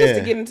 but that's just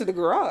to get into the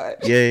garage.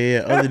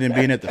 Yeah. Other than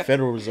being at the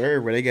Federal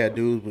Reserve, where they got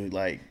dudes with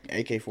like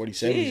AK-47s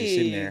just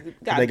sitting there.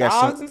 Got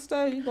dogs and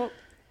stuff.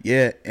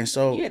 Yeah, and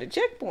so. You had a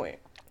checkpoint.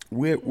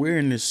 We're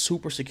in this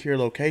super secure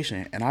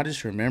location, and I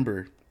just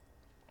remember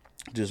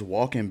just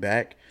walking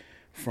back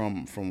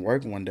from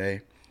work one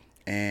day,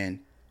 and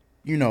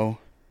you know,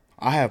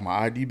 I have my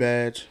ID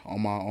badge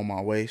on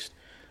my waist.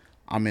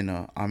 I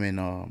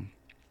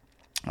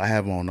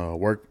have on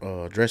work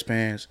dress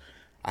pants.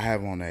 I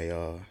have on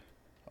a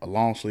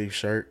long sleeve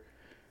shirt.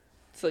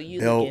 So you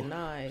belt, looking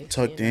nice,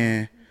 tucked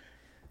in,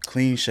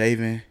 clean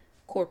shaven.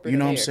 Corporate. You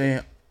know America. what I'm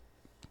saying?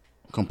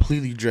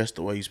 Completely dressed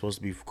the way you're supposed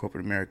to be for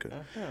corporate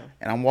America.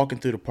 And I'm walking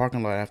through the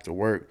parking lot after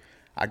work.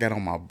 I got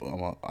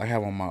on I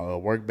have on my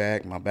work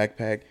bag, my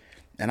backpack,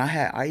 and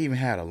I even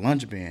had a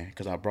lunch bin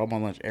because I brought my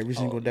lunch every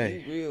single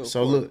day. Real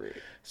so corporate. look,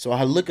 so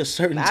I look a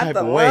certain type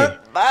of way.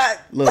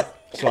 Look,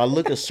 So I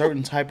look a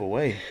certain type of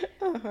way.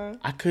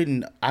 I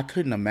couldn't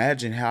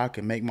imagine how I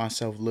could make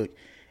myself look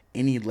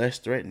any less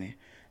threatening.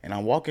 And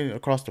I'm walking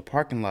across the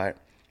parking lot,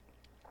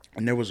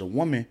 and there was a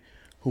woman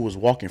who was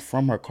walking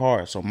from her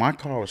car. So my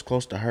car was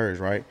close to hers,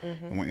 right?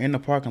 And we're in the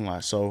parking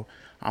lot. So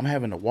I'm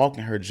having to walk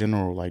in her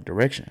general like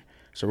direction.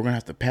 So we're gonna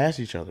have to pass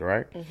each other,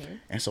 right?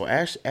 And so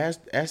as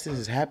this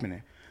is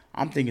happening,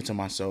 I'm thinking to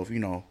myself, you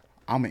know,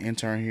 I'm an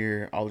intern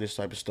here, all this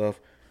type of stuff.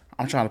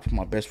 I'm trying to put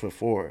my best foot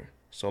forward.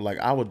 So like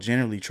I would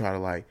generally try to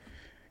like,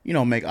 you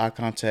know, make eye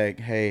contact.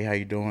 Hey, how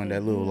you doing?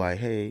 That little like,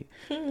 hey,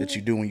 that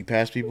you do when you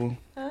pass people.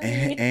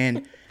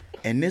 And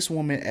this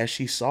woman, as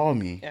she saw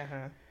me,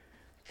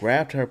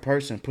 grabbed her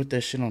purse and put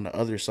that shit on the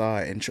other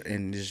side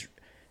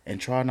and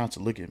tried not to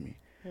look at me.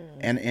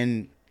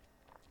 And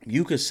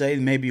you could say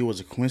maybe it was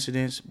a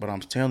coincidence, but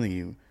I'm telling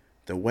you,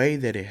 the way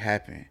that it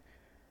happened,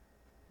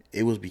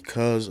 it was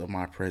because of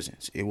my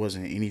presence. It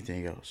wasn't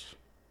anything else.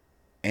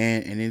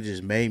 And it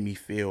just made me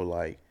feel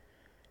like,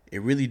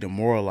 it really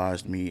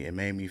demoralized me. It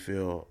made me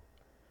feel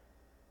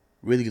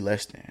really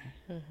less than.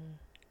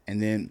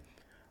 And then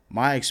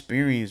my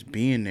experience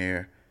being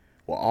there,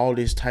 with all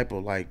this type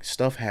of like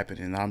stuff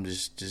happening, and I'm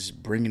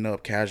just bringing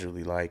up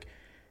casually, like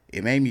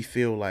it made me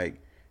feel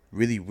like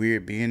really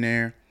weird being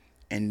there.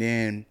 And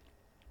then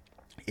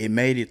it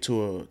made it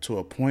to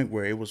a point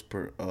where it was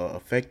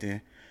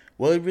affecting.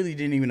 Well, it really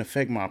didn't even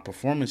affect my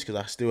performance because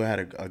I still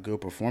had a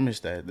good performance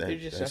that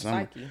summer.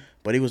 Psyche.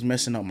 But it was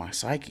messing up my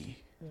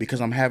psyche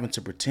because I'm having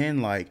to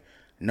pretend like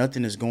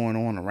nothing is going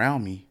on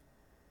around me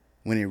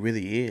when it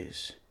really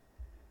is.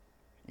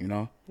 You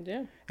know?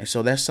 Yeah. And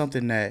so that's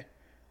something that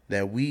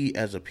we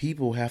as a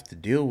people have to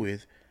deal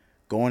with,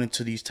 going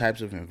into these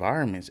types of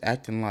environments,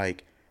 acting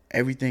like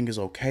everything is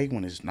okay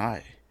when it's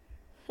not.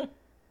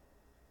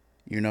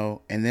 You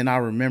know? And then I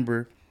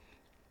remember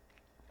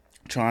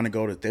trying to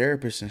go to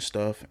therapists and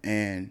stuff,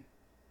 and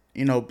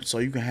you know, so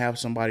you can have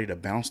somebody to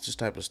bounce this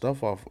type of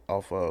stuff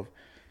off of,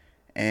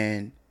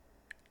 and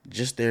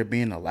just there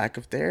being a lack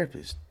of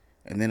therapists,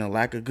 and then a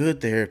lack of good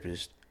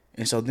therapists.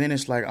 And so then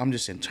it's like I'm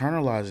just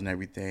internalizing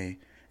everything.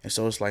 And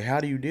so it's like, how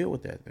do you deal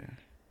with that then?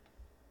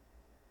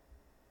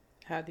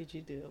 How did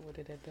you deal with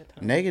it at that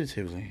time?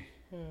 Negatively.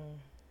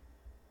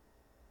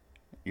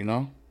 You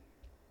know?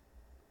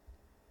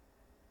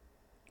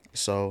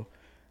 So,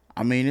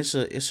 I mean,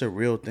 it's a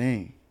real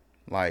thing.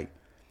 Like,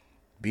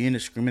 being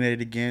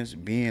discriminated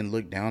against, being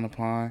looked down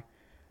upon,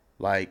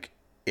 like,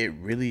 it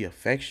really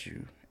affects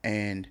you.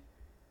 And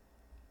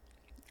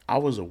I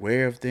was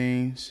aware of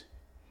things,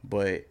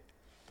 but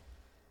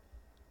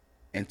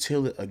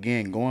until,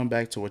 again, going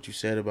back to what you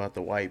said about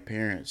the white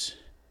parents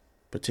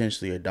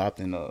potentially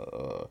adopting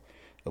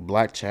a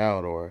black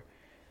child or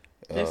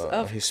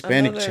a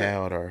Hispanic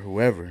child or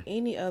whoever,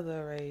 any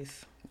other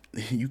race,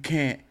 you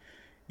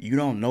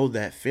don't know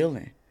that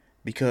feeling,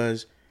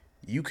 because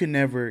you can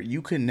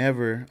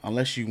never,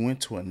 unless you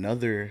went to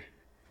another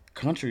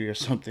country or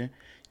something,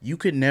 you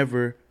could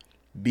never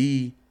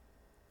be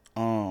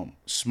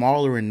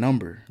smaller in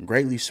number,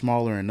 greatly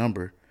smaller in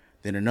number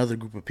than another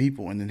group of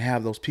people, and then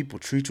have those people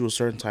treat you a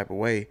certain type of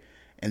way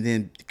and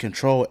then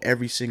control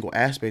every single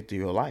aspect of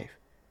your life.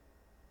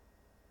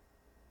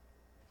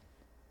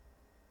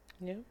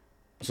 Yeah.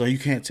 So you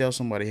can't tell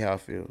somebody how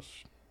it feels.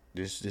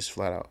 Just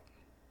flat out.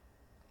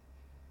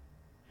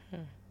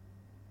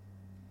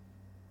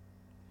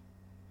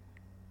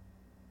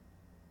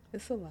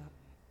 It's a lot.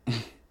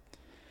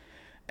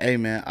 Hey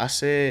man, I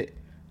said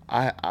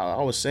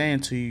I was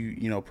saying to you,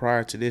 you know,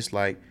 prior to this,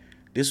 like,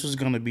 this was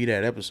gonna be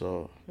that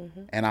episode,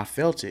 and I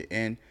felt it.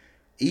 And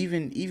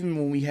even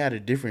when we had a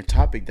different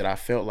topic that I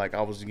felt like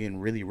I was getting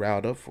really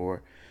riled up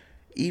for,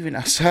 even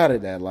outside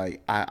of that,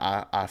 like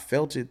I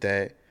felt it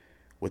that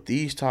with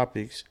these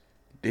topics,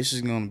 this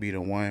is gonna be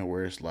the one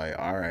where it's like,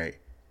 all right,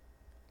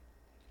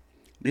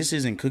 this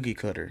isn't cookie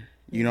cutter,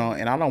 you know.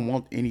 And I don't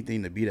want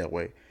anything to be that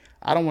way.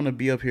 I don't want to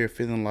be up here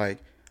feeling like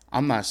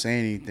I'm not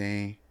saying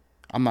anything.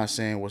 I'm not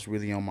saying what's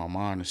really on my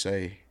mind to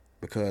say,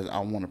 because I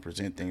want to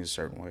present things a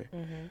certain way.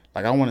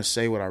 Like, I want to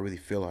say what I really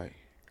feel like.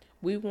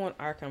 We want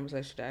our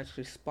conversation to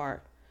actually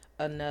spark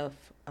enough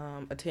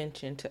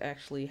attention to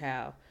actually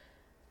have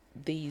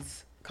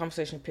these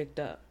conversations picked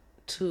up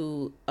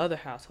to other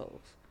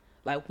households.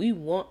 Like, we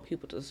want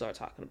people to start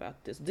talking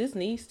about this. This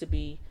needs to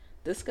be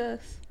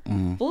discussed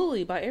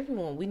fully by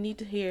everyone. We need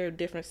to hear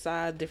different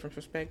sides, different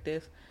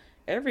perspectives,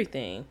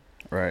 everything.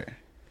 Right.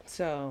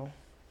 So,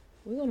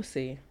 we're going to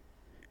see.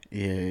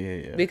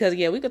 Yeah. Because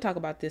we could talk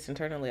about this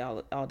internally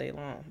all day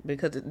long,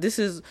 because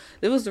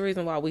it was the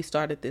reason why we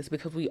started this,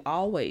 because we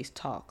always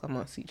talk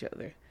amongst each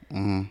other,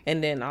 and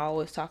then I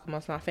always talk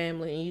amongst my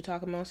family, and you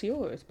talk amongst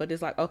yours. But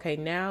it's like, okay,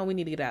 now we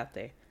need to get out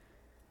there.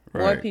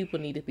 Right. More people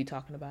need to be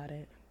talking about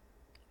it.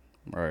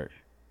 Right.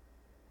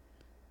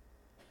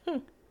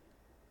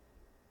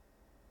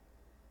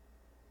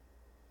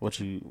 What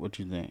you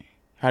think?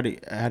 How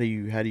do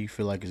you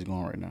feel like it's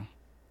going right now?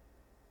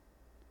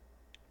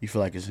 You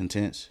feel like it's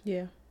intense?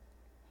 Yeah.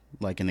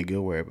 Like in a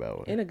good way,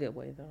 about it. In a good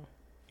way, though.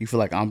 You feel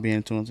like I'm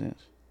being too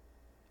intense?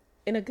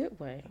 In a good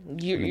way.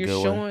 You're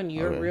showing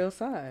your real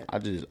side. I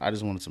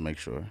just wanted to make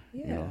sure,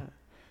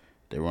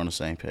 they were on the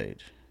same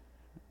page.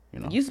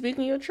 You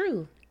speaking your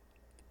truth.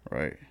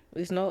 Right.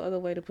 There's no other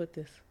way to put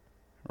this.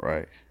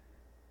 Right.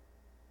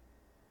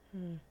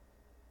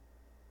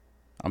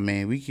 I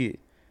mean, we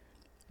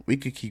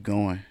could keep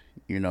going,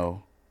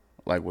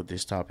 like with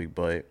this topic,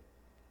 but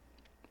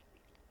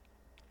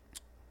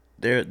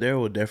there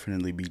will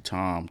definitely be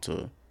time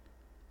to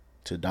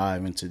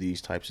dive into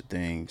these types of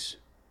things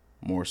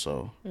more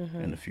so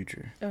in the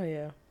future. Oh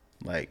yeah.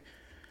 Like,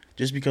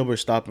 just because we're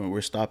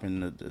stopping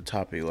the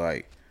topic,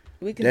 like,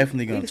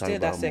 definitely gonna talk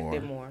about more.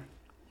 It more.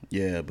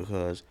 Yeah,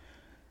 because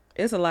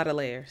it's a lot of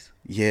layers.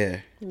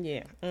 Yeah.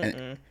 Yeah.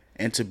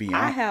 And to be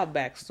honest, I have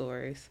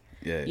backstories.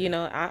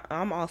 Yeah.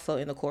 I'm also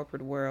in the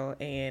corporate world,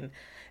 and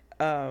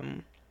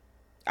I'm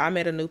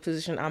at a new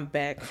position. I'm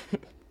back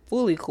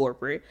fully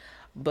corporate,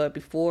 but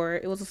before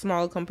it was a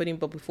smaller company.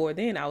 But before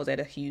then, I was at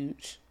a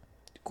huge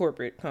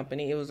corporate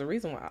company. It was the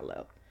reason why I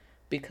left,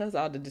 because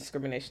all the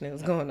discrimination that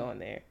was going on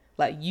there.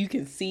 Like, you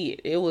can see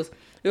it. There was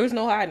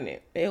no hiding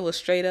it. It was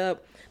straight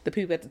up. The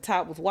people at the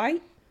top was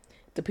white.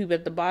 The people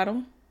at the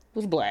bottom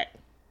was black.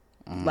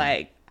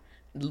 Like,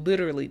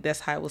 literally,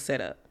 that's how it was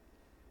set up.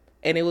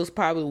 And it was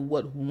probably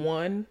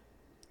one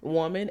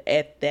woman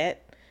at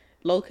that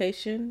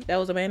location that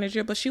was a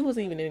manager, but she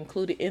wasn't even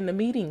included in the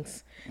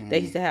meetings they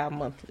used to have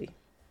monthly.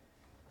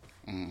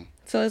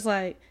 So it's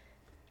like,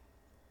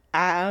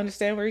 I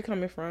understand where you're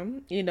coming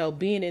from.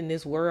 Being in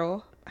this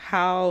world,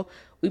 how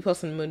we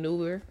supposed to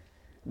maneuver,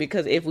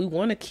 because if we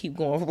want to keep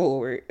going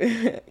forward,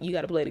 you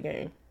got to play the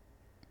game.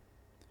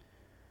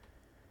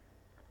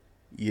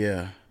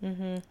 Yeah.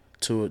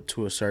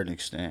 To a certain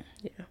extent.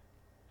 Yeah.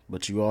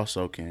 But you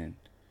also can.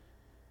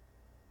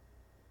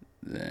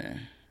 I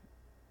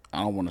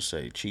don't want to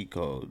say cheat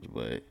codes,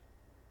 but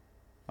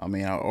I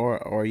mean,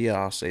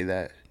 I'll say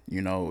that.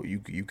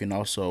 You can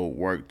also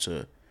work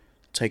to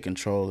take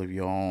control of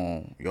your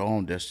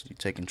own destiny,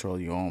 take control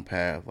of your own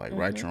path, like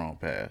write your own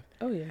path.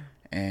 Oh yeah.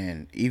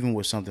 And even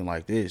with something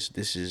like this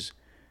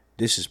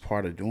is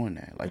part of doing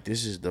that. Like,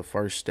 this is the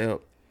first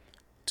step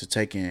to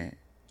taking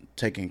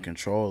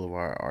control of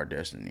our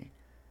destiny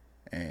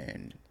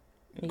and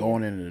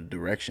going in a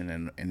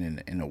direction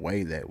and in a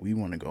way that we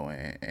want to go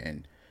in,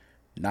 and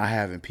not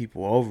having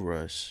people over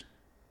us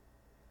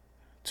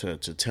to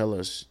tell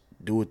us,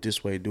 do it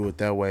this way, do it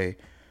that way.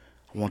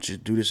 I want you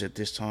to do this at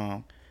this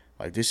time.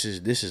 Like, this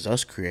is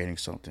us creating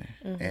something.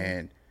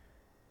 And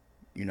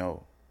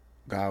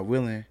God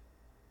willing,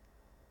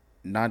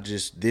 not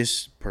just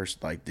this person,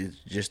 like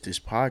this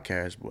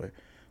podcast, but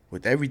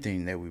with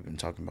everything that we've been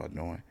talking about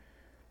doing,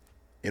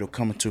 it'll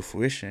come into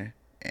fruition,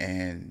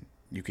 and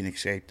you can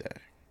escape that.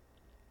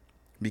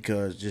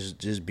 Because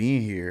just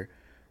being here,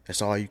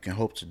 that's all you can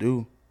hope to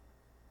do,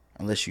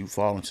 unless you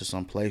fall into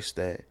some place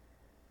that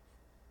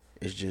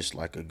is just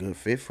like a good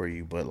fit for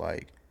you. But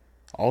like,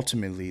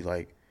 ultimately,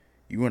 like,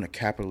 you're in a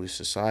capitalist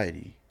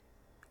society,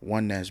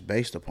 one that's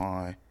based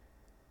upon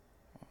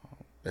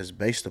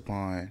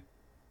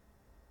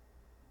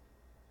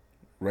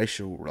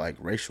racial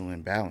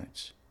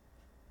imbalance,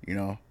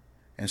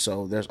 and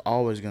so there's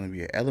always going to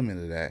be an element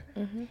of that,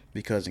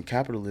 because in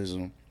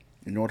capitalism,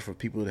 in order for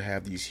people to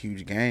have these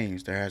huge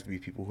gains, there has to be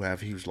people who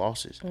have huge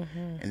losses,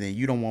 and then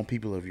you don't want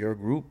people of your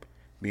group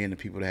being the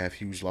people that have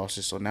huge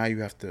losses. So now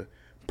you have to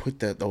put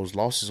those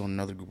losses on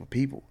another group of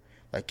people.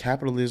 Like,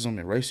 capitalism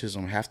and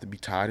racism have to be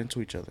tied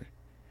into each other,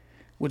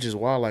 which is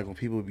why, like, when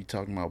people be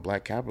talking about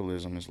black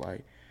capitalism, it's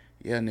like,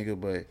 yeah, nigga,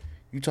 but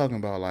you talking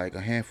about like a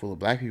handful of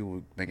black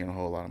people making a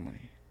whole lot of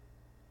money.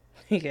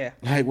 Yeah.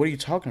 Like, what are you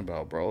talking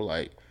about, bro?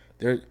 Like,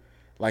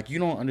 you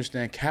don't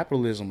understand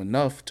capitalism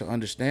enough to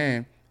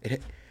understand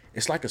it.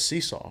 It's like a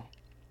seesaw,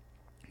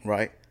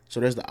 right? So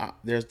there's the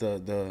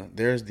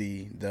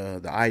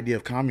idea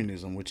of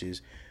communism, which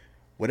is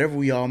whatever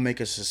we all make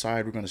as a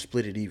society, we're gonna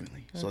split it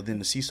evenly. So then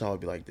the seesaw would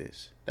be like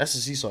this. That's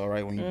the seesaw,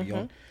 right? When you be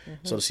on.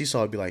 So the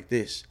seesaw would be like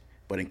this.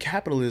 But in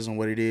capitalism,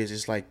 what it is,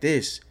 it's like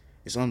this.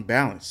 It's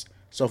unbalanced.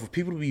 So for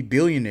people to be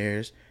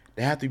billionaires,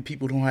 they have to be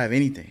people who don't have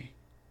anything.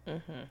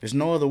 There's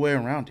no other way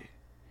around it.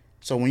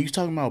 So when you're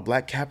talking about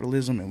black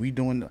capitalism and we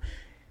doing,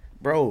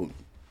 bro,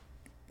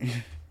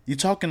 you're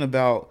talking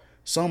about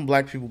some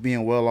black people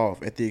being well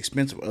off at the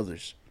expense of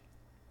others,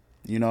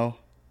 And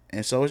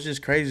so it's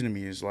just crazy to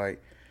me. It's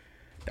like,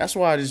 that's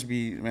why I just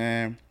be,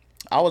 man,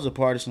 I was a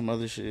part of some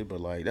other shit, but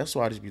like, that's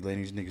why I just be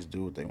letting these niggas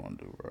do what they want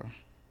to do, bro.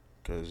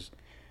 Because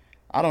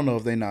I don't know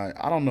if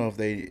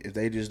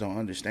they just don't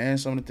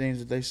understand some of the things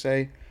that they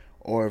say,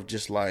 or if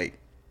just like,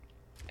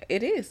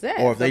 it is that,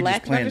 or if they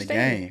just playing the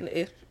game.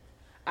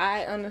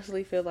 I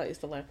honestly feel like it's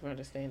the lack of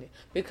understanding,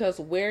 because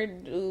where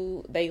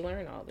do they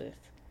learn all this?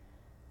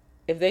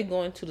 If they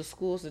go into the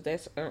schools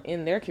that's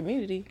in their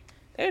community,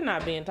 they're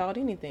not being taught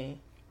anything.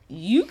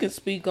 You can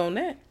speak on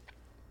that.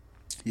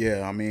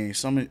 Yeah,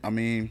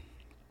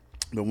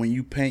 but when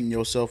you paint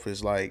yourself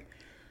as like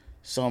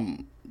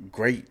some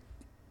great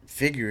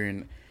figure,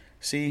 and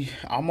see,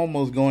 I'm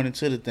almost going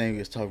into the thing we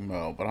was talking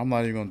about, but I'm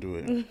not even gonna do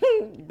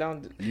it.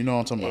 Don't. You know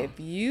what I'm talking about? If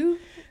you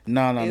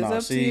No, It's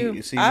up to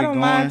you. I I don't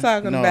mind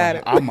talking about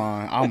it. I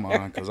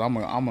mind, because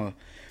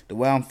the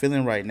way I'm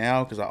feeling right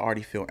now, because I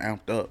already feel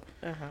amped up.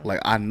 Like,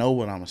 I know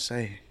what I'm gonna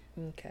say.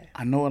 Okay.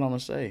 I know what I'm gonna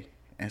say,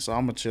 and so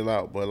I'm gonna chill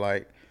out. But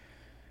like,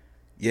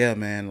 yeah,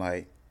 man,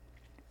 like,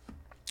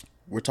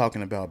 we're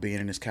talking about being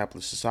in this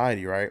capitalist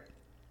society, right?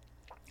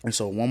 And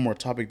so one more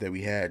topic that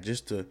we had,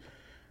 just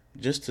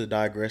to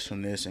digress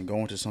from this and go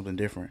into something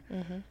different.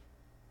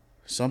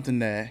 Something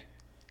that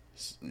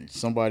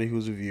somebody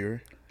who's a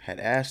viewer had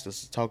asked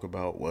us to talk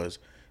about was,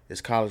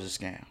 is college a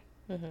scam?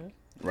 Right?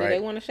 Do they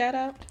want a shout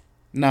out?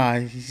 Nah,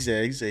 he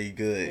said he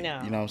good.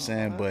 No. You know what I'm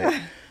saying? But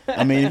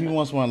I mean, if he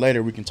wants one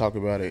later, we can talk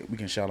about it. We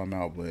can shout him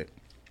out. But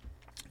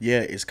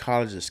yeah, is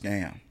college a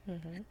scam?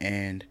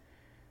 And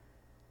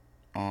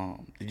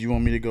did you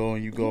want me to go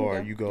and you go,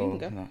 or you go?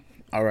 No.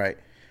 All right.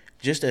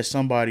 Just as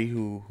somebody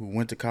who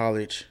went to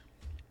college,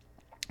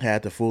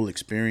 had the full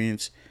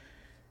experience,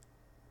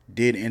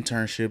 did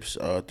internships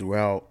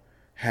throughout,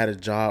 had a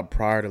job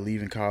prior to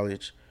leaving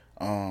college,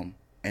 and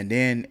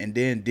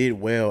then did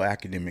well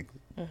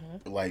academically.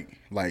 Like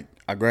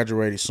I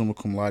graduated summa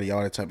cum laude,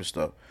 all that type of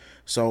stuff.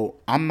 So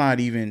I'm not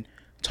even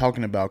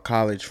talking about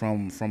college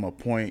from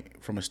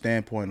a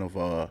standpoint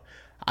of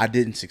I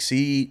didn't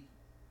succeed,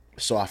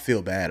 so I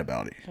feel bad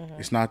about it.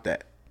 It's not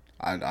that.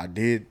 I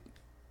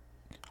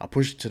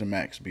pushed it to the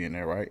max being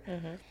there, right?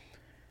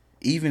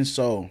 Even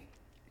so,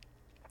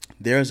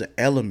 there's an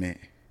element,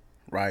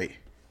 right?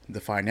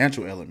 The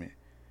financial element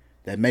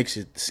that makes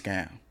it the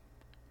scam.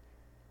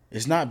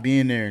 It's not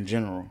being there in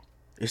general.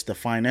 It's the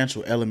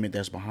financial element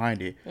that's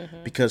behind it,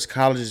 because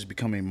college is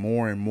becoming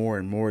more and more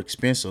and more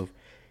expensive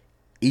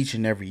each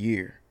and every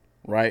year,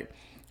 right?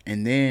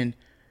 And then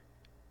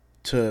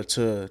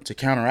to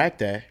counteract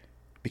that,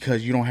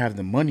 because you don't have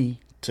the money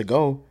to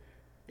go,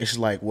 it's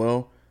like,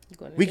 well,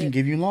 we can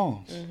give you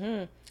loans.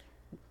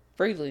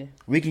 Freely.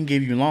 We can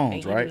give you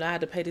loans, and right? You do not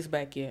have to pay this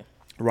back yet.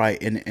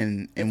 Right,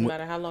 and no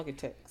matter how long it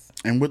takes.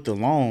 And with the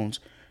loans,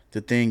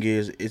 the thing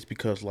is, it's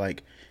because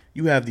like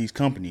you have these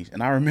companies,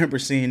 and I remember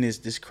seeing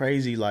this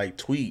crazy like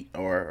tweet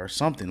or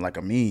something like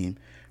a meme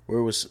where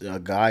it was a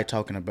guy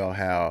talking about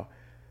how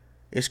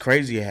it's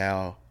crazy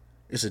how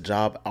it's a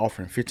job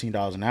offering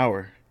 $15 an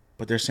hour,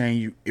 but they're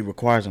saying it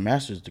requires a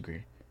master's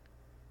degree.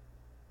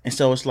 And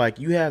so it's like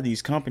you have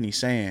these companies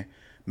saying,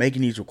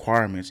 making these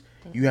requirements,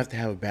 you have to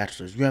have a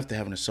bachelor's, you have to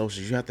have an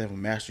associate's, you have to have a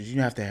master's,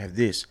 you have to have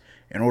this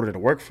in order to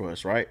work for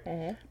us, right?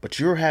 But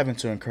you're having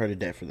to incur the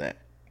debt for that.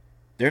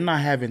 They're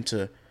not having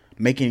to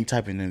make any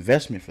type of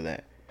investment for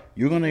that.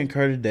 You're going to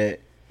incur the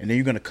debt, and then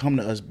you're going to come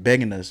to us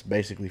begging us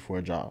basically for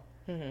a job.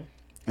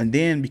 And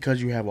then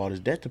because you have all this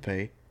debt to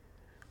pay,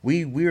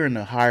 we're in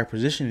a higher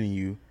position than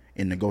you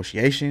in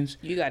negotiations.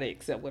 You got to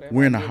accept whatever.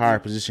 We're in a higher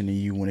position than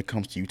you when it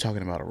comes to you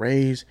talking about a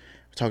raise,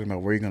 talking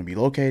about where you're going to be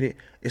located.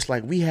 It's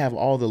like we have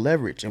all the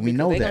leverage, and we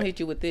know that. They're going to hit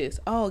you with this.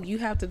 Oh, you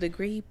have the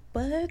degree,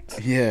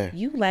 but yeah,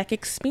 you lack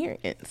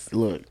experience.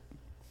 Look.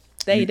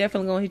 They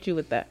definitely going to hit you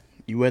with that.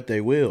 You bet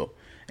they will.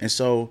 And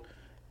so,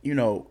 you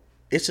know,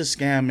 it's a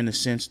scam in the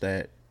sense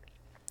that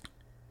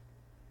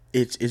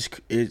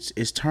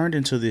it's turned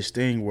into this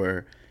thing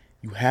where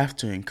you have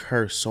to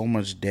incur so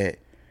much debt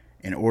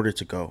in order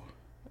to go.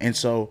 And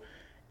so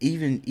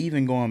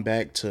even going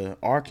back to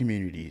our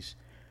communities,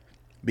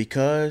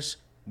 because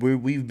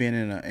we've been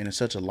in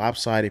such a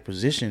lopsided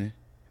position,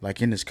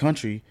 like in this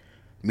country,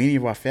 many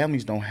of our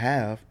families don't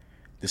have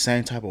the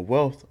same type of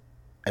wealth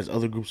as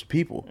other groups of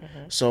people.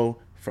 So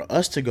for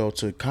us to go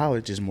to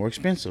college is more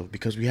expensive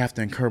because we have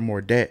to incur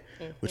more debt,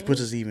 which puts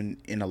us even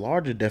in a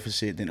larger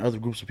deficit than other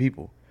groups of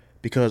people,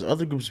 because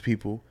other groups of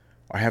people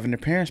are having their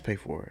parents pay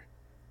for it.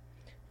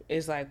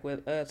 It's like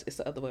with us, it's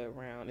the other way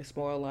around. It's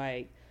more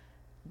like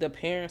the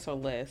parents are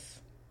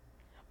less,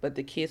 but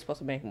the kids supposed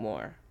to make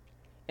more.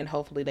 And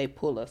hopefully they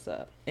pull us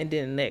up. And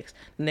then the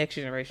next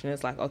generation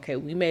is like, okay,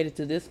 we made it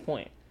to this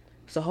point.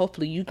 So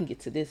hopefully you can get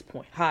to this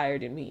point higher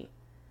than me.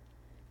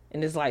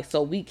 And it's like,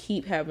 so we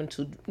keep having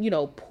to,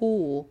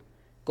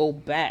 go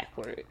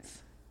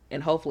backwards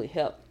and hopefully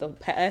help the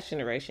past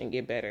generation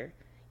get better,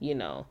 And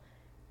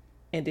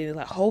then it's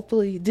like,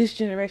 hopefully this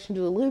generation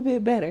do a little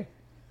bit better.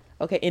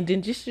 Okay. And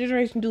then this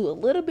generation do a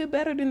little bit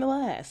better than the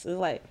last. It's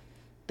like,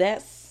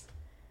 that's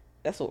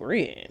what we're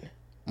in.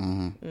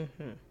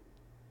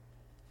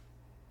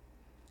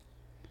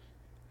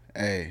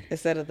 Hey.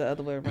 Instead of the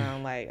other way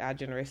around, like our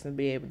generation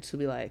be able to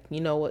be like,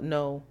 you know what?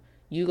 No,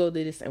 you go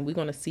do this and we're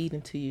going to seed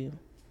into you.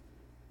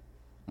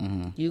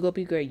 You go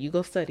be great. You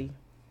go study.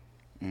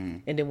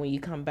 And then when you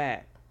come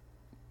back,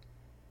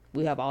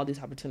 we have all these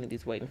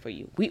opportunities waiting for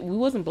you. We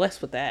wasn't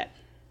blessed with that.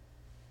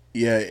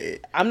 Yeah.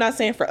 I'm not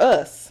saying for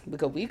us,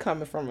 because we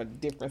coming from a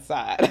different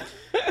side.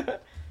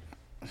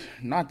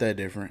 Not that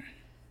different.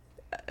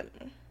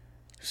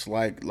 It's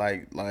like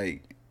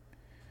a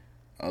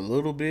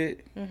little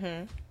bit.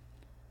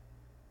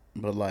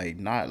 But like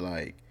not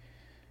like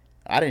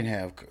I didn't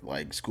have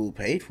like school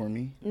paid for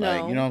me. No.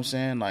 Like, you know what I'm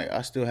saying? Like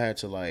I still had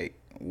to like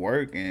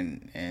work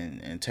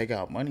and take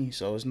out money.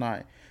 So it's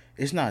not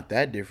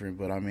that different,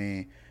 but I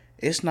mean,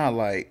 it's not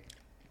like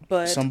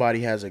But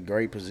somebody has a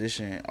great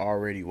position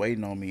already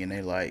waiting on me, and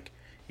they like,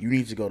 you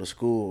need to go to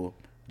school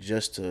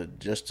just to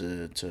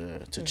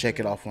check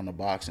it off on the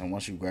box, and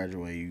once you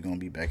graduate, you're gonna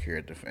be back here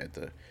at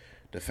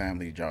the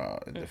family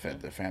job,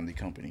 the family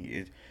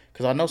company.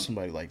 Because I know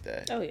somebody like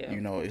that. Oh yeah.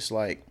 You know, it's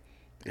like,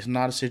 it's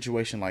not a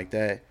situation like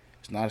that.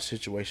 It's not a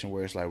situation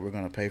where it's like we're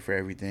gonna pay for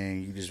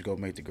everything. You just go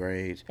make the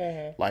grades.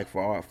 Like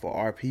for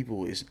our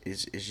people,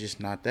 it's just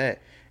not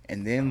that.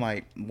 And then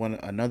like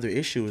another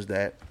issue is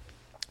that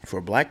for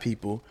black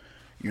people,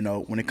 you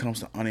know, when it comes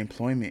to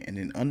unemployment and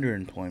then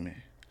underemployment.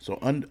 So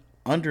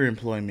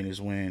underemployment is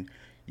when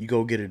you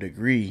go get a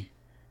degree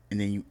and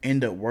then you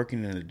end up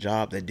working in a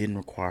job that didn't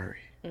require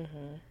it.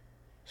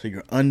 So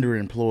you're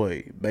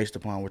underemployed based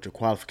upon what your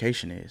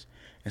qualification is.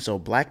 And so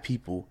black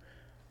people,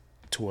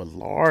 to a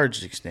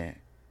large extent,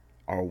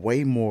 are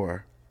way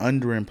more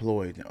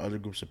underemployed than other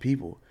groups of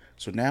people.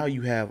 So now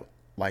you have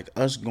like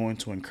us going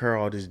to incur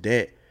all this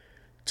debt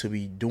to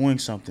be doing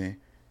something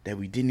that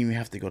we didn't even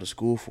have to go to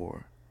school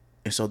for.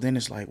 And so then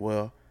it's like,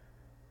 well,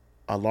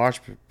 a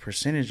large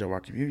percentage of our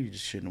community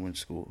just shouldn't have went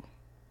to school.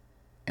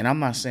 And I'm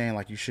not saying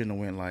like you shouldn't have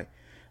went, like,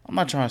 I'm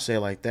not trying to say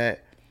it like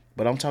that,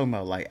 but I'm talking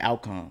about like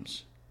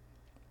outcomes.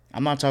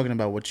 I'm not talking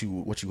about what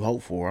you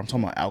hope for. I'm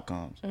talking about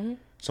outcomes.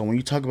 So when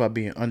you talk about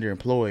being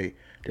underemployed,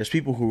 there's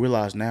people who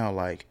realize now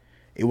like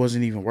it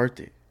wasn't even worth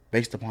it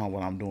based upon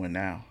what I'm doing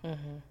now.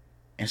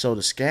 And so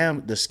the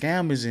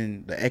scam is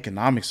in the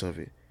economics of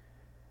it,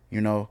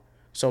 you know.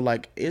 So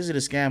like, is it a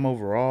scam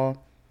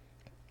overall?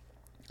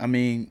 I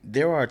mean,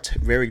 there are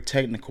very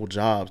technical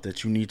jobs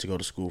that you need to go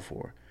to school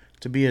for.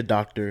 To be a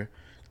doctor,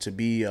 to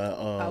be a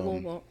I will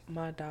want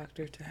my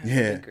doctor to have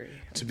a degree.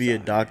 To be a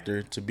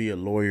doctor, to be a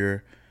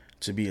lawyer,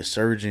 to be a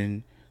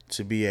surgeon,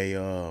 to be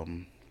a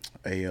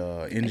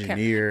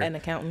engineer, an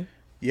accountant.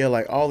 Yeah,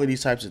 like all of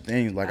these types of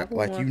things. Like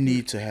you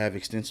need to have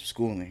extensive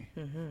schooling.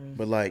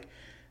 But like,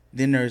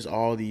 then there's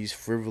all these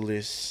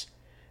frivolous,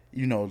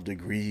 you know,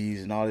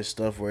 degrees and all this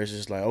stuff where it's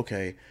just like,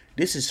 okay,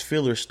 this is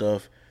filler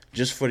stuff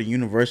just for the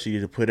university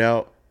to put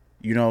out,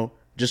 you know,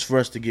 just for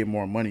us to get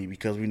more money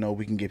because we know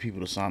we can get people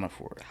to sign up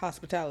for it.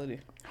 Hospitality.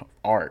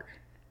 Art.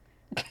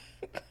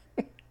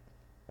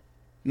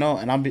 No,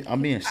 and I'm being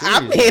serious.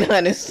 I'm being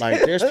honest.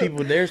 Like there's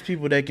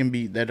people that can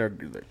be, that are,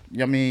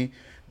 I mean,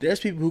 there's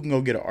people who can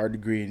go get an art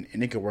degree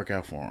and it can work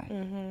out for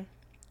them.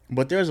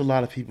 But there's a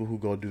lot of people who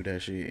go do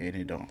that shit and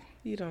it don't.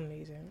 You don't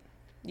need it.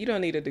 You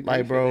don't need a degree.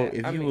 Like, bro, for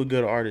that. if you a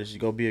good artist, you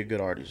go be a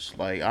good artist.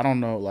 Like, I don't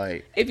know,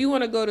 like, if you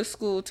want to go to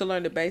school to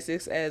learn the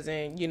basics, as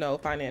in, you know,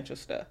 financial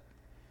stuff.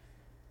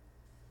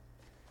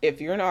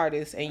 If you're an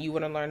artist and you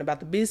want to learn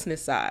about the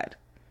business side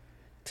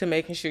to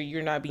making sure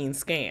you're not being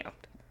scammed.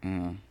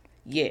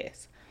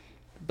 Yes.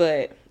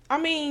 But, I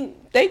mean,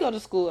 they go to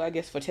school, I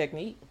guess, for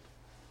technique.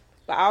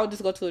 But I'll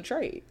just go to a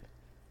trade.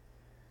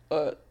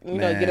 Or, you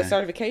know, get a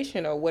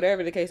certification or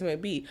whatever the case may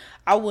be.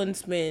 I wouldn't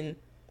spend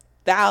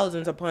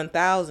thousands upon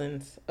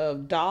thousands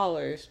of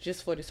dollars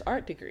just for this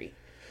art degree.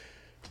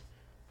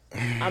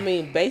 I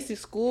mean, basic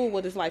school,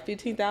 what is like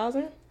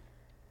 $15,000?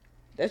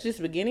 That's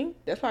just beginning.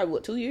 That's probably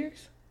what, 2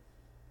 years?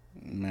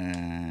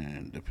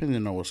 Man,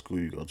 depending on what school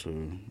you go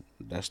to,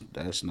 that's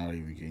not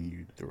even getting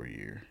you through a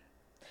year.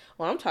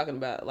 Well, I'm talking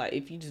about like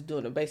if you just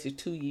doing a basic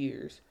 2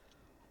 years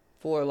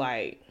for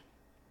like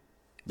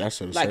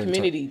that's a like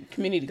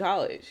community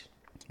college.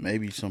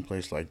 Maybe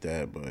someplace like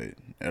that, but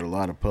at a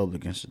lot of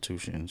public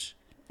institutions.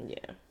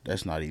 Yeah,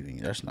 that's not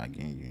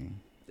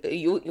getting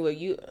you.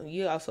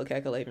 You also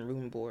calculating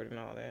room and board and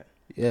all that.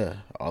 Yeah,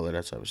 all of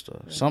that type of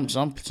stuff.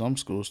 Some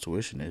schools'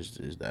 tuition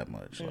is that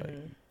much, like,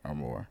 or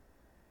more.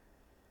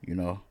 You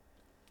know,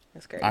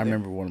 that's crazy. I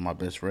remember one of my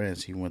best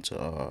friends. He went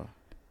to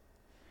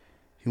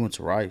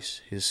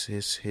Rice.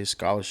 His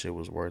scholarship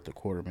was worth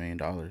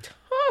 $250,000.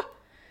 Huh.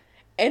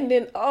 And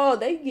then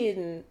they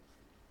getting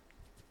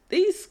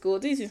these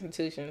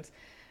institutions.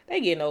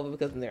 They getting over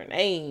because of their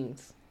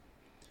names.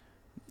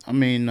 I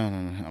mean, no.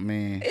 I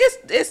mean,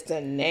 it's the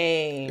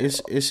name.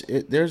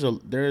 There's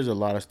a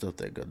lot of stuff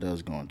that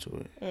does go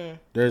into it.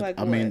 There's, like,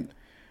 I mean,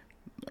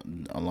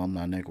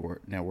 alumni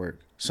network.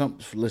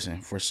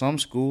 For some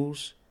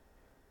schools,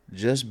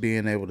 just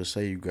being able to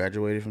say you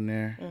graduated from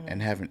there and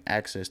having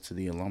access to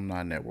the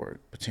alumni network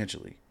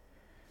potentially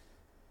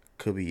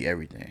could be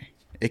everything.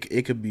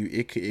 It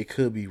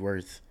could be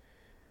worth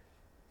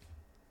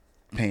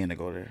paying to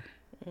go there.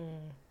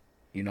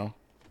 You know.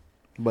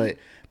 But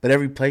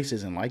every place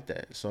isn't like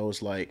that. So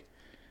it's like,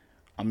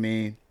 I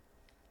mean,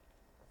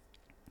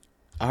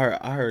 I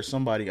heard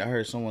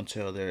someone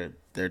tell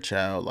their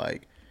child,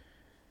 like,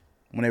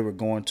 when they were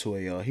going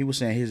to he was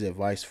saying his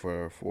advice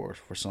for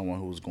someone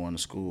who was going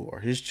to school, or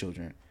his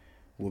children,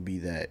 would be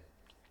that,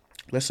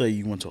 let's say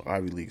you went to an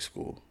Ivy League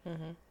school.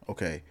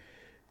 Okay,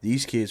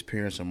 these kids'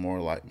 parents are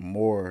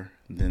more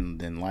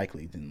than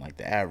likely than like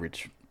the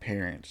average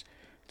parents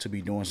to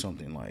be doing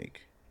something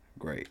like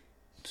great,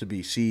 to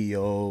be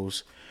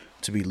CEOs,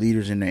 to be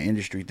leaders in their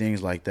industry,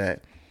 things like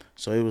that.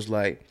 So it was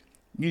like,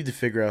 you need to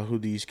figure out who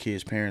these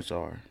kids' parents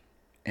are,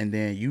 and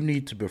then you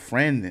need to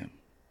befriend them,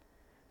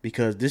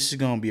 because this is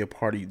going to be a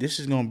party. This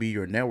is going to be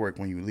your network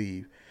when you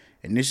leave.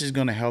 And this is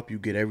gonna help you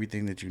get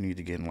everything that you need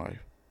to get in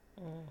life.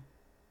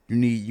 You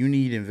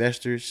need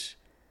investors,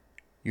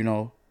 you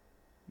know,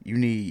 you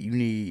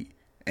need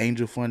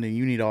angel funding,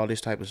 you need all this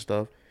type of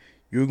stuff.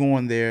 You're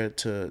going there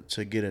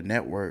to get a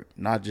network,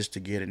 not just to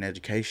get an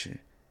education.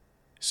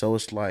 So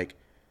it's like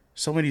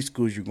some of these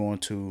schools you're going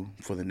to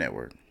for the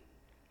network.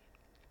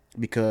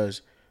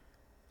 Because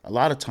a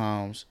lot of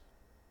times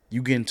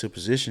you get into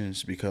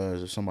positions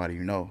because of somebody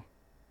you know.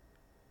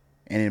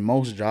 And in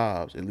most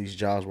jobs, at least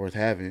jobs worth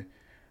having,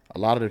 a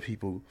lot of the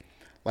people,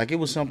 like it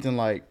was something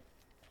like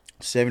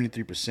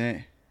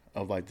 73%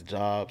 of like the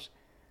jobs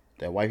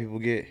that white people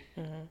get.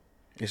 Mm-hmm.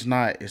 It's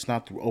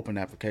not through open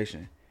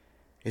application.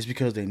 It's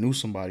because they knew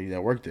somebody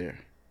that worked there.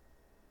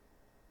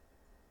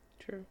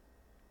 True.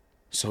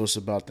 So it's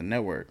about the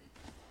network,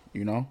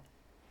 you know?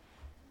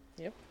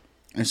 Yep.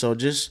 And so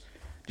just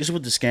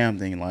with the scam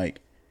thing, like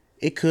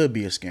it could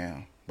be a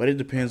scam, but it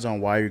depends on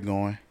why you're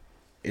going.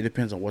 It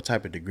depends on what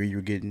type of degree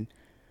you're getting.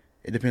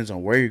 It depends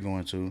on where you're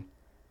going to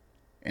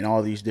and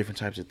all these different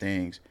types of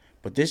things.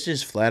 But this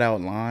just flat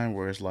out line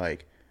where it's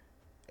like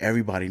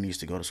everybody needs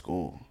to go to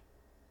school.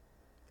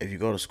 If you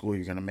go to school,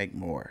 you're going to make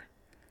more.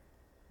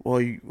 Well,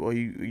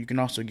 you can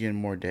also get in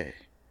more debt.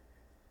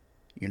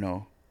 You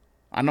know,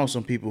 I know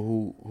some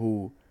people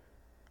who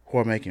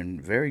are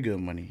making very good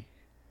money,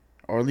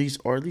 or at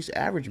least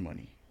average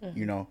money. Mm-hmm.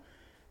 You know,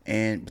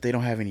 but they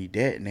don't have any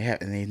debt, and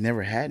they've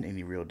never had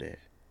any real debt.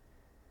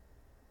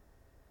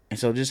 And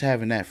so just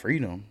having that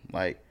freedom,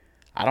 like,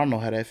 I don't know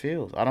how that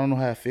feels. I don't know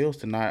how it feels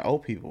to not owe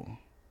people.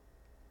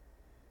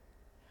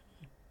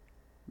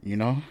 You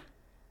know,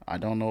 I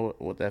don't know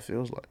what that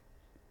feels like.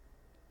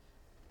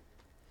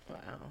 Wow.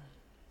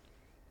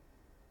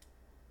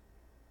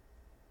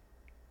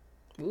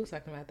 We was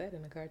talking about that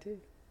in the car too.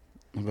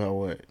 About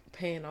what?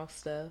 Paying off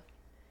stuff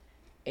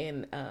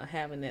and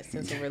having that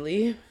sense of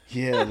relief.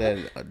 Yeah,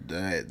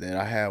 that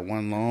I had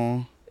one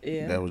loan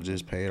that was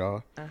just paid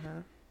off.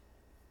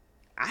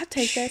 I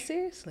take that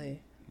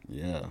seriously.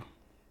 Yeah.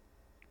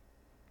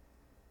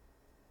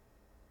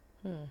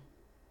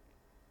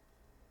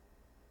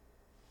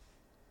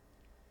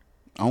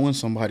 Owing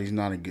somebody's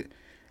not a good.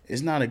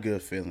 It's not a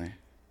good feeling.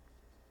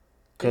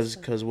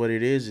 Cause what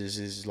it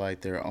is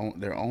like they're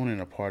owning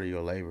a part of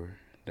your labor.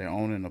 They're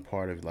owning a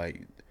part of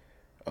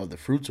of the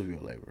fruits of your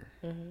labor.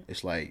 Mm-hmm.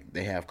 It's like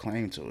they have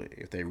claim to it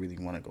if they really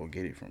want to go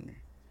get it from you.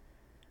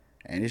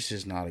 And it's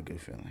just not a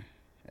good feeling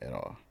at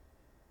all.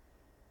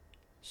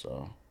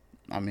 So,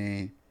 I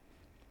mean,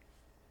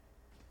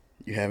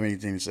 you have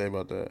anything to say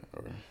about that?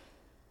 Or?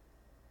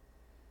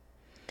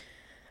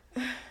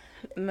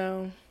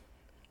 No.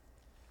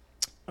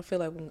 I feel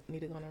like we need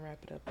to go and wrap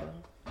it up,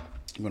 though.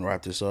 You want to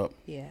wrap this up?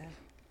 Yeah.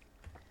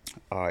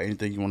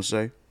 Anything you want to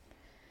say?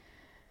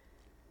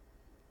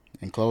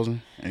 In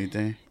closing,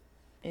 anything?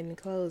 In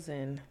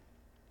closing,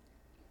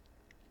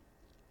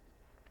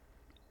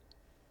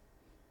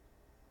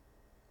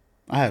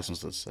 I have some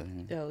stuff to say.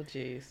 Oh,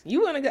 jeez.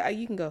 You want to go?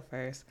 You can go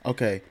first.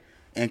 Okay.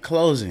 In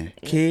closing,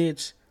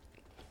 kids,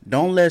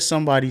 don't let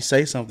somebody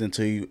say something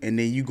to you and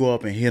then you go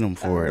up and hit them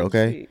for it,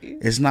 okay? Geez.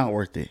 It's not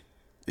worth it.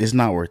 It's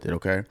not worth it,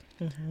 okay?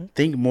 Mm-hmm.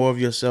 Think more of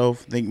yourself,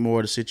 think more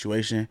of the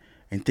situation,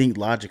 and think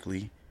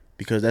logically,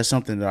 because that's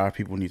something that our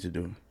people need to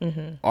do.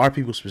 Mm-hmm. Our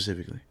people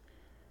specifically.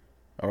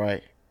 All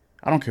right?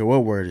 I don't care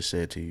what word is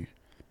said to you.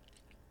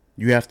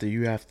 You have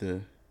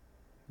to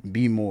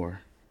be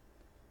more.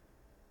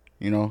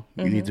 You know,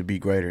 you need to be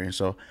greater. And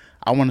so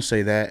I want to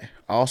say that.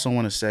 I also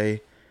want to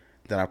say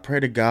that I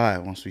pray to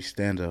God once we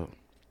stand up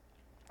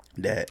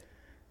that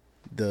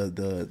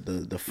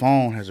the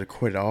phone has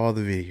recorded all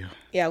the video.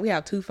 Yeah, we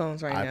have 2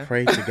 phones right now. I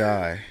pray to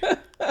God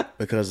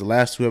because the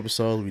last 2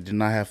 episodes we did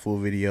not have full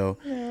video.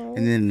 No.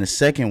 And then in the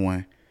second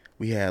one,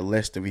 we had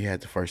less than we had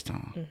the first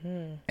time.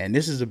 Mm-hmm. And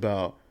this is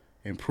about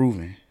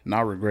improving,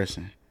 not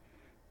regressing.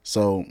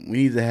 So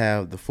we need to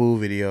have the full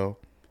video.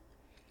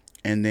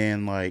 And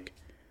then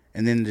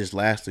just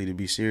lastly, to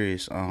be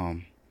serious,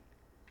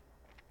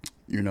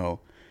 you know,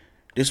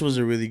 this was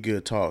a really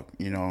good talk,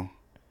 you know,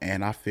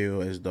 and I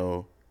feel as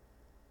though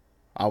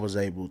I was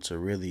able to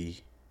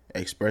really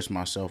express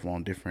myself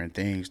on different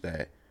things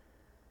that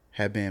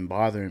have been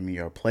bothering me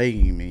or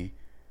plaguing me,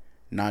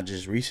 not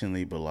just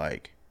recently, but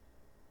like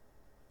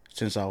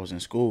since I was in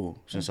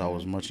school, since I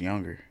was much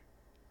younger.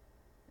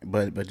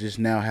 But just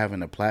now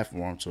having a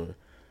platform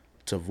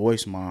to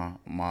voice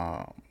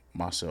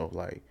myself,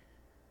 like,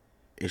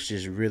 it's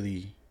just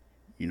really,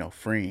 you know,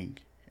 freeing.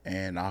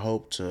 And I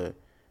hope to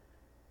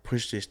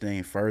push this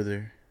thing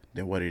further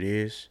than what it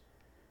is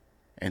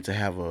and to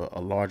have a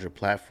larger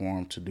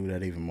platform to do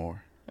that even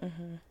more.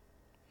 Mm-hmm.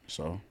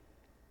 So,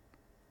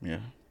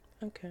 yeah.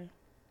 Okay.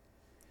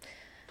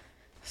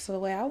 So the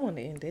way I want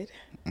to end it,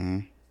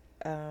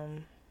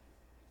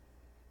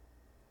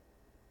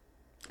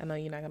 I know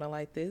you're not going to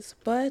like this,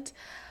 but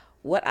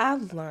what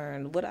I've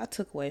learned, what I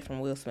took away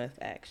from Will Smith's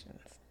actions,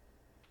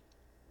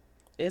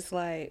 it's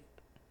like,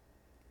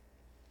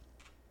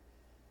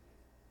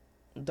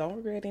 don't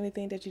regret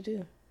anything that you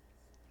do.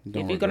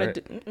 If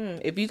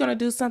you're gonna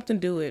do something,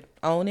 do it.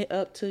 Own it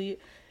up to you.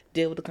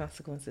 Deal with the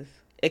consequences.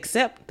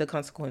 accept the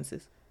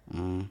consequences.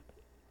 Mm-hmm.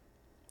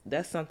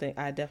 That's something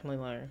I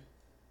definitely learned.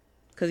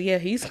 Cause yeah,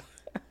 it's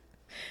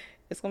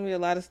gonna be a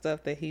lot of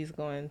stuff that he's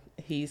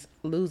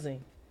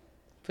losing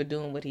for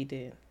doing what he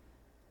did.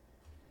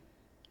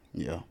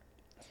 Yeah.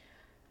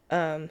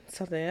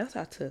 Something else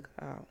I took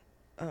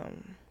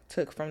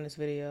from this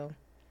video.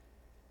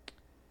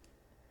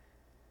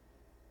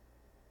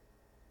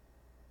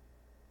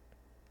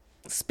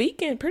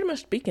 Pretty much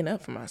speaking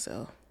up for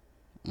myself.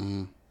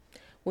 Mm-hmm.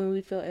 When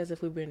we feel as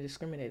if we've been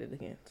discriminated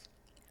against.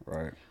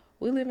 Right.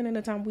 We're living in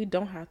a time we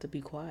don't have to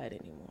be quiet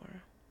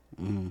anymore.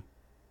 Mm-hmm.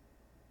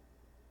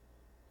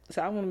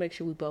 So I want to make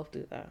sure we both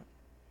do that.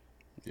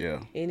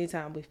 Yeah.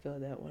 Anytime we feel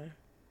that way.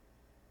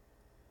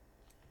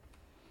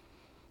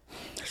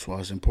 That's why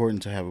it's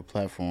important to have a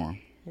platform.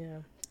 Yeah.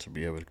 To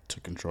be able to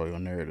control your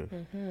narrative.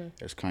 Mm-hmm.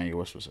 As Kanye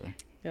West would say.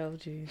 Oh,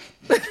 geez.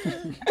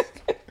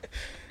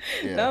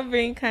 Yeah. Don't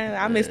bring Kanye.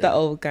 I miss the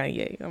old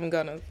Kanye. I'm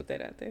going to put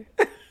that out there.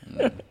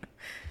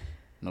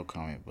 No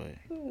comment, but.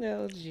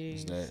 No,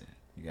 geez.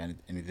 You got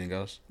anything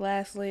else?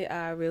 Lastly,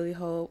 I really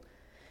hope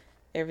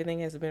everything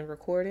has been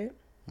recorded.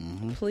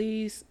 Mm-hmm.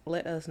 Please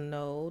let us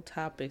know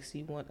topics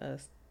you want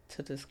us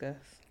to discuss.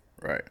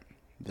 Right.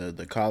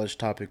 The college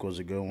topic was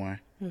a good one.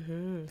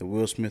 Mm-hmm. The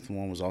Will Smith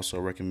one was also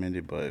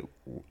recommended, but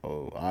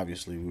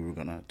obviously we were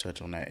going to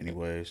touch on that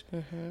anyways.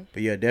 Mm-hmm.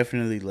 But yeah,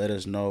 definitely let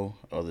us know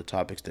the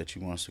topics that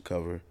you want us to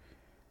cover.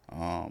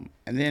 And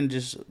then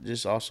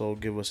just also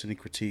give us any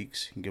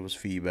critiques and give us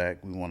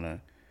feedback. We want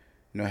to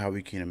know how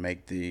we can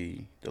make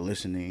the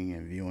listening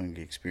and viewing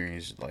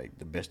experience like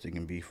the best it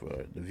can be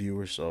for the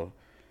viewers. So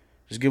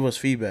just give us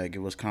feedback,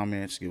 give us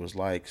comments, give us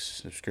likes,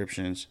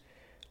 subscriptions,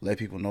 let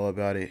people know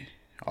about it.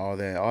 All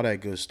that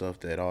good stuff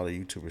that all the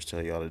YouTubers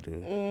tell y'all to do.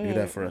 Do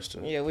that for us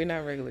too. Yeah, we're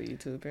not regular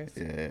YouTubers.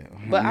 Yeah.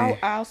 But I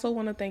also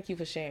want to thank you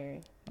for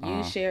sharing.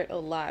 You shared a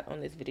lot on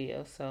this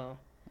video, so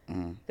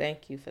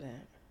thank you for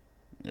that.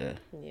 Yeah.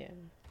 Yeah.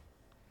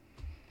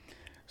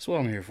 That's what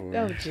I'm here for.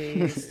 Oh,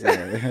 jeez.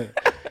 Yeah.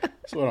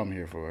 That's what I'm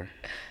here for.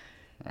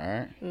 All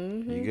right.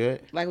 Mm-hmm. You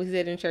good? Like we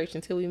said in church,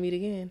 until we meet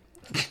again.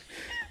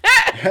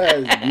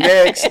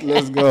 Next,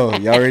 let's go.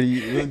 Y'all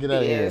ready? Let's get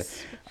out of here.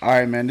 Yes. All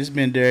right, man. This has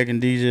been Derrick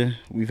and Deejah.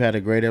 We've had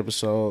a great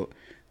episode.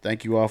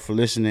 Thank you all for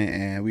listening,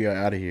 and we are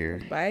out of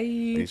here. Bye.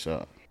 Peace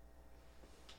out.